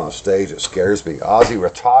stop going on stage. It scares me. Ozzy,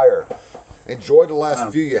 retire. Enjoy the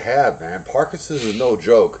last few you had, man. Parkinson's is no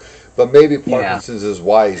joke, but maybe Parkinson's is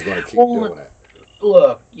why he's going to keep doing it.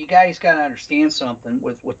 Look, you guys got to understand something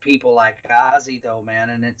with people like Ozzy, though,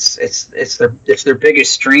 man, and it's their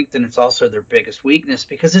biggest strength, and it's also their biggest weakness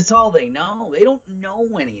because it's all they know. They don't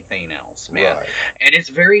know anything else, man, right. And it's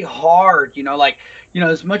very hard,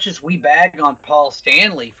 as much as we bag on Paul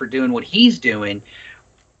Stanley for doing what he's doing.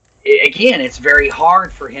 Again, it's very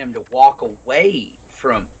hard for him to walk away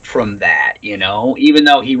from that, even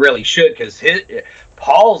though he really should, because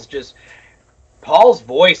Paul's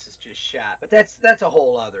voice is just shot, but that's a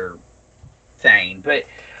whole other thing. But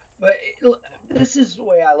this is the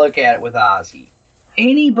way I look at it with Ozzy.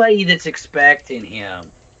 Anybody that's expecting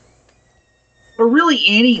him, or really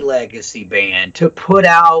any legacy band, to put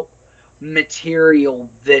out material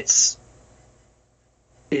that's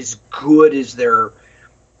as good as their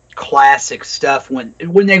classic stuff when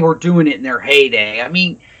they were doing it in their heyday, I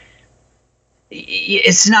mean,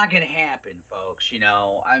 it's not going to happen, folks.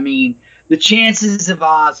 I mean, the chances of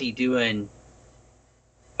Ozzy doing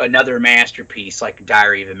another masterpiece like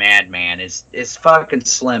Diary of a Madman is fucking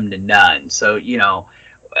slim to none. So,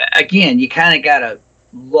 again, you kind of got to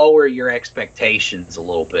lower your expectations a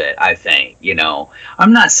little bit, I think.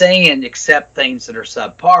 I'm not saying accept things that are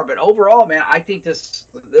subpar, but overall, man, I think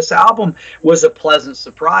this album was a pleasant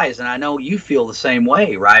surprise, and I know you feel the same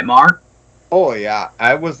way, right, Mark? Oh, yeah.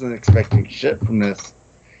 I wasn't expecting shit from this.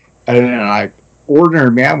 And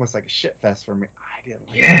Ordinary Man was like a shit fest for me. I didn't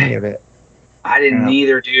like any of it. I didn't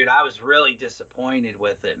either, dude. I was really disappointed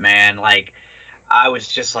with it, man. Like, I was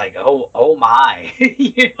just like, oh my.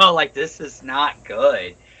 Like, this is not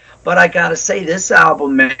good. But I gotta say, this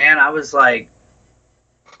album, man, I was like,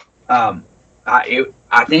 I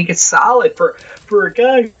think it's solid for a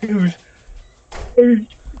guy who's...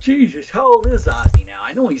 Jesus, how old is Ozzy now?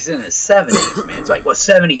 I know he's in his 70s, man. It's like,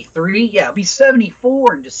 73? Yeah, he'll be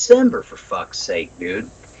 74 in December, for fuck's sake, dude.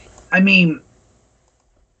 I mean,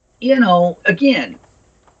 again,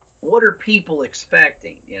 what are people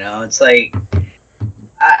expecting? It's like,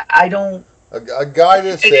 I don't... A guy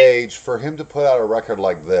this age, for him to put out a record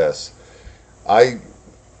like this,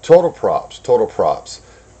 total props.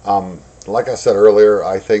 Like I said earlier,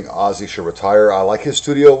 I think Ozzy should retire. I like his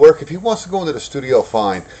studio work. If he wants to go into the studio,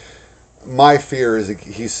 fine. My fear is that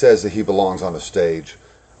he says that he belongs on the stage.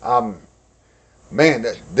 Man,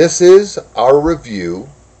 this is our review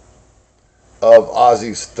of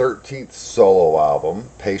Ozzy's 13th solo album,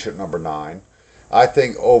 Patient Number 9. I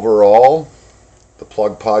think overall, the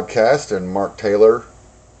Plug Podcast and Mark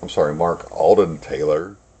Alden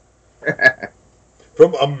Taylor,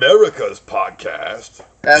 from America's Podcast.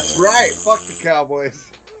 That's right. Fuck the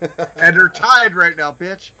Cowboys. And they're tied right now,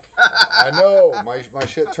 bitch. I know. My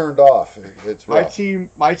shit turned off. It's rough.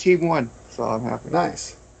 My team won, so I'm happy.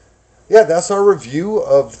 Nice. Yeah, that's our review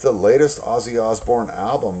of the latest Ozzy Osbourne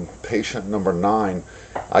album, Patient Number 9.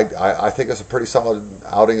 I think it's a pretty solid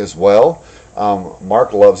outing as well.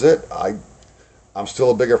 Mark loves it. I'm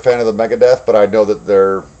still a bigger fan of the Megadeth, but I know that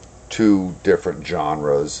they're two different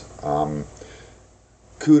genres.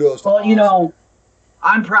 Kudos to Ozzy.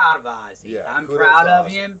 I'm proud of Ozzy. Yeah, I'm proud of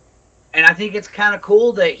him. And I think it's kind of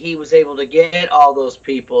cool that he was able to get all those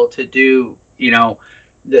people to do,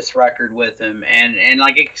 this record with him. And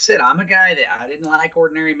like I said, I'm a guy that I didn't like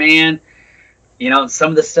Ordinary Man.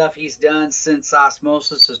 Some of the stuff he's done since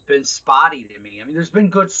Osmosis has been spotty to me. I mean, there's been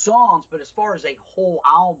good songs, but as far as a whole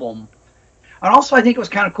album... And also, I think it was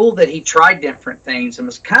kind of cool that he tried different things and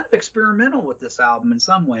was kind of experimental with this album in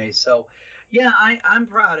some ways. So, yeah, I'm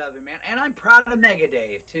proud of him, man. And I'm proud of Mega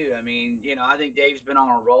Dave, too. I mean, I think Dave's been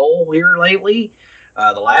on a roll here lately.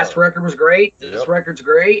 The last record was great. This record's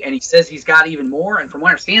great. And he says he's got even more. And from what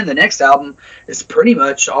I understand, the next album is pretty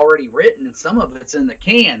much already written, and some of it's in the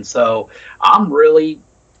can. So, I'm really,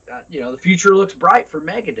 the future looks bright for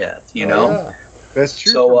Megadeth, Yeah. That's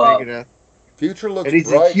true for Megadeth. Future looks and he's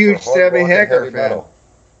bright a huge for Sammy hard rock Hagar and heavy metal.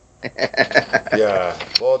 Yeah.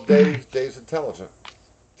 Well, Dave's intelligent.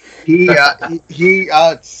 He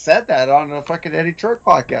said that on the fucking Eddie Truck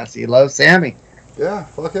podcast. He loves Sammy. Yeah,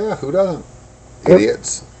 fuck yeah. Who doesn't? Yep.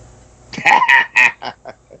 Idiots.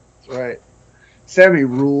 That's right. Sammy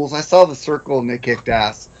rules. I saw the circle and they kicked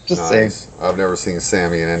ass. Just saying. I've never seen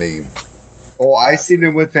Sammy in any. Oh, I've seen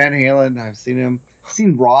him with Van Halen. I've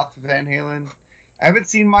seen Roth with Van Halen. I haven't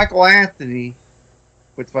seen Michael Anthony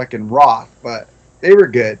with fucking Roth, but they were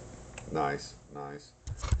good. Nice.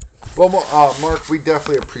 Well, Mark, we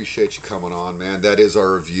definitely appreciate you coming on, man. That is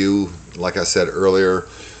our review, like I said earlier,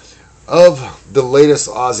 of the latest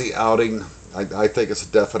Ozzy outing. I think it's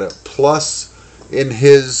a definite plus in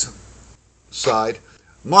his side.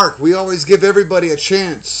 Mark, we always give everybody a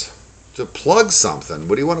chance to plug something.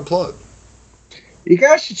 What do you want to plug? You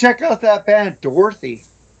guys should check out that band Dorothy.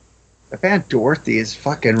 The band Dorothy is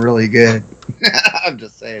fucking really good. I'm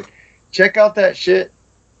just saying. Check out that shit.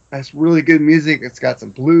 That's really good music. It's got some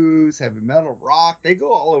blues, heavy metal, rock. They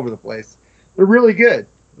go all over the place. They're really good.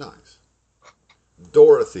 Nice.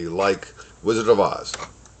 Dorothy, like Wizard of Oz.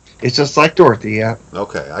 It's just like Dorothy, yeah.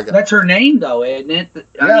 Okay, I got. That's her name, though, isn't it?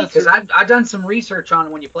 Because I've done some research on it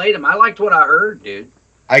when you played them. I liked what I heard, dude.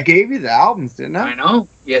 I gave you the albums, didn't I? I know.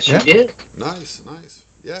 Yes, you did. Nice.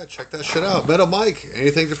 Yeah, check that shit out. Metal Mike,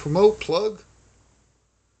 anything to promote, plug?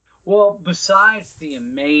 Well, besides the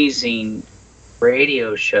amazing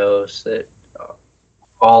radio shows that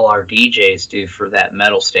all our DJs do for that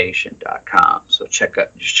metalstation.com. So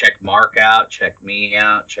check Marc out, check me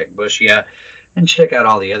out, check Bushy out, and check out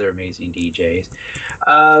all the other amazing DJs.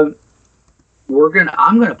 I'm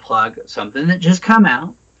gonna plug something that just come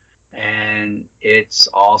out, and it's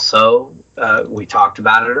also we talked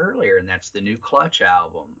about it earlier, and that's the new Clutch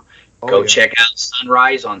album. Go check out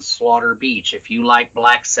Sunrise on Slaughter Beach if you like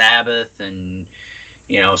Black Sabbath and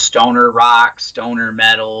stoner rock, stoner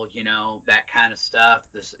metal, that kind of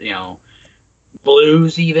stuff. This,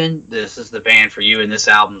 blues even. This is the band for you, and this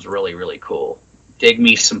album's really, really cool. Dig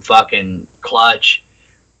me some fucking Clutch.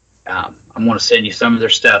 I'm going to send you some of their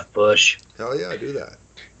stuff, Bush. Hell yeah, do that.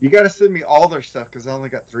 You got to send me all their stuff because I only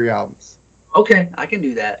got 3 albums. Okay, I can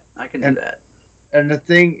do that. Do that. And the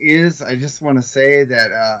thing is, I just want to say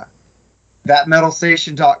that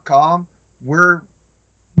thatmetalstation.com, we're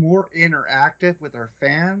more interactive with our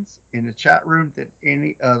fans in the chat room than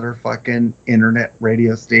any other fucking internet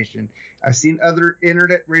radio station. I've seen other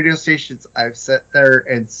internet radio stations. I've sat there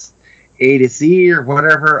and A to Z or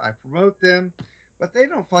whatever. I promote them, but they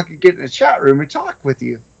don't fucking get in the chat room and talk with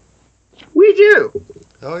you. We do.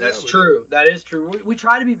 Oh, yeah, that's true. That is true. We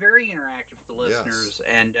try to be very interactive with the listeners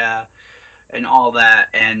and all that.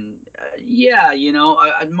 And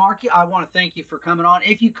Mark, I want to thank you for coming on.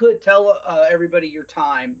 If you could tell everybody your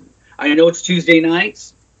time. I know it's Tuesday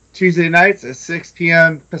nights. Tuesday nights at 6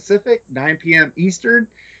 p.m. Pacific, 9 p.m. Eastern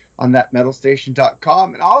on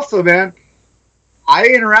thatmetalstation.com. And also, man, I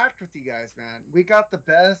interact with you guys, man. We got the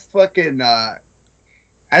best fucking...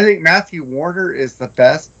 I think Matthew Warner is the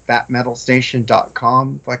best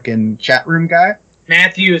thatmetalstation.com fucking chat room guy.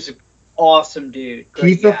 Matthew is awesome dude. Great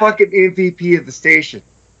He's guy. the fucking MVP of the station.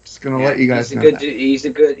 Just gonna let you guys know. He's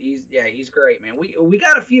great, man. We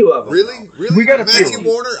got a few of them. Really? We got a Matthew few.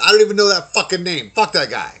 Warner? I don't even know that fucking name. Fuck that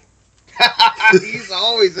guy. He's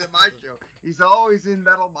always in my show. He's always in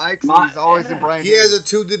Metal Mike's. He's always in Brian. He hasn't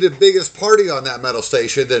tuned in the biggest party on that metal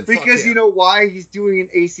station. Then because you know why? He's doing an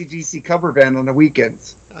AC/DC cover band on the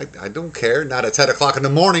weekends. I don't care. Not at 10 o'clock in the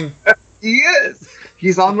morning. He is.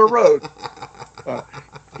 He's on the road.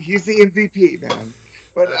 He's the MVP, man.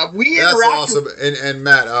 But we That's interact. awesome. And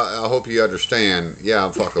Matt, I hope you understand. Yeah,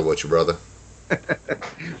 I'm fucking with you, brother.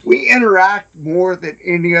 We interact more than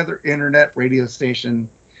any other internet radio station.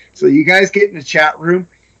 So you guys get in the chat room.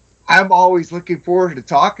 I'm always looking forward to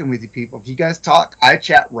talking with you people. If you guys talk, I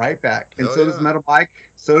chat right back. And so does Metal Mike.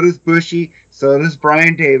 So does Bushy. So does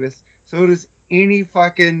Brian Davis. So does any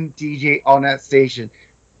fucking DJ on that station.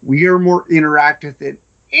 We are more interactive than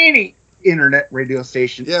any internet radio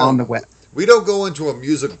station on the web. We don't go into a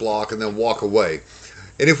music block and then walk away.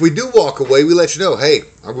 And if we do walk away, we let you know, hey,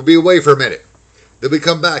 I'm going to be away for a minute. Then we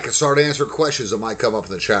come back and start answering questions that might come up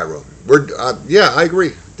in the chat room. I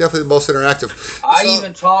agree. Definitely the most interactive. I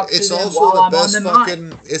even talk to them while I'm on the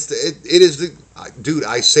mic. Dude,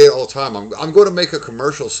 I say it all the time. I'm going to make a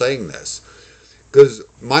commercial saying this. Because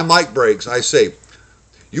my mic breaks, I say,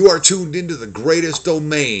 you are tuned into the greatest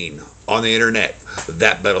domain on the internet,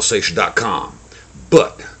 thatmetalstation.com.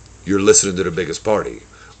 But you're listening to the biggest party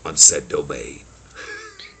on said domain.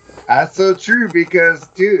 That's so true because,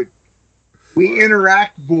 dude, we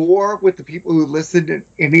interact more with the people who listen to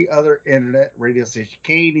any other internet radio station.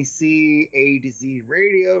 KDC, A to Z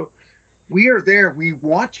Radio. We are there. We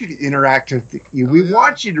want you to interact with you. Oh, We yeah.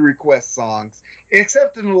 want you to request songs.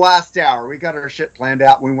 Except in the last hour. We got our shit planned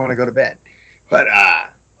out and we want to go to bed. But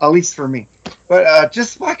at least for me. But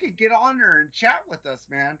just fucking get on there and chat with us,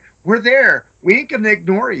 man. We're there. We ain't gonna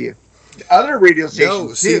ignore you. Other radio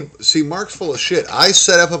stations No, too. see, Mark's full of shit. I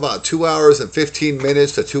set up about 2 hours and 15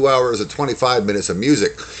 minutes to 2 hours and 25 minutes of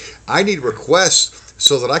music. I need requests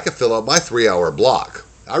so that I can fill out my 3-hour block.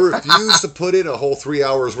 I refuse to put in a whole 3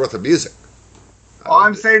 hours worth of music. Oh,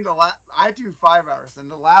 I'm saying I do 5 hours.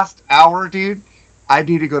 And the last hour, dude, I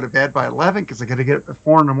need to go to bed by 11 because I got to get up at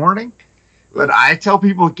 4 in the morning. But I tell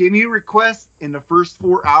people, give me a request in the first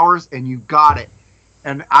 4 hours, and you got it.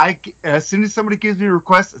 And as soon as somebody gives me a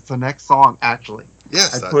request, it's the next song, actually.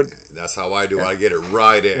 Yes, that's how I do. I get it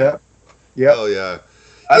right in. Yep. Yep. Oh, yeah.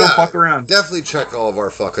 I don't fuck around. Definitely check all of our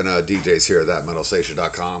fucking DJs here at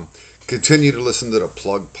thatmetalstation.com. Continue to listen to the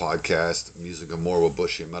Plug Podcast, Music and More with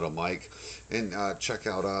Bushy and Metal Mike. And check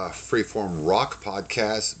out Freeform Rock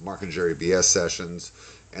Podcast, Marc and Jerry BS Sessions,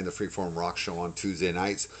 and the Freeform Rock Show on Tuesday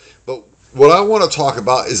nights. But what I want to talk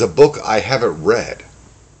about is a book I haven't read.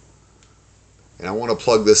 And I want to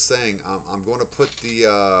plug this thing. I'm going to put the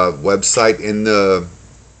website in the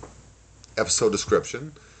episode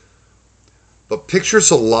description. But Pictures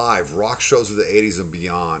Alive, rock shows of the 80s and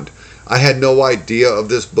beyond. I had no idea of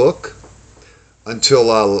this book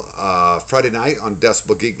until Friday night on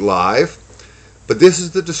Decibel Geek Live. But this is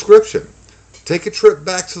the description. Take a trip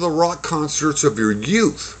back to the rock concerts of your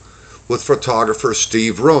youth with photographer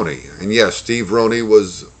Steve Roney. And yes, Steve Roney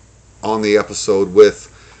was on the episode with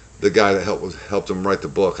the guy that helped him write the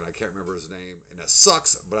book, and I can't remember his name, and it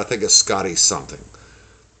sucks, but I think it's Scotty something.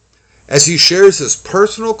 As he shares his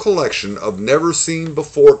personal collection of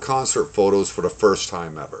never-seen-before concert photos for the first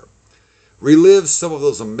time ever. Relives some of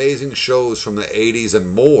those amazing shows from the 80s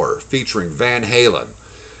and more, featuring Van Halen.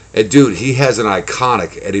 And dude, he has an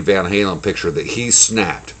iconic Eddie Van Halen picture that he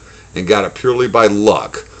snapped and got it purely by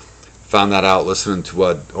luck. Found that out listening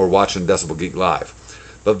to or watching Decibel Geek Live.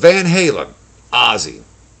 But Van Halen, Ozzy,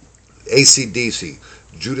 AC/DC,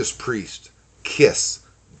 Judas Priest, Kiss,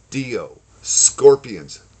 Dio,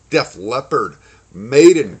 Scorpions, Def Leppard,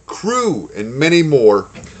 Maiden, Crew, and many more.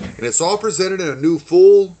 And it's all presented in a new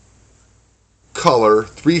full color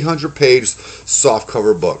 300-page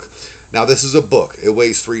softcover book. Now this is a book. It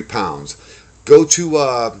weighs 3 pounds. Go to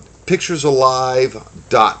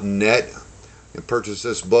picturesalive.net and purchase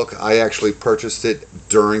this book. I actually purchased it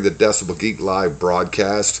during the Decibel Geek Live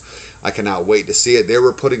broadcast. I cannot wait to see it. They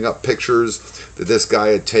were putting up pictures that this guy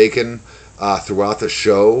had taken throughout the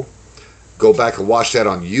show. Go back and watch that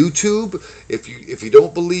on YouTube. If you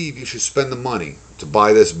don't believe you should spend the money to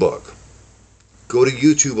buy this book, go to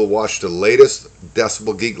YouTube and watch the latest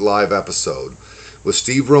Decibel Geek Live episode with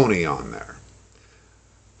Steve Roney on there.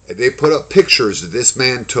 And they put up pictures that this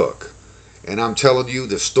man took. And I'm telling you,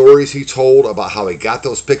 the stories he told about how he got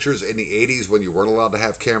those pictures in the 80s when you weren't allowed to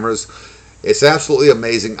have cameras, it's absolutely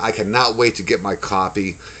amazing. I cannot wait to get my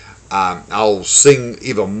copy. I'll sing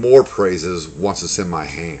even more praises once it's in my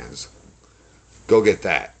hands. Go get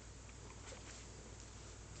that.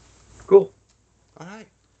 Cool. All right.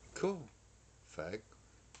 Cool. Fag.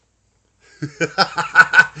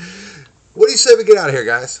 What do you say we get out of here,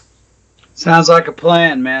 guys? Sounds like a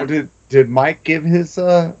plan, man. Well, did Mike give his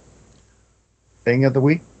thing of the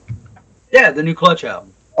week? Yeah, the new Clutch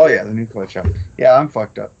album. Oh yeah, the new Clutch album. Yeah, I'm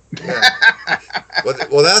fucked up. Yeah.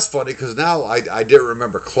 Well, that's funny because now I didn't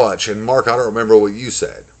remember Clutch, and Mark, I don't remember what you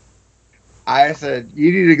said. I said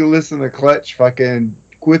you need to go listen to Clutch. Fucking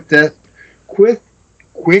Quick Death.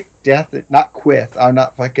 Not Quith. I'm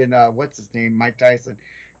not fucking. What's his name? Mike Tyson.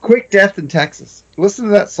 Quick Death in Texas. Listen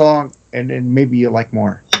to that song, and then maybe you'll like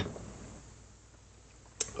more.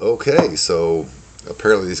 Okay, so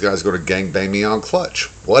apparently these guys are going to gangbang me on Clutch.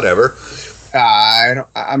 Whatever.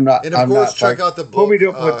 I'm not. And of course, check out the book. Pull me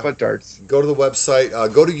to put foot darts. Go to the website.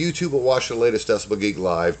 Go to YouTube and watch the latest Decibel Geek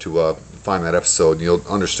Live to find that episode, and you'll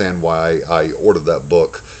understand why I ordered that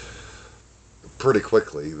book pretty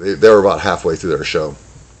quickly. They were about halfway through their show.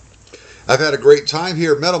 I've had a great time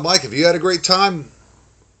here. Metal Mike, have you had a great time?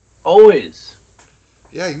 Always.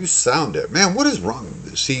 Yeah, you sound it. Man, what is wrong?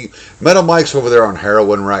 See, Metal Mike's over there on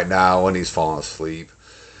heroin right now, and he's falling asleep.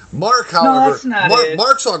 Mark, however, that's not it.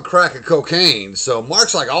 Mark's on crack and cocaine, so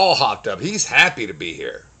Mark's like all hopped up. He's happy to be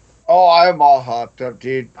here. Oh, I'm all hopped up,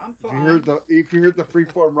 dude. I'm If fine. you heard the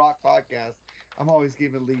Freeform Rock podcast, I'm always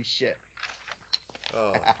giving Lee shit.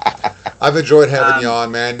 Oh, I've enjoyed having you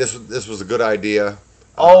on, man. This was a good idea.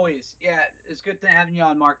 Always. Yeah, it's good to having you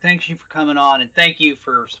on, Mark. Thank you for coming on, and thank you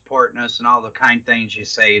for supporting us and all the kind things you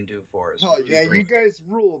say and do for us. Oh Really yeah, great. you guys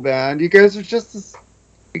rule, man. You guys are just as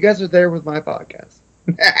You guys are there with my podcast.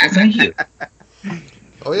 Thank you.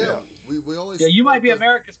 Oh yeah, we always. Yeah, you might be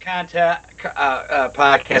America's podcast,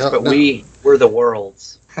 but we're the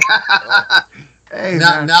world's. Hey,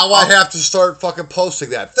 now I have to start fucking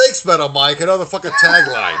posting that. Thanks, Metal Mike. Another fucking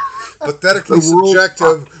tagline. Pathetically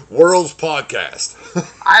subjective world's podcast.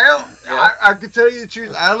 I can tell you the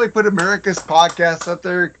truth. I only put America's podcast up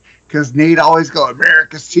there because Nate always go,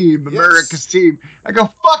 America's team, America's team. I go,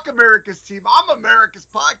 fuck America's team. I'm America's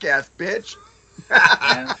podcast, bitch.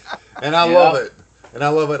 And I love it. And I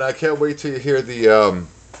love it. I can't wait till you hear the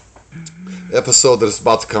episode that is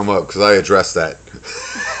about to come up because I addressed that.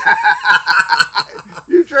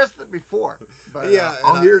 You addressed it before, but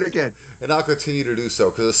I'll hear it again. And I'll continue to do so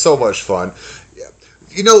because it's so much fun.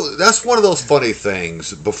 You know, that's one of those funny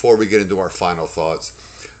things before we get into our final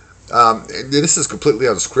thoughts. And this is completely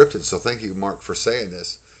unscripted, so thank you, Mark, for saying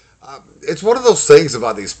this. It's one of those things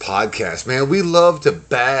about these podcasts, man. We love to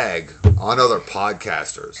bag on other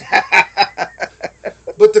podcasters.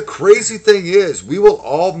 But the crazy thing is, we will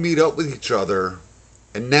all meet up with each other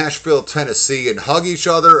in Nashville, Tennessee, and hug each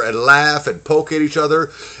other and laugh and poke at each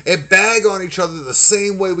other and bag on each other the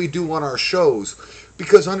same way we do on our shows.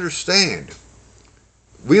 Because understand,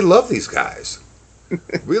 we love these guys.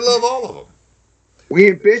 We love all of them. We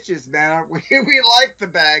ain't bitches, man. We like the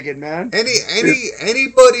bagging, man.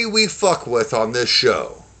 Anybody we fuck with on this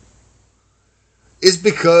show is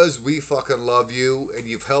because we fucking love you and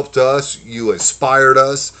you've helped us, you inspired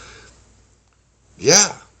us.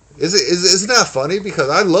 Yeah. Isn't that funny? Because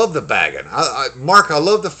I love the bagging. Mark, I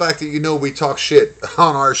love the fact that you know we talk shit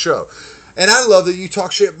on our show. And I love that you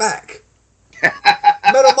talk shit back.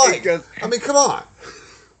 Metal Mike. I mean, come on.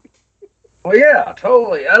 Well, yeah,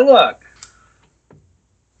 totally. Look,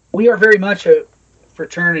 we are very much a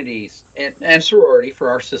fraternities and sorority for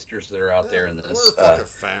our sisters that are out there in this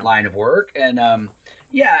line of work. And and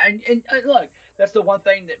look, that's the one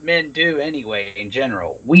thing that men do anyway in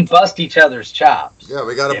general. We bust each other's chops. Yeah,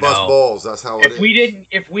 we got to bust balls. That's how it is.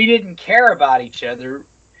 If we didn't care about each other,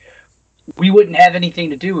 we wouldn't have anything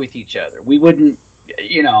to do with each other. We wouldn't,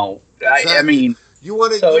 Exactly. I mean, you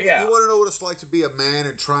want to know what it's like to be a man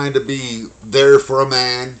and trying to be there for a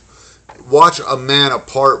man. Watch A Man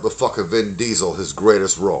Apart with fucking Vin Diesel, his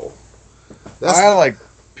greatest role. I like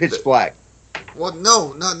Pitch Black. Well,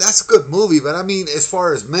 no, that's a good movie, but I mean, as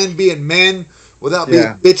far as men being men without being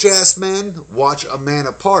bitch-ass men, watch A Man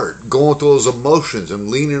Apart. Going through those emotions and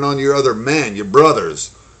leaning on your other men, your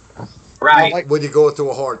brothers. Right. When you go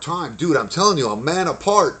through a hard time. Dude, I'm telling you, A Man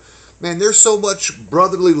Apart, man, there's so much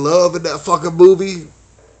brotherly love in that fucking movie.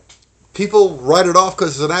 People write it off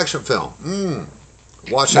because it's an action film.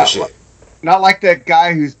 Watch that shit. Not like that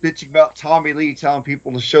guy who's bitching about Tommy Lee telling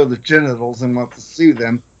people to show their genitals and want to sue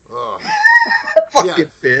them. Fucking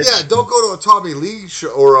bitch. Yeah, don't go to a Tommy Lee show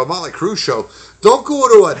or a Motley Crue show. Don't go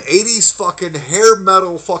to an 80s fucking hair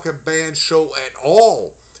metal fucking band show at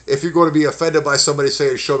all if you're going to be offended by somebody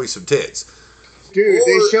saying, show me some tits. Dude, or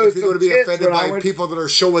they showed if you're going to be offended by people that are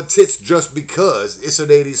showing tits just because it's an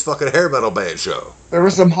 80s fucking hair metal band show. There were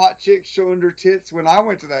some hot chicks showing their tits when I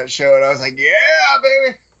went to that show, and I was like, yeah,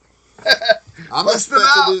 baby. I'm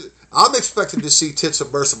expecting to see Tits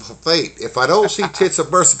of Merciful Fate. If I don't see Tits of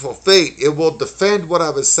Merciful Fate, it will defend what I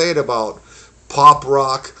was saying about pop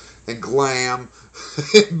rock and glam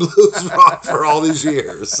and blues rock for all these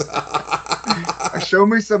years. Show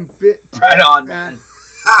me some bit. Right on, man.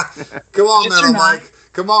 Come on, Metal Mike.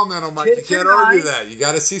 Come on, Metal Mike. You can't argue that. You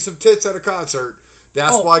got to see some tits at a concert.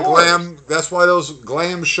 That's why glam. That's why those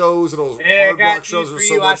glam shows and those hard rock shows are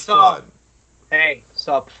so much fun. Hey,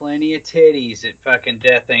 saw plenty of titties at fucking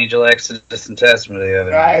Death Angel Exodus and Testament the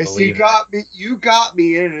other night. Nice, you got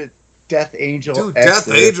me into Death Angel. Dude, Exodus,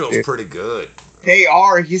 Death Angel's pretty good. They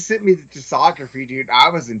are. He sent me the discography, dude. I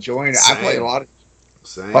was enjoying it. Same. I play a lot of.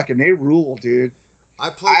 Same. Fucking they rule, dude.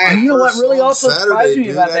 I played. You know what really also surprised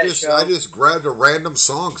me about that show? I just grabbed a random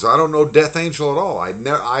song because I don't know Death Angel at all. I have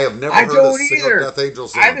never heard a single Death Angel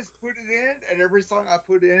song. I just put it in, and every song I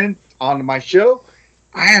put in on my show,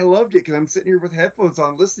 I loved it because I'm sitting here with headphones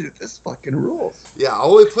on listening to this fucking rules. Yeah, I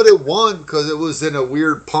only put it one because it was in a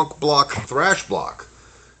weird punk block, thrash block.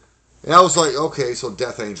 And I was like, okay, so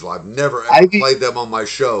Death Angel. I've never ever played them on my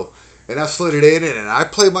show. And I slid it in, and I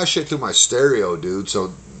play my shit through my stereo, dude.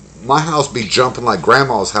 So my house be jumping like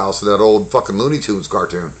Grandma's house in that old fucking Looney Tunes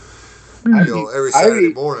cartoon. Every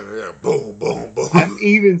Saturday morning, boom, boom, boom. I'm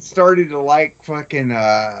even starting to like fucking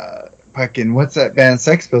what's that band,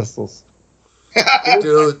 Sex Pistols.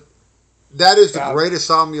 Dude, that is the greatest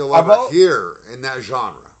song you'll ever hear in that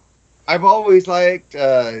genre. I've always liked,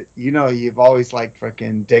 you've always liked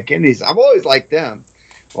fucking Dead Kennedys. I've always liked them.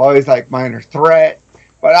 I've always liked Minor Threat.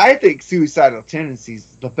 But I think Suicidal Tendencies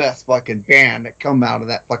is the best fucking band that come out of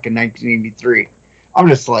that fucking 1983. I'm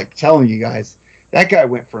just like telling you guys, that guy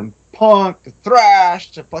went from punk to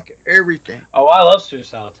thrash to fucking everything. Oh, I love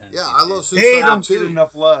Suicidal Tendencies. Yeah, I love They Suicidal don't get too.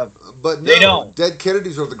 enough love. But They no, don't. Dead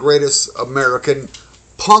Kennedys are the greatest American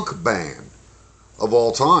punk band of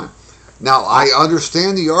all time. Now, I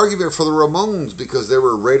understand the argument for the Ramones because they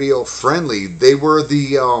were radio friendly. They were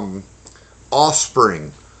the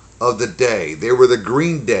Offspring of the day. They were the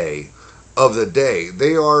Green Day of the day.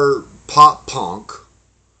 They are pop punk,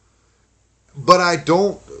 but I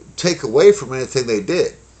don't take away from anything they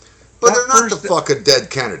did. But That they're not the first- fucking Dead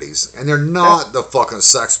Kennedys, and they're not the fucking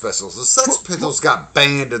Sex Pistols. The Sex Pistols got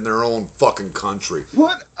banned in their own fucking country.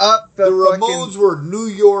 Put up The the Ramones fucking... were New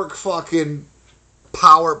York fucking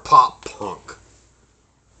power pop punk.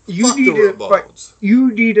 You Fuck need the to Ramones.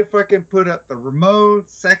 you need to fucking put up the Ramones,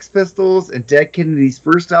 Sex Pistols, and Dead Kennedy's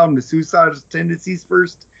first album, the Suicidal Tendencies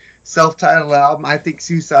first self-titled album. I think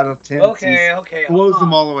Suicidal Tendencies Okay. blows hold them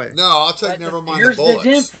on. all away. No, I'll take But never mind here's the bullets.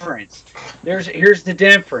 difference. Here's the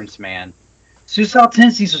difference, man. Suicidal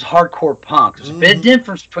Tendencies was hardcore punk. There's a big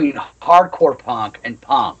difference between hardcore punk and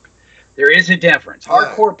punk. There is a difference. Yeah.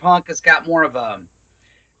 Hardcore punk has got more of a...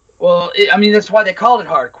 Well, I mean, that's why they called it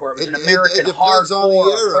hardcore. It was an American it depends on the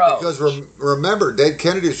hardcore era approach. because remember, Dead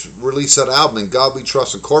Kennedys released that album in God We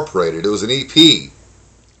Trust Incorporated. It was an EP.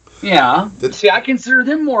 Yeah. That- See, I consider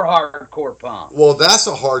them more hardcore punk. Well, that's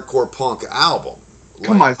a hardcore punk album.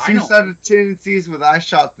 Come on, I know. Suicidal Tendencies with I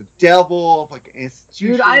Shot the Devil, fucking Dude,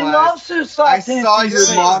 Institutionalized. I love Suicidal I Tendencies. Saw Your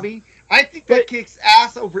Yeah. Mommy. I think that kicks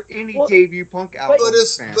ass over any Well, debut punk album. But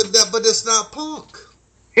it's man. but it's not punk.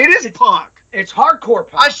 It is punk. It's hardcore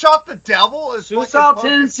punk. I Shot the Devil is Suicidal fucking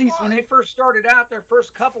Tendencies, punk. when they first started out, their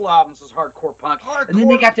first couple albums was hardcore punk. and then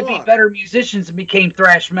they Hardcore got to be punk. better musicians and became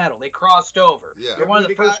thrash metal. They crossed over. Yeah. They're one of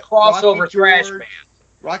the They first got crossover Rocky thrash George, bands.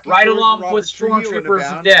 Rocky Right George, along Robert with Trujillo in the Stormtroopers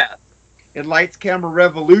band. of Death. And Lights Camera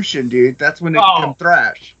Revolution, dude. That's when they Oh. become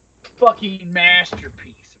thrash. Fucking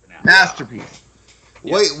masterpiece of an album. Masterpiece.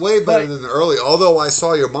 Way better But- than the early. Although I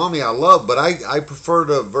Saw Your Mommy, I love, but I prefer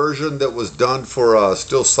the version that was done for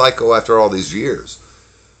Still Psycho after all these years.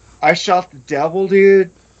 I Shot the Devil, dude.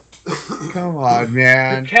 Come on,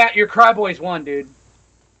 man. Your Cryboys won, dude.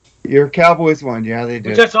 Your Cowboys won. Yeah, they Which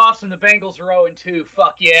did. that's awesome. The Bengals are 0-2.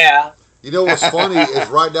 Fuck yeah. You know what's funny is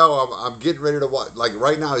right now I'm getting ready to watch. Like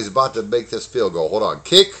right now he's about to make this field goal. Hold on,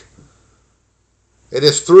 kick. It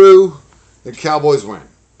is through. The Cowboys win.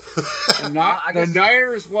 I The guess-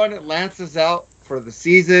 Niners won. Atlanta's out for the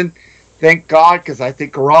season. Thank God, because I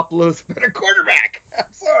think Garoppolo's a better quarterback.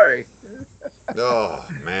 I'm sorry. Oh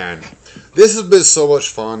man, this has been so much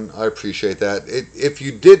fun. I appreciate that. If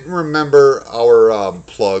you didn't remember our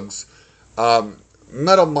plugs,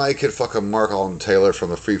 Metal Mike had fucking Marc Alden Taylor from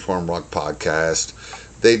the Freeform Rock podcast.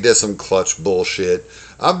 They did some clutch bullshit.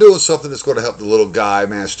 I'm doing something that's going to help the little guy,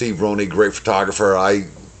 man. Steve Roney, great photographer. I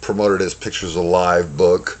promoted his Pictures Alive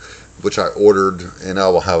book, which I ordered, and I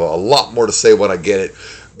will have a lot more to say when I get it.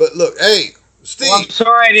 But look, hey, Steve. Well, I'm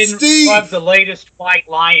sorry I didn't Steve. plug the latest White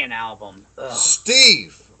Lion album. Ugh.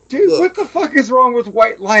 Steve. Dude, look. what the fuck is wrong with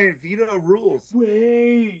White Lion? Veto rules.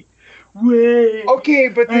 Wait. Okay,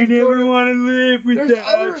 but I then never want to live without there's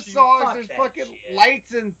other you. songs. Fuck There's that fucking shit.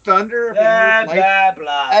 Lights and Thunder. Blah, blah,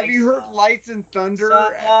 blah. Have you heard Sucks. Lights and Thunder?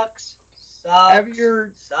 Sucks. Have you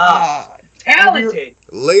heard? Sucks. Talented.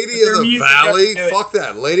 Lady Their of the music Valley? doesn't do it. Fuck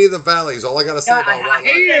that. Lady of the Valley is all I got to say Yeah, about I White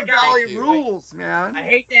hate Lion. that guy. Valley Thank you. rules, man. I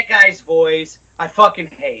hate that guy's voice. I fucking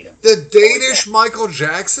hate him. The Danish Michael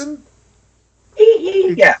Jackson?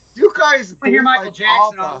 Yeah. You guys I hear both Michael like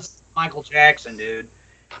Jackson. ABBA. I'll listen to Michael Jackson, dude.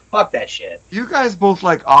 Fuck that shit. You guys both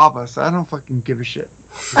like ABBA, so I don't fucking give a shit.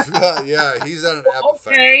 Yeah, he's at an Apple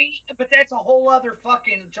fan. Okay, but that's a whole other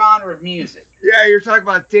fucking genre of music. Yeah, you're talking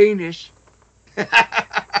about Danish.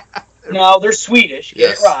 No, they're Swedish. Get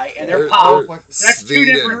Yes. it right, and they're They're- pop. they're That's two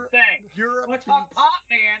Sweden. different things. Europe. Let's talk pop,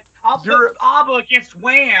 man. I'll put Europe. ABBA against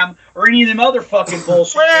Wham or any of them other fucking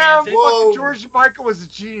bullshit Wham! bands. Whoa. Fucking George Michael was a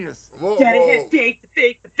genius. Whoa, Gotta whoa. hit the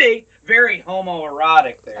fake. Very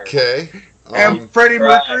homoerotic there. Okay. And Freddie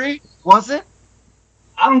right. Mercury, was it?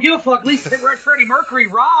 I don't give a fuck. At least they read Freddie Mercury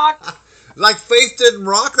rock. Like Faith Didn't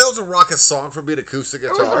Rock? That was a rockin' song for me, the acoustic It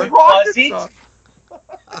was guitar. a rocket Was it? song.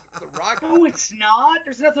 The rocket. No, it's not.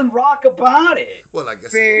 There's nothing rock about it. Well, I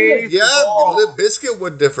guess. Faith. Yeah, Oh. Limp Bizkit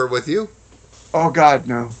would differ with you. Oh God,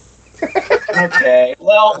 no. Okay.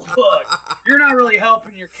 Well, look, you're not really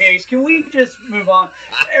helping your case. Can we just move on?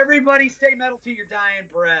 Everybody stay metal to your dying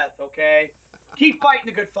breath, okay? Keep fighting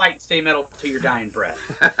the good fight and stay metal to your dying breath.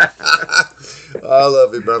 I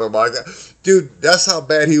love you, brother Mike. Dude, that's how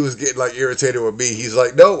bad he was getting like irritated with me. He's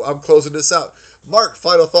like, no, I'm closing this out. Mark,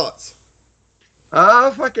 final thoughts.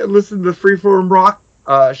 Fucking listen to the Freeform Rock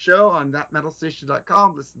show on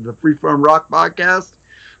thatmetalstation.com. Listen to the Freeform Rock podcast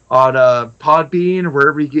on Podbean or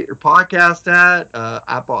wherever you get your podcast at,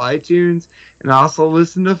 Apple iTunes, and also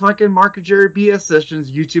listen to fucking Marc and Jerry BS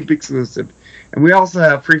Sessions YouTube exclusive. And we also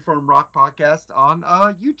have Freeform Rock podcast on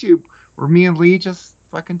YouTube where me and Lee just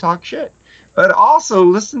fucking talk shit. But also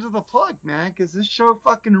listen to the plug, man, because this show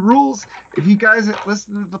fucking rules. If you guys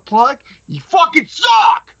listen to the plug, you fucking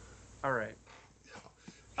suck. All right.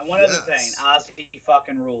 And one other thing, Ozzy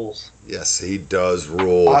fucking rules. Yes, he does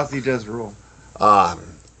rule. Ozzy does rule.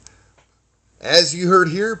 As you heard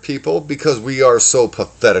here, people, because we are so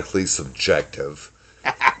pathetically subjective,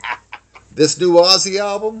 this new Ozzy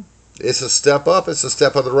album, it's a step up. It's a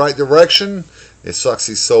step in the right direction. It sucks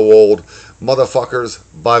he's so old. Motherfuckers,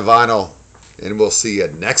 buy vinyl. And we'll see you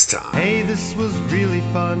next time. Hey, this was really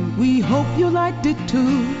fun. We hope you liked it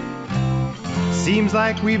too. Seems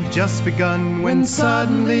like we've just begun when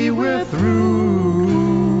suddenly we're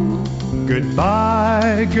through.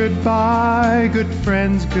 Goodbye, goodbye, good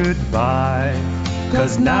friends, goodbye.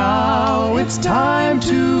 'Cause now it's time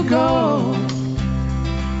to go.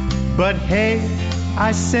 But hey,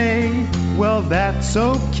 I say, well, that's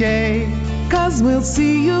okay. 'Cause we'll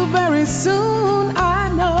see you very soon, I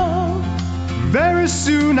know. Very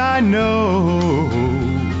soon, I know.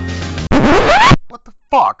 What the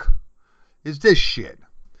fuck is this shit?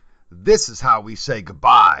 This is how we say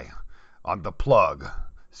goodbye on The Plug.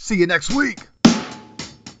 See you next week.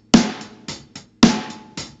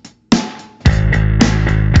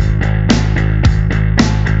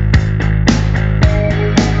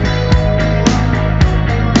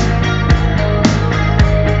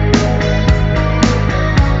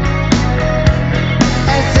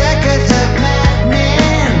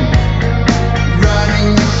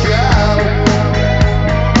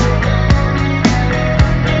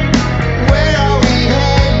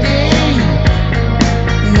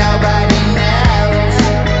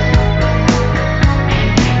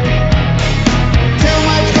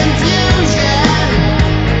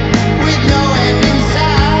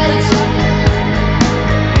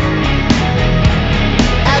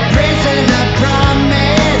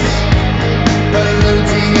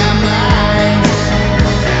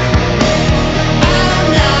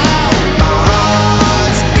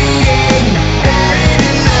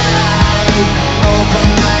 Open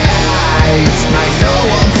my eyes, I know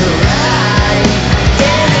I'm alive.